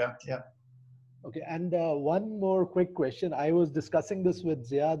criteria. Yeah. Okay, and one more quick question. I was discussing this with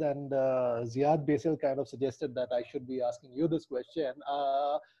Ziad, and Ziad basically kind of suggested that I should be asking you this question.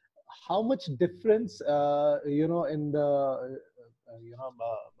 How much difference, you know, in the,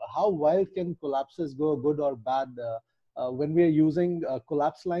 how wild can collapses go, good or bad, when we are using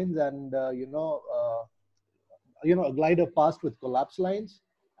collapse lines and, a glider passed with collapse lines,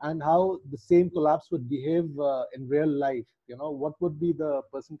 and how the same collapse would behave in real life? You know, what would be the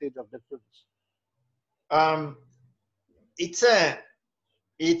percentage of difference? It's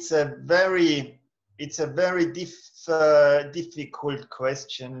a very difficult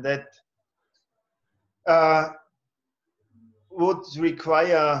question that would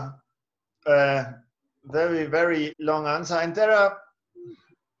require a very, very long answer. And there are,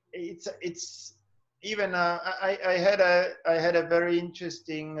 it's even I had a very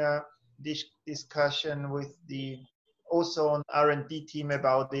interesting discussion with the also R&D team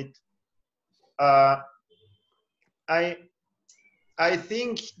about it. I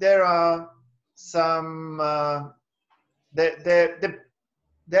think there are some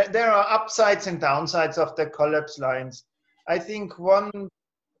there are upsides and downsides of the collapse lines. I think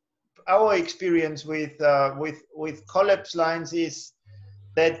our experience with collapse lines is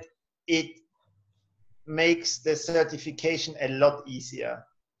that it makes the certification a lot easier.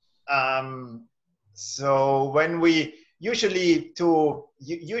 So when we usually to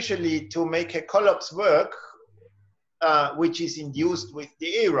make a collapse work, which is induced with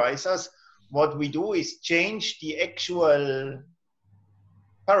the A-risers, what we do is change the actual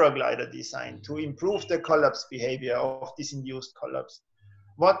paraglider design to improve the collapse behavior of this induced collapse.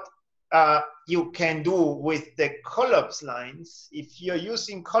 What you can do with the collapse lines, if you're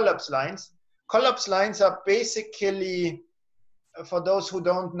using collapse lines are basically, for those who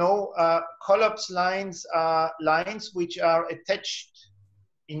don't know, collapse lines are lines which are attached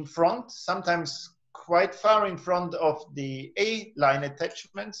in front, sometimes quite far in front of the A-line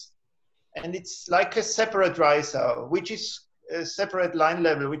attachments. And it's like a separate riser, which is a separate line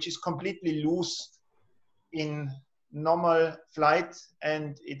level, which is completely loose in normal flight,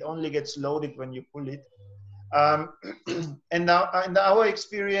 and it only gets loaded when you pull it. And now, in our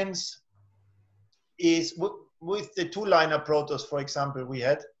experience is with the two-liner protos, for example, we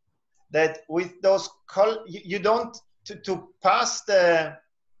had, that with those you don't to pass the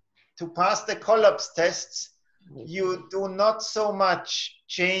collapse tests, you do not so much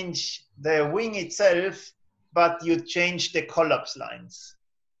change the wing itself, but you change the collapse lines.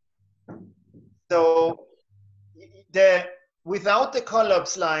 So without the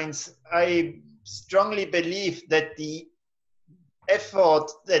collapse lines, I strongly believe that the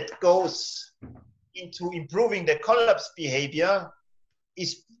effort that goes into improving the collapse behavior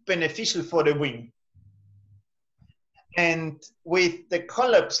is beneficial for the wing. And with the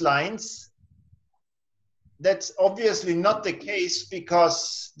collapse lines, that's obviously not the case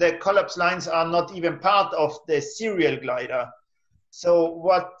because the collapse lines are not even part of the serial glider. So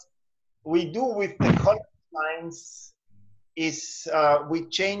what we do with the collapse lines is we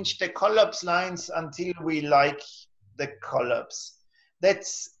change the collapse lines until we like the collapse.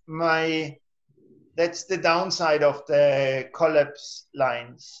 That's the downside of the collapse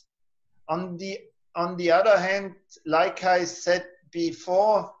lines. On the other hand, like I said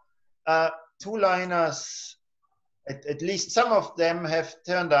before, two-liners, at least some of them, have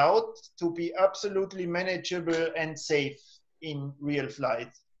turned out to be absolutely manageable and safe in real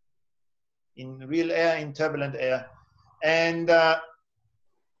flight, in real air, in turbulent air. And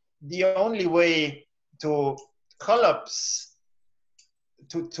the only way to collapse,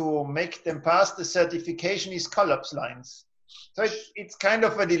 to make them pass the certification, is collapse lines. So it's kind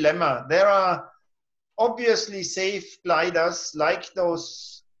of a dilemma. There are obviously safe gliders like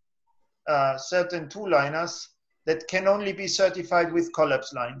those certain two-liners that can only be certified with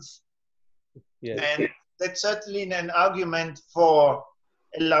collapse lines. Yes. And that's certainly an argument for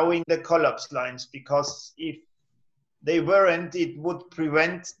allowing the collapse lines, because if they weren't, it would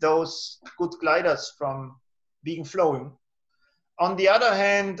prevent those good gliders from being flown. On the other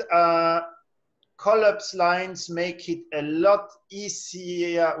hand, collapse lines make it a lot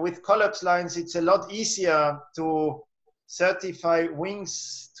easier. With collapse lines, it's a lot easier to certify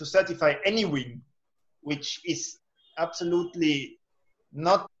wings, to certify any wing, which is absolutely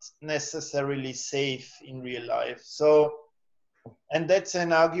not necessarily safe in real life. So, and that's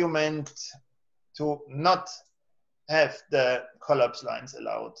an argument to not have the collapse lines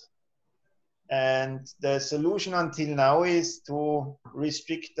allowed. And the solution until now is to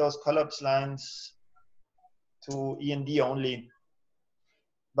restrict those collapse lines to E&D only.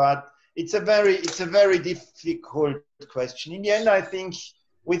 But it's a very difficult question. In the end, I think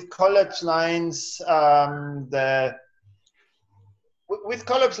with collapse lines, with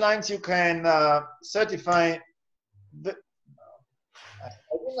collapse lines you can certify I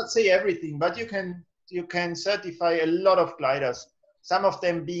will not say everything, but you can certify a lot of gliders. Some of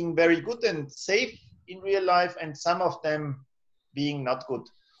them being very good and safe in real life, and some of them being not good.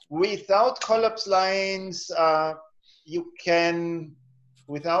 Without collapse lines,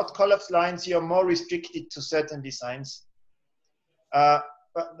 without collapse lines, you're more restricted to certain designs. But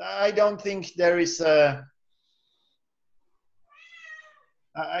I don't think there is a,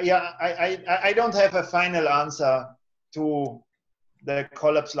 I don't have a final answer to the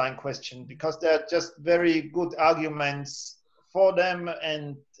collapse line question, because there are just very good arguments for them,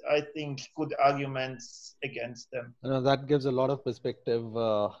 and I think good arguments against them. That gives a lot of perspective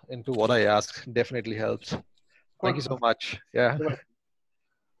into what I asked. Definitely helps. Thank you so much. Yeah.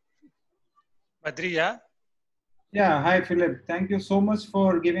 Badri, yeah? Yeah, hi Philip. Thank you so much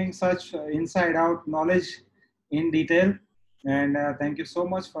for giving such inside out knowledge in detail. And thank you so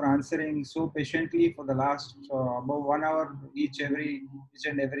much for answering so patiently for the last about 1 hour each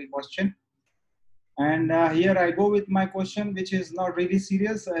and every question. And here I go with my question, which is not really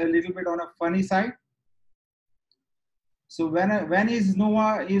serious, a little bit on a funny side. So when is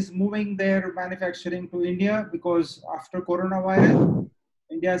NOAA is moving their manufacturing to India? Because after coronavirus,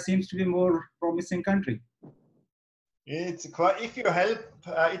 India seems to be more promising country. It's quite, if you help,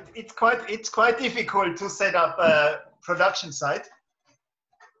 it's quite difficult to set up a production site.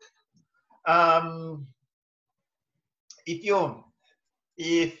 If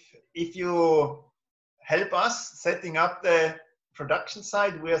you help us setting up the production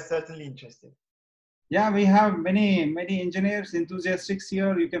site, we are certainly interested. Yeah, we have many engineers, enthusiasts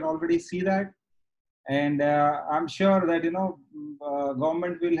here. You can already see that, and I'm sure that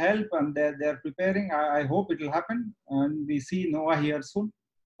government will help, and they're preparing. I hope it will happen, and we see NOAA here soon.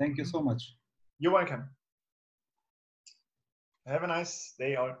 Thank you so much. You're welcome. Have a nice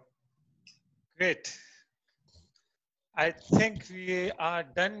day, all. Great. I think we are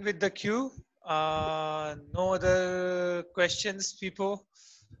done with the queue. No other questions, people.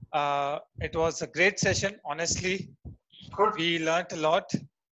 It was a great session, honestly. Cool. We learned a lot.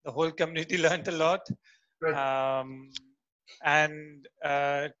 The whole community learned a lot. And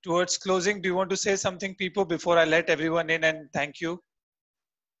towards closing, do you want to say something, people, before I let everyone in and thank you?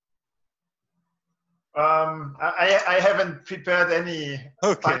 I haven't prepared any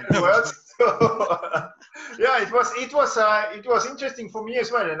Okay. final words. So, yeah, it was interesting for me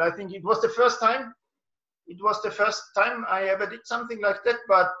as well, and I think it was the first time. It was the first time I ever did something like that,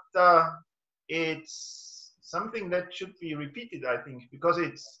 but it's something that should be repeated, I think, because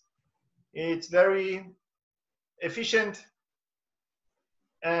it's very efficient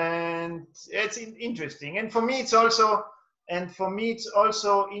and it's interesting. And for me, it's also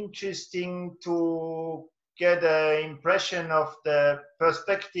interesting to get an impression of the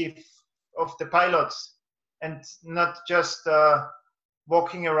perspective of the pilots and not just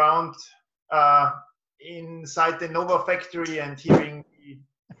walking around inside the Nova factory and hearing the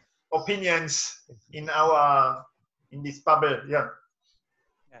opinions in this bubble. Yeah.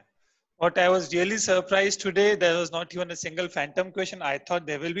 What I was really surprised today, there was not even a single phantom question. I thought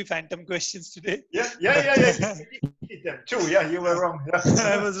there will be phantom questions today. Yeah. True. Yeah, you were wrong. Yeah.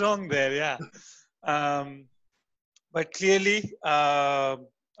 I was wrong there. Yeah. But clearly, a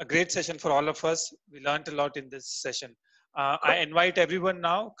great session for all of us. We learned a lot in this session. I invite everyone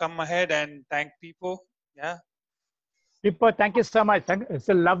now, come ahead and thank people. Yeah. Pippo, thank you so much. It's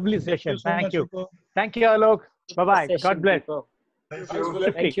a lovely session. Thank you. Pippo. Thank you, Alok. Bye-bye. God bless.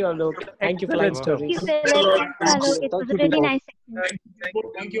 Thank you, Alok. Thank you for flying stories. Thank you, Philip. Thank you, Alok. It was a really nice session.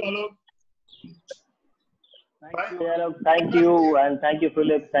 Thank you, Alok. Thank you, and thank you,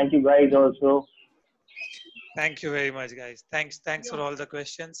 Philip. Thank you, guys, also. Thank you very much, guys. Thanks for all the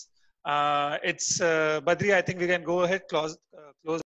questions. It's Badri. I think we can go ahead, close